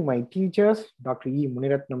 and to my teachers, Dr. E.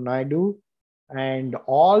 Muniratnam Naidu, and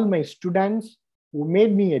all my students who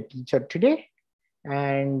made me a teacher today,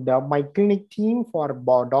 and my clinic team for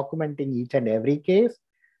documenting each and every case,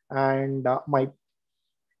 and my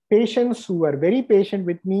patients who are very patient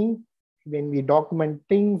with me when we document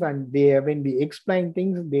things, and when we explain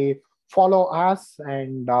things, they follow us,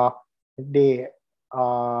 and they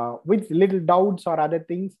with little doubts or other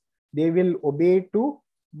things, they will obey to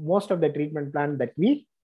most of the treatment plan that we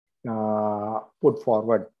put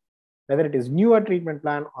forward, whether it is newer treatment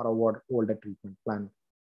plan or a older treatment plan.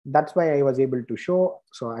 That's why I was able to show.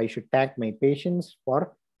 So I should thank my patients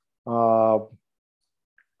for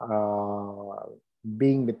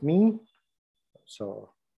being with me. So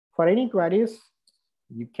for any queries,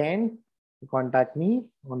 you can contact me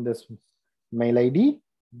on this mail ID,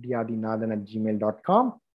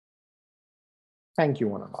 dyadinathan@gmail.com. Thank you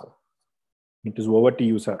one and all. It is over to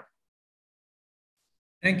you, sir.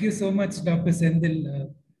 Thank you so much, Dr.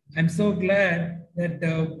 Sendil. I'm so glad that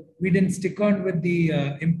we didn't stick on with the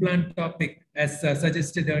implant topic as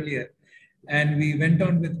suggested earlier, and we went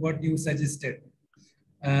on with what you suggested.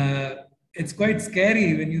 It's quite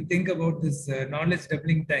scary when you think about this knowledge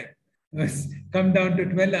doubling time. Come down to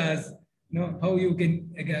 12 hours, you know, how you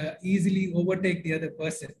can easily overtake the other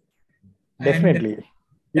person. Definitely.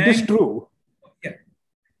 It is true. Yeah.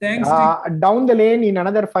 Thanks to down the lane in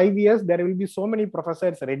another 5 years, there will be so many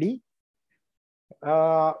professors ready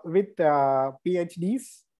with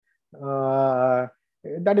PhDs.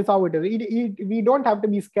 That is how it is. We don't have to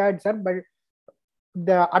be scared, sir, but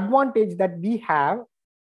the advantage that we have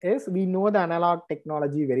is we know the analog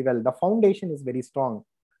technology very well. The foundation is very strong.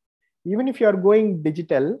 Even if you are going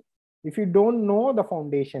digital, if you don't know the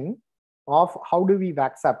foundation of how do we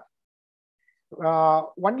wax up,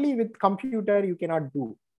 only with computer you cannot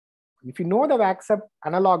do. If you know the wax up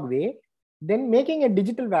analog way, then making a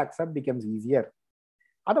digital wax up becomes easier.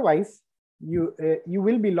 Otherwise, you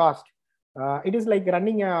will be lost. It is like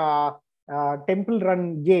running a temple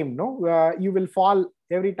run game. No, you will fall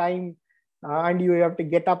every time, and you have to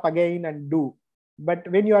get up again and do. But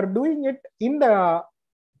when you are doing it in the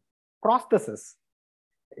prosthesis,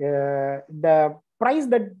 the price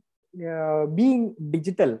that being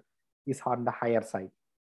digital is on the higher side.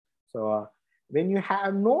 So when you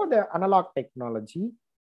know the analog technology,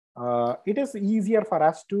 it is easier for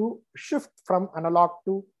us to shift from analog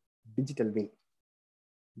to digital way.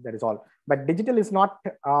 That is all. But digital is not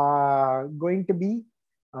going to be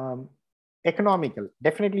economical.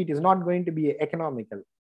 Definitely, it is not going to be economical.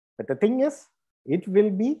 But the thing is, it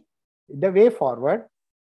will be the way forward,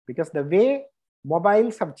 because the way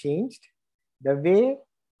mobiles have changed, the way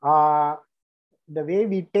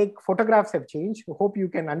we take photographs have changed. Hope you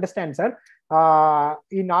can understand, sir.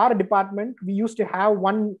 In our department, we used to have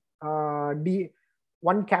one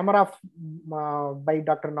camera by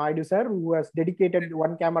Dr. Naidu, sir, who has dedicated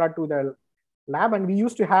one camera to the lab, and we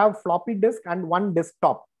used to have floppy disk and one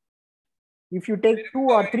desktop. If you take 2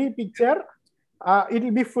 or 3 pictures, it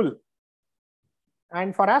will be full.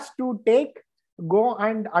 And for us to go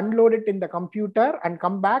and unload it in the computer and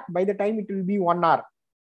come back, by the time it will be 1 hour.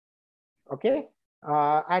 Okay.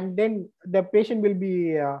 And then the patient will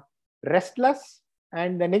be restless,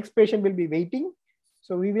 and the next patient will be waiting.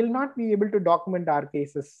 So we will not be able to document our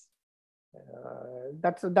cases.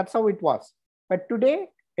 That's how it was. But today,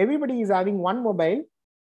 everybody is having one mobile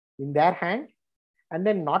in their hand. And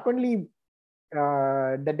then not only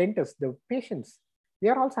the dentists, the patients, they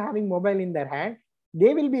are also having mobile in their hand.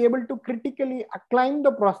 They will be able to critically acclaim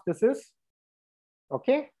the prosthesis.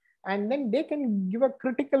 Okay. And then they can give a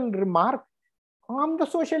critical remark on the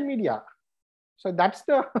social media. So that's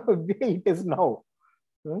the way it is now.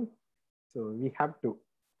 So we have to.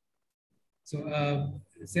 So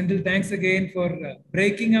Senthil, thanks again for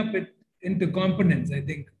breaking up it into components, I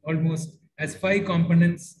think almost as 5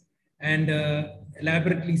 components, and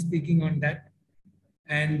elaborately speaking on that.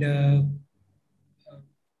 And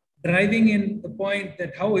driving in the point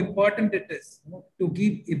that how important it is to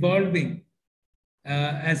keep evolving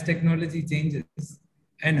as technology changes,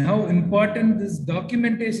 and how important this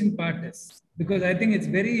documentation part is, because I think it's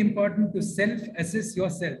very important to self-assess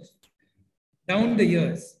yourself down the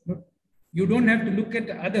years. You don't have to look at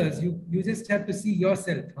others. You just have to see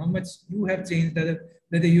yourself, how much you have changed,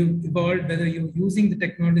 whether you evolved, whether you're using the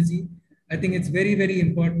technology. I think it's very, very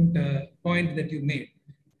important point that you made.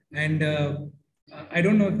 And I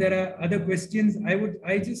don't know if there are other questions.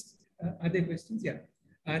 Are there questions? Yeah.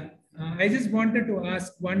 I just wanted to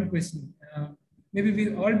ask one question. Maybe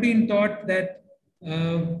we've all been taught that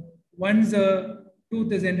once a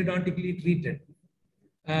tooth is endodontically treated,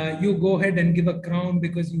 you go ahead and give a crown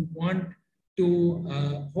because you want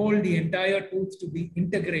to hold the entire tooth to be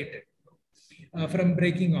integrated from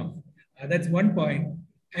breaking off. That's one point.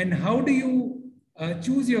 And how do you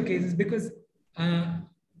choose your cases? Because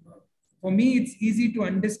for me, it's easy to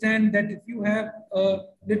understand that if you have a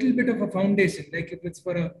little bit of a foundation, like if it's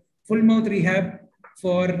for a full mouth rehab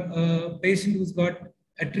for a patient who's got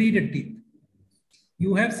a treated teeth,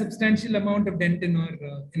 you have substantial amount of dentin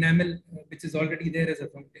or enamel, which is already there as a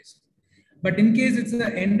foundation. But in case it's an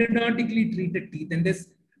endodontically treated teeth, and this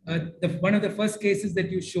one of the first cases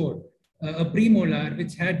that you showed, a premolar,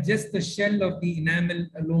 which had just the shell of the enamel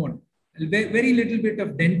alone, very little bit of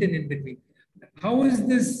dentin in between. How is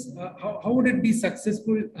this? How would it be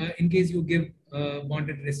successful in case you give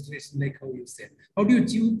bonded restoration, like how you said? How do you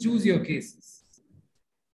choose your cases?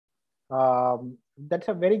 That's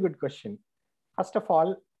a very good question. First of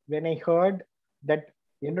all, when I heard that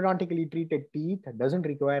endodontically treated teeth doesn't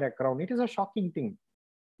require a crown, it is a shocking thing.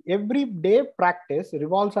 Everyday practice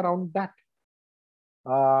revolves around that.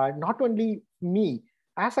 Not only me,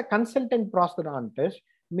 as a consultant prosthodontist,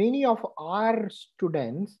 many of our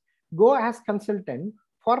students go as consultant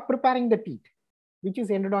for preparing the teeth, which is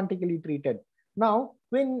endodontically treated. Now,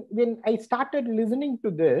 when I started listening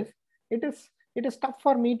to this, it is tough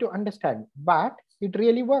for me to understand, but it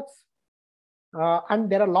really works. And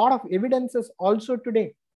there are a lot of evidences also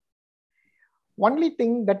today. Only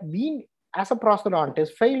thing that we as a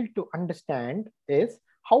prosthodontist fail to understand is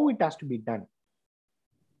how it has to be done.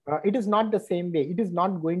 It is not the same way. It is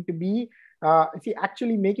not going to be,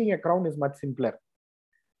 actually making a crown is much simpler.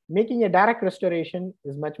 Making a direct restoration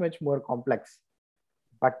is much, much more complex.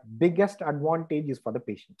 But biggest advantage is for the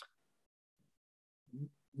patient.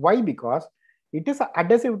 Why? Because it is an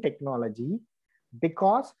adhesive technology,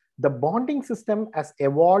 because the bonding system has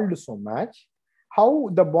evolved so much. How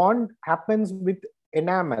the bond happens with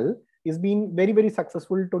enamel is been very, very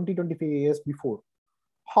successful 20-25 years before.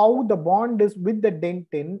 How the bond is with the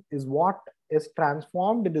dentin is what is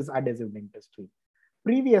transformed in this adhesive dentistry.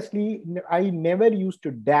 Previously, I never used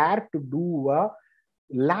to dare to do a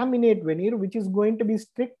laminate veneer, which is going to be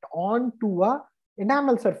strict onto a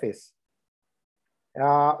enamel surface.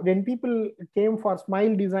 When people came for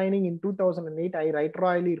smile designing in 2008, I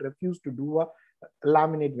royally refused to do a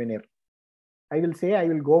laminate veneer. I will say I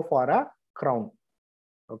will go for a crown.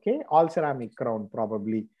 Okay, all ceramic crown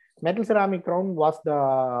probably. Metal ceramic crown was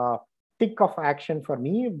the tick of action for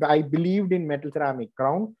me. I believed in metal ceramic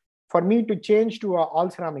crown. For me to change to a all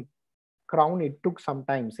ceramic crown, it took some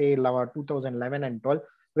time, say 2011 and 12.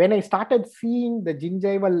 when I started seeing the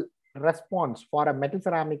gingival response for a metal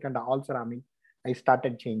ceramic and all ceramic, I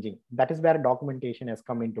started changing. That is where documentation has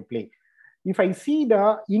come into play. If I see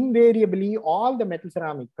the invariably all the metal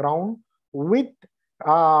ceramic crown with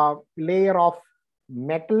a layer of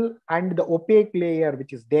metal and the opaque layer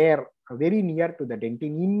which is there very near to the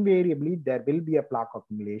dentin, invariably there will be a plaque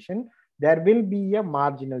accumulation. There will be a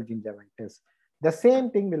marginal gingivitis. The same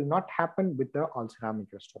thing will not happen with the all ceramic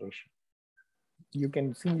restoration. You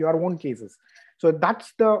can see your own cases. So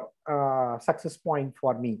that's the success point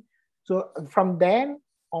for me. So from then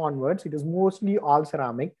onwards, it is mostly all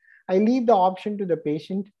ceramic. I leave the option to the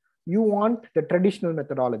patient. You want the traditional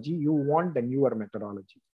methodology, you want the newer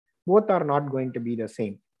methodology. Both are not going to be the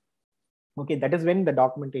same. Okay, that is when the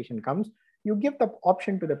documentation comes. You give the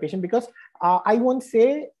option to the patient, because I won't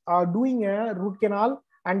say doing a root canal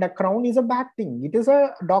and a crown is a bad thing. It is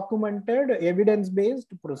a documented, evidence-based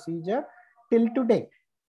procedure till today.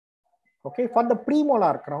 Okay, for the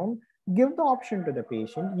premolar crown, give the option to the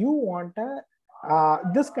patient. You want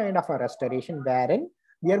this kind of a restoration wherein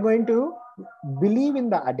we are going to believe in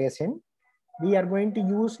the adhesion. We are going to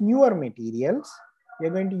use newer materials. We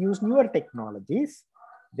are going to use newer technologies.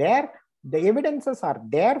 There, the evidences are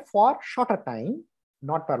there for shorter time,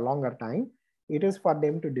 not for longer time. It is for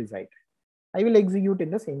them to decide. I will execute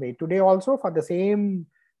in the same way. Today also, for the same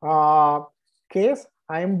case,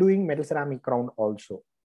 I am doing metal ceramic crown also.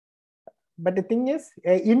 But the thing is,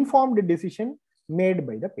 an informed decision made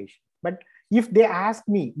by the patient. But if they ask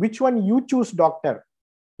me, which one you choose, doctor?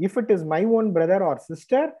 If it is my own brother or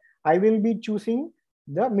sister, I will be choosing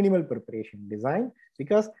the minimal preparation design,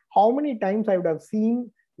 because how many times I would have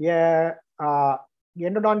seen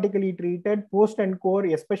endodontically treated post and core,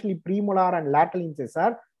 especially premolar and lateral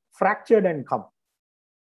incisor, fractured and come.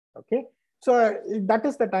 Okay, so that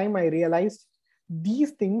is the time I realized these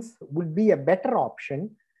things would be a better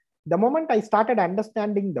option. The moment I started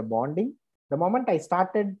understanding the bonding, the moment I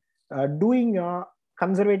started doing a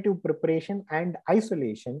conservative preparation and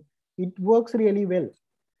isolation, it works really well.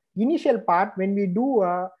 Initial part, when we do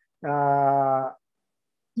a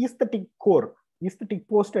aesthetic core, aesthetic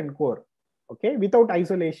post and core, okay, without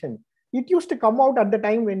isolation, it used to come out at the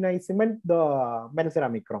time when I cement the metal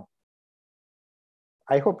ceramic crown.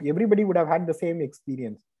 I hope everybody would have had the same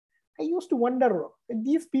experience. I used to wonder,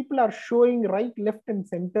 these people are showing right, left, and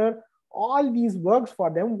center, all these works for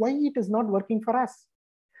them, why it is not working for us?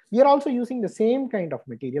 We are also using the same kind of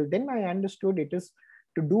material. Then I understood it is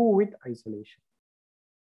to do with isolation.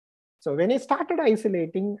 So when I started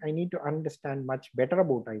isolating, I need to understand much better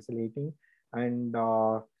about isolating. And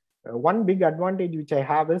one big advantage which I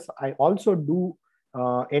have is I also do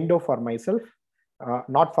endo for myself,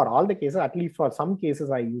 not for all the cases, at least for some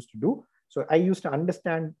cases I used to do. So I used to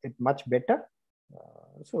understand it much better.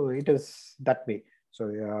 So it is that way.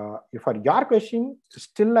 So for your question,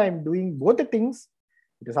 still I'm doing both the things.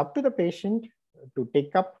 It is up to the patient to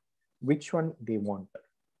take up which one they want,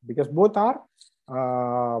 because both are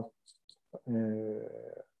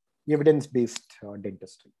evidence-based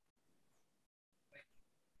dentistry.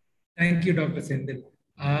 Thank you, Dr. Sendil.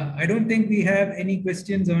 I don't think we have any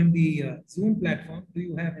questions on the Zoom platform. Do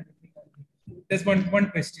you have anything? There's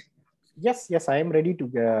one question. Yes, I am ready to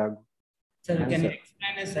Sir, can you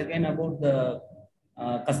explain us again about the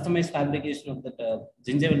customized fabrication of the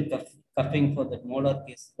gingival cuffing for the molar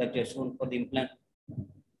case that you have shown for the implant?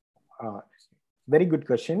 Very good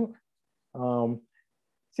question.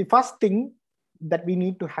 See, first thing that we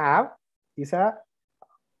need to have is a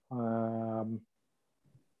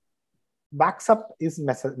wax up is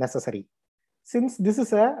necessary. Since this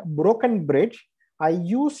is a broken bridge, I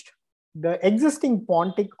used the existing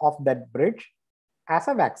pontic of that bridge as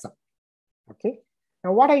a wax up. Okay.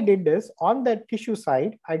 Now what I did is, on the tissue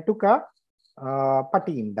side, I took a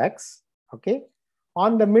putty index. Okay.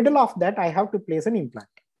 On the middle of that, I have to place an implant.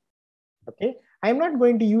 Okay. I'm not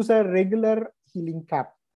going to use a regular healing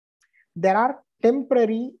cap. There are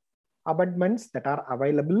temporary abutments that are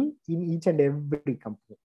available in each and every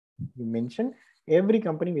company. You mentioned every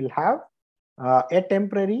company will have a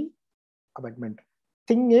temporary abutment.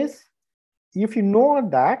 Thing is, if you know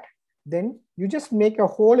that, then you just make a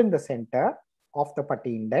hole in the center of the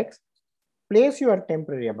putty index, place your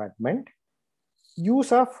temporary abutment,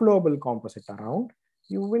 use a flowable composite around,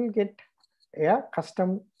 you will get a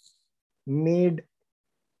custom made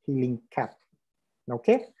healing cap.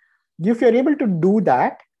 Okay. If you're able to do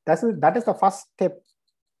that, that is the first step.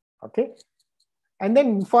 Okay. And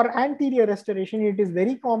then for anterior restoration, it is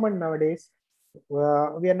very common nowadays. We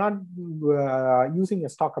are not using a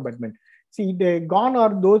stock abutment. See, gone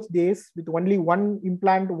are those days with only one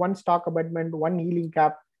implant, one stock abutment, one healing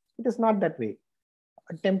cap. It is not that way.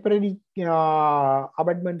 temporary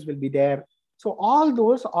abutments will be there. So all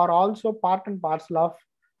those are also part and parcel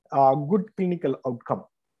of good clinical outcome.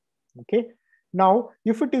 Okay. Now,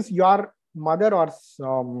 if it is your mother or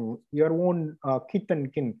your own kith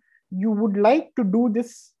and kin, you would like to do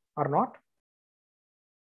this or not?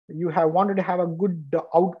 You have wanted to have a good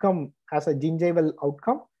outcome as a gingival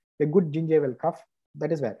outcome, a good gingival cuff.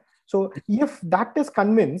 That is where. So if that is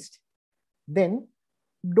convinced, then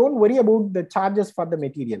don't worry about the charges for the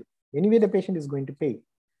material. Anyway, the patient is going to pay.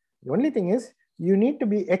 The only thing is you need to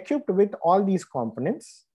be equipped with all these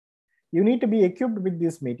components. You need to be equipped with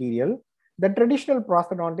this material. The traditional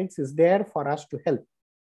prosthodontics is there for us to help.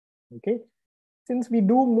 Okay. Since we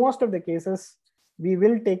do most of the cases, we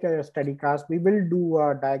will take a study cast, we will do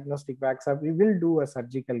a diagnostic wax up, we will do a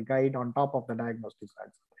surgical guide on top of the diagnostic wax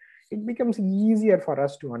up. It becomes easier for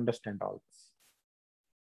us to understand all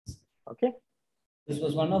this. Okay. This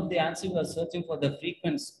was one of the answers we were searching for, the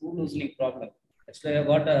frequent screw loosening problem. Actually, I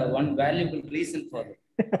got one valuable reason for it.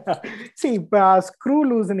 See, screw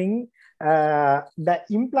loosening, the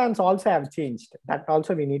implants also have changed. That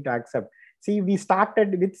also we need to accept. See, we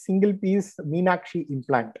started with single piece Meenakshi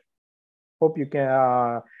implant. Hope you can,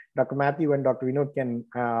 Dr. Matthew and Dr. Vinod can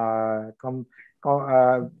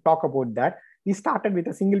talk about that. We started with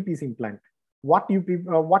a single piece implant. What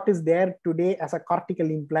is there today as a cortical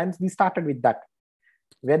implants, we started with that.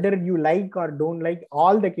 Whether you like or don't like,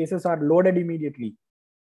 all the cases are loaded immediately.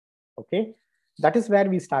 Okay, that is where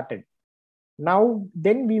we started. Now,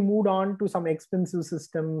 then we moved on to some expensive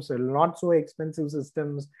systems, not so expensive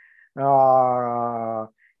systems. And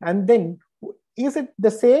then, is it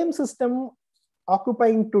the same system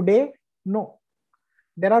occupying today? No.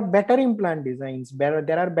 There are better implant designs, there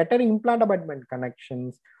are better implant abutment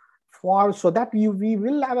connections, so that we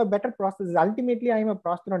will have a better process. Ultimately, I am a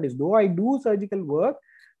prosthodontist. Though I do surgical work,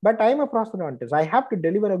 but I am a prosthodontist. I have to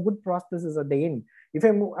deliver a good prosthesis at the end. If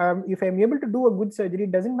I'm able to do a good surgery,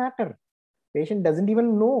 it doesn't matter. Patient doesn't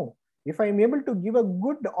even know. If I'm able to give a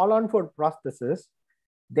good all-on-4 prosthesis,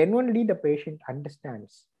 then only the patient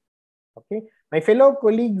understands. Okay, my fellow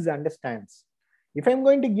colleagues understands. If I'm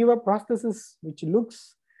going to give a prosthesis which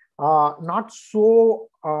looks not so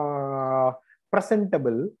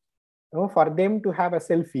presentable, for them to have a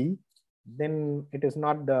selfie, then it is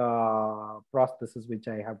not the prosthesis which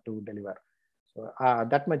I have to deliver. So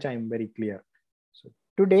that much I am very clear. So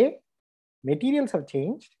today, materials have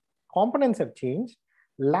changed, components have changed,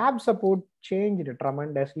 lab support changed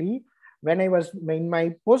tremendously. When I was in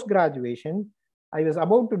my post-graduation, I was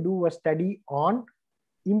about to do a study on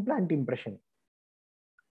implant impression,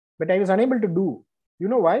 but I was unable to do. You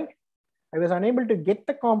know why? I was unable to get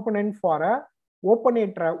the component for a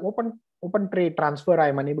open tray transfer. I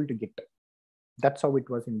am unable to get. That's how it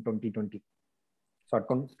was in 2020. So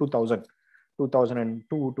 2000,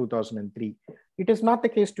 2002, 2003. It is not the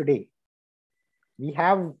case today. We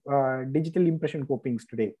have digital impression copings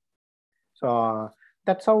today. So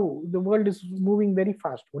that's how the world is moving very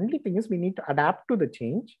fast. Only thing is we need to adapt to the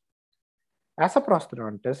change as a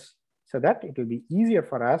prosthodontist so that it will be easier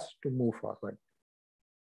for us to move forward.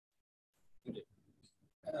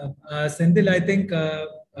 Senthil, I think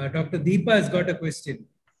Dr. Deepa has got a question.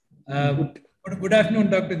 Good afternoon,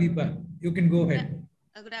 Dr. Deepa. You can go ahead.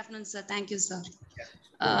 Good afternoon, sir. Thank you, sir.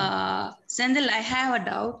 Senthil, I have a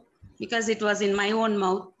doubt because it was in my own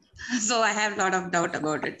mouth. So I have a lot of doubt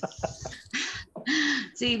about it.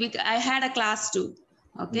 See, I had a class 2.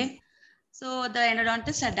 Okay. So the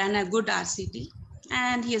endodontist had done a good RCT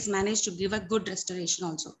and he has managed to give a good restoration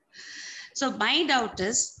also. So my doubt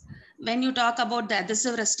is, when you talk about the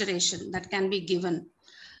adhesive restoration that can be given,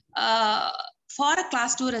 for a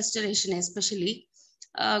class 2 restoration especially,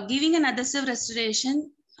 giving an adhesive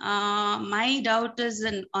restoration, my doubt is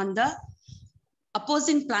on the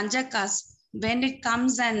opposing plunger cusp. When it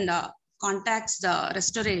comes and contacts the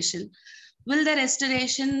restoration, will the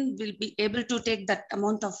restoration will be able to take that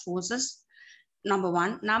amount of forces? Number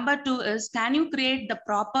one. Number 2 is, can you create the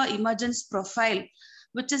proper emergence profile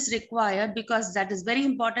which is required, because that is very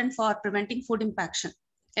important for preventing food impaction,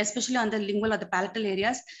 especially on the lingual or the palatal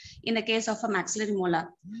areas in the case of a maxillary molar,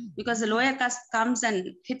 because the lower cusp comes and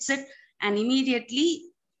hits it and immediately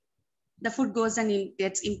the food goes and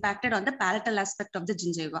gets impacted on the palatal aspect of the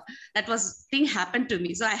gingiva. That thing happened to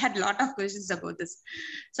me. So I had a lot of questions about this.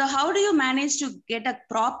 So how do you manage to get a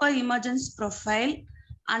proper emergence profile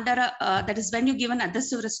under that is when you give an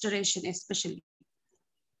adhesive restoration especially?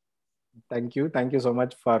 Thank you. Thank you so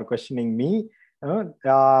much for questioning me. For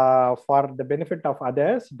the benefit of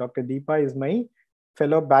others, Dr. Deepa is my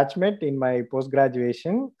fellow batchmate in my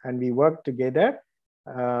post-graduation and we work together.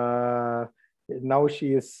 Now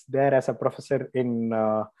she is there as a professor in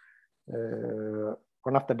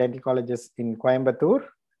one of the dental colleges in Coimbatore.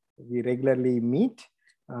 We regularly meet.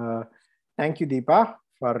 Thank you, Deepa,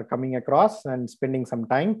 for coming across and spending some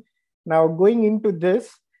time. Now going into this,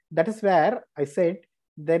 that is where I said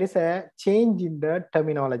there is a change in the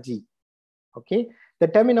terminology. Okay, the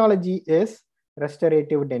terminology is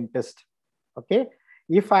restorative dentist. Okay,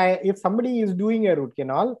 if somebody is doing a root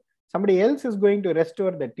canal, somebody else is going to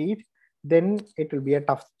restore the teeth, then it will be a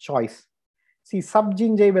tough choice. See,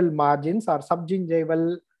 subgingival margins or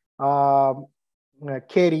subgingival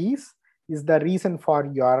caries is the reason for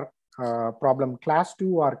your problem. Class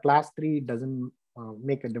 2 or class 3 doesn't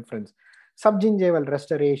make a difference. Subgingival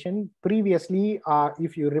restoration, previously,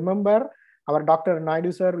 if you remember, our Dr.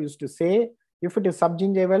 Naidu sir used to say, if it is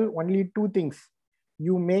subgingival, only two things.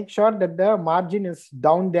 You make sure that the margin is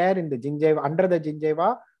down there in the gingiva, under the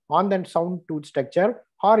gingiva, on the sound tooth structure,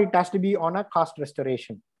 or it has to be on a cast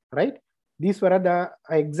restoration, right? These were the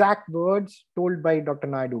exact words told by Dr.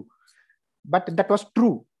 Naidu. But that was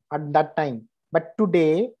true at that time. But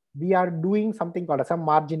today, we are doing something called as a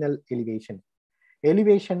marginal elevation.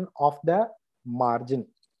 Elevation of the margin.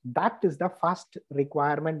 That is the first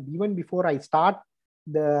requirement. Even before I start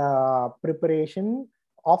the preparation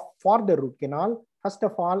for the root canal, first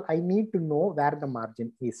of all, I need to know where the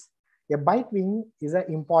margin is. A bite wing is an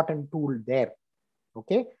important tool there.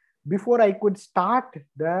 Okay, before I could start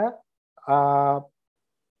the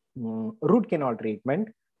root canal treatment,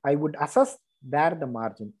 I would assess where the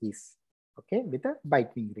margin is. Okay, with a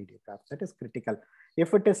bite wing radiograph. That is critical.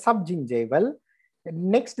 If it is subgingival, the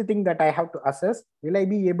next thing that I have to assess, will I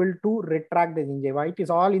be able to retract the gingiva? It is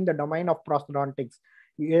all in the domain of prosthodontics.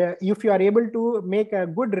 If you are able to make a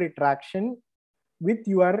good retraction with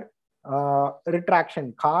your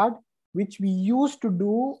retraction card, which we used to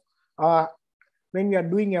do when we are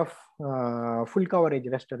doing a full coverage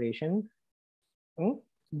restoration,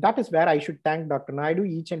 that is where I should thank Dr. Naidu.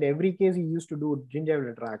 Each and every case he used to do gingival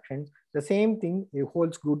retraction. The same thing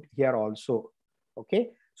holds good here also.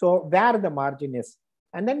 Okay, so where the margin is,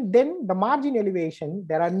 and then the margin elevation,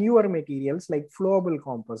 there are newer materials like flowable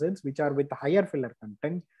composites which are with higher filler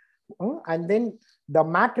content, and then the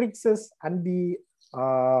matrices and the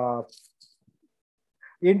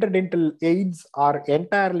interdental aids are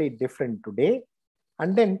entirely different today.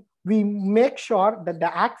 And then we make sure that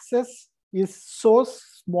the access is so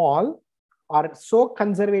small or so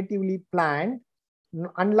conservatively planned,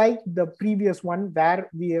 unlike the previous one where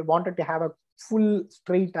we wanted to have a full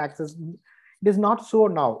straight access. It is not so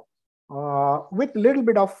now. With little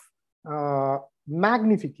bit of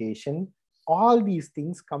magnification, all these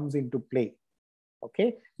things comes into play.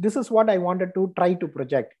 Okay, this is what I wanted to try to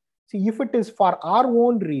project. See, if it is for our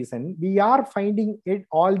own reason, we are finding it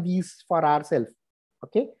all these for ourselves.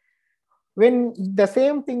 Okay, when the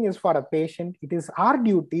same thing is for a patient, it is our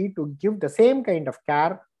duty to give the same kind of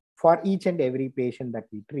care for each and every patient that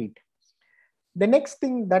we treat. The next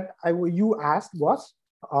thing that you asked was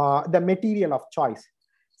the material of choice.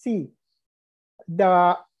 See,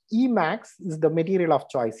 the Emax is the material of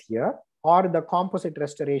choice here, or the composite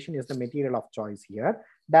restoration is the material of choice here,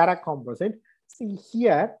 direct composite. See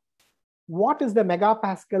here, what is the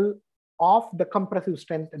megapascal of the compressive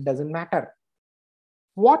strength? It doesn't matter.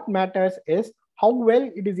 What matters is how well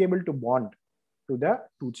it is able to bond to the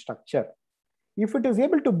tooth structure. If it is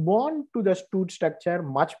able to bond to the tooth structure,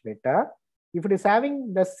 much better. If it is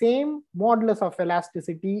having the same modulus of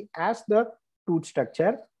elasticity as the tooth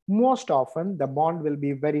structure, most often the bond will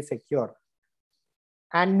be very secure.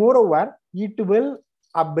 And moreover, it will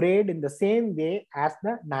abrade in the same way as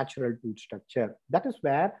the natural tooth structure. That is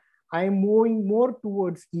where I am moving more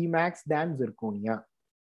towards Emax than zirconia.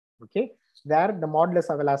 Okay, where the modulus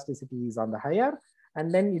of elasticity is on the higher,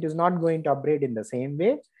 and then it is not going to abrade in the same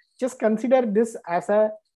way. Just consider this as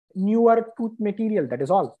a newer tooth material, that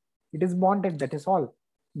is all. It is bonded, that is all.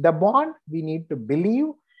 The bond we need to believe.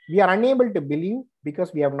 We are unable to believe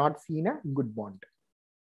because we have not seen a good bond.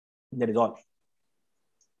 That is all.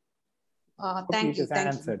 Thank you.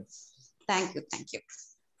 Thank you.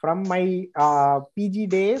 From my PG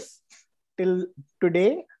days till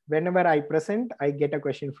today, whenever I present, I get a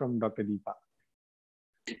question from Dr. Deepa.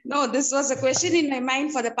 No, this was a question in my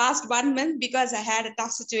mind for the past 1 month because I had a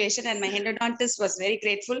tough situation and my endodontist was very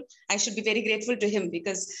grateful. I should be very grateful to him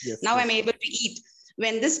because now I'm able to eat.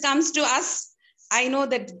 When this comes to us, I know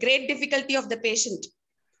that great difficulty of the patient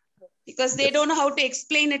because they don't know how to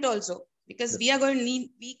explain it also, because we are going to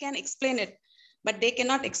need, we can explain it, but they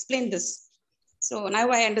cannot explain this. So now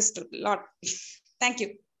I understood a lot. Thank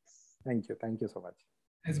you. Thank you. Thank you so much.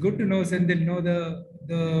 It's good to know, Sendil. No,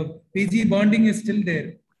 the PG bonding is still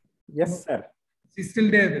there. Yes, sir. She's still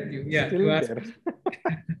there with you. Yeah. Still there.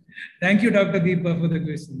 Thank you, Dr. Deepa, for the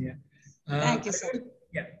question. Yeah. Thank you, sir.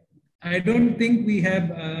 Yeah. I don't think we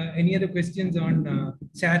have any other questions on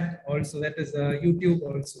chat also. That is YouTube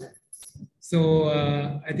also. So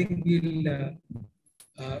I think we'll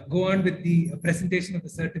go on with the presentation of the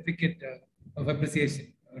certificate of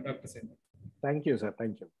appreciation, Dr. Sen. Thank you, sir.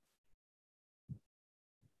 Thank you.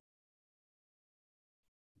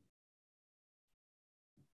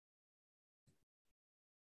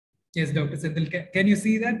 Yes, Dr. Senthil, can you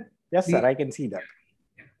see that? Yes, sir, I can see that.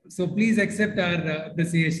 So please accept our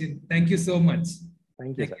appreciation. Thank you so much.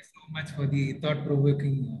 Thank you, sir. Thank you so much for the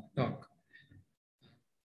thought-provoking talk.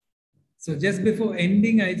 So just before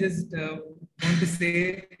ending, I just want to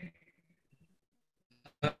say,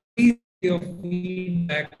 please your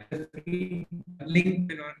feedback,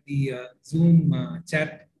 link on the Zoom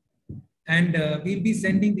chat, and we'll be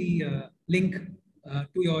sending the link to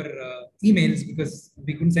your emails, because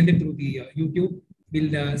we couldn't send it through the YouTube.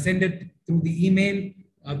 We'll send it through the email.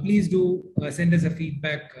 Please do send us a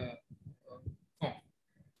feedback form.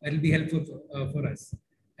 It will be helpful for us.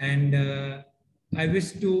 And I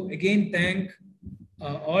wish to again thank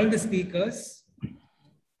all the speakers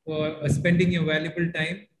for spending your valuable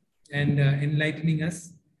time and enlightening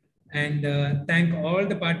us. And thank all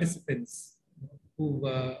the participants who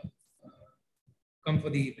come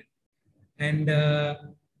for the event. And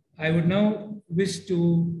I would now wish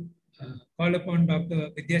to call upon Dr.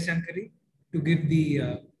 Vidya Shankari to give the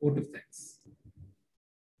vote of thanks.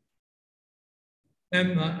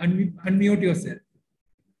 Ma'am, unmute yourself.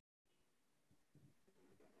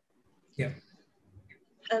 Yeah.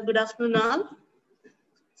 Good afternoon, all.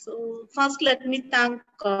 So first, let me give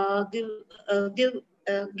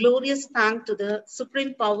a glorious thank to the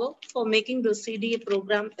Supreme Power for making the CDA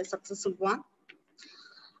program a successful one.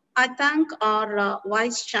 I thank our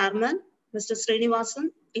Vice Chairman, Mr.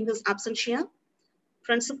 Srinivasan, in his absentia,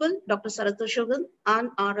 Principal, Dr. Saratoshogan, and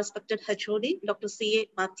our respected HOD, Dr. C.A.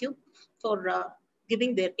 Matthew, for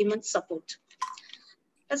giving their immense support.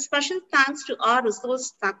 A special thanks to our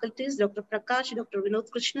resource faculties, Dr. Prakash, Dr. Vinod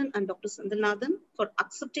Krishnan, and Dr. Sandhanathan, for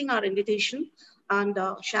accepting our invitation and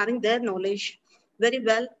sharing their knowledge very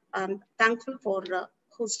well, and thankful for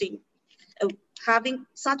hosting, having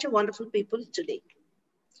such a wonderful people today.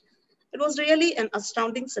 It was really an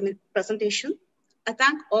astounding presentation. I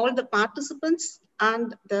thank all the participants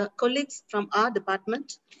and the colleagues from our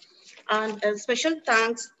department, and a special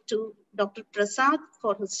thanks to Dr. Prasad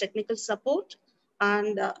for his technical support.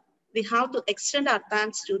 And we have to extend our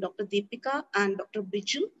thanks to Dr. Deepika and Dr.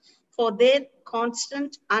 Biju for their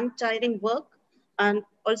constant, untiring work, and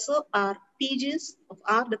also our PGs of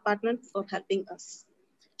our department for helping us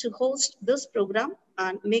to host this program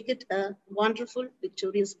and make it a wonderful,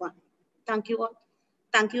 victorious one. Thank you all.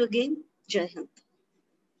 Thank you again. Jai Hind.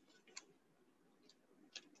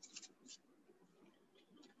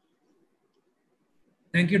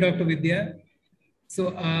 Thank you, Dr. Vidya.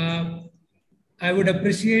 So I would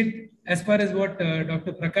appreciate, as far as what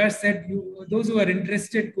Dr. Prakash said, those who are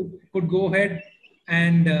interested could go ahead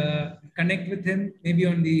and connect with him maybe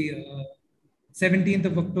on the 17th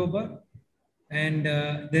of October. And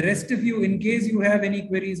the rest of you, in case you have any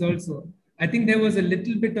queries also, I think there was a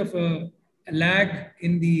little bit of a lag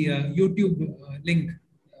in the YouTube link.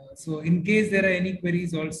 So in case there are any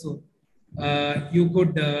queries also, you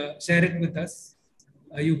could share it with us.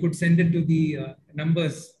 You could send it to the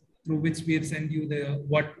numbers through which we have sent you the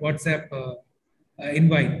WhatsApp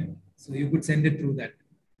invite. So you could send it through that.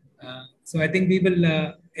 So I think we will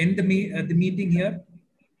end the meeting here.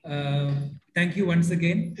 Thank you once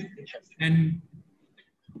again. And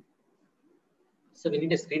so we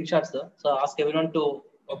need a screenshot, sir. So ask everyone to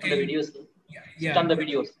open the videos. Switch on the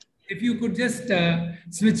videos. If you could just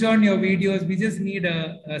switch on your videos, we just need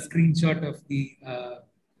a screenshot of the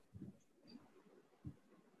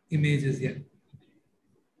images here.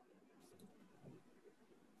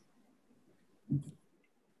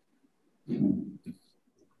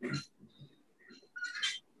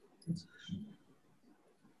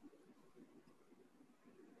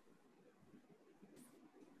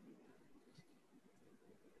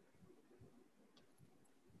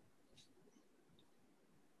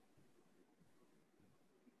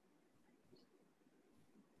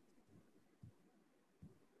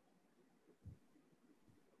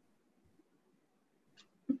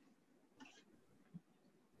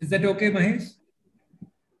 Is that okay, Mahesh?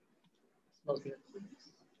 Okay.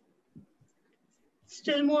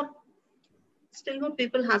 Still more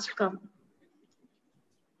people has to come.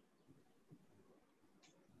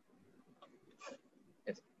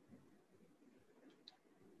 Yes.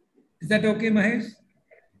 Is that okay, Mahesh?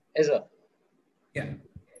 Yes, sir. Yeah.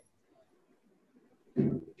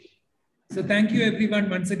 So thank you everyone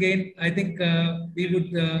once again. I think we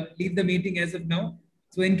would leave the meeting as of now.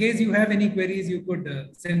 So in case you have any queries, you could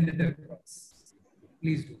send it across.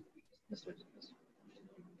 Please do.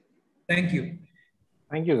 Thank you.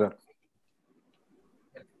 Thank you, sir.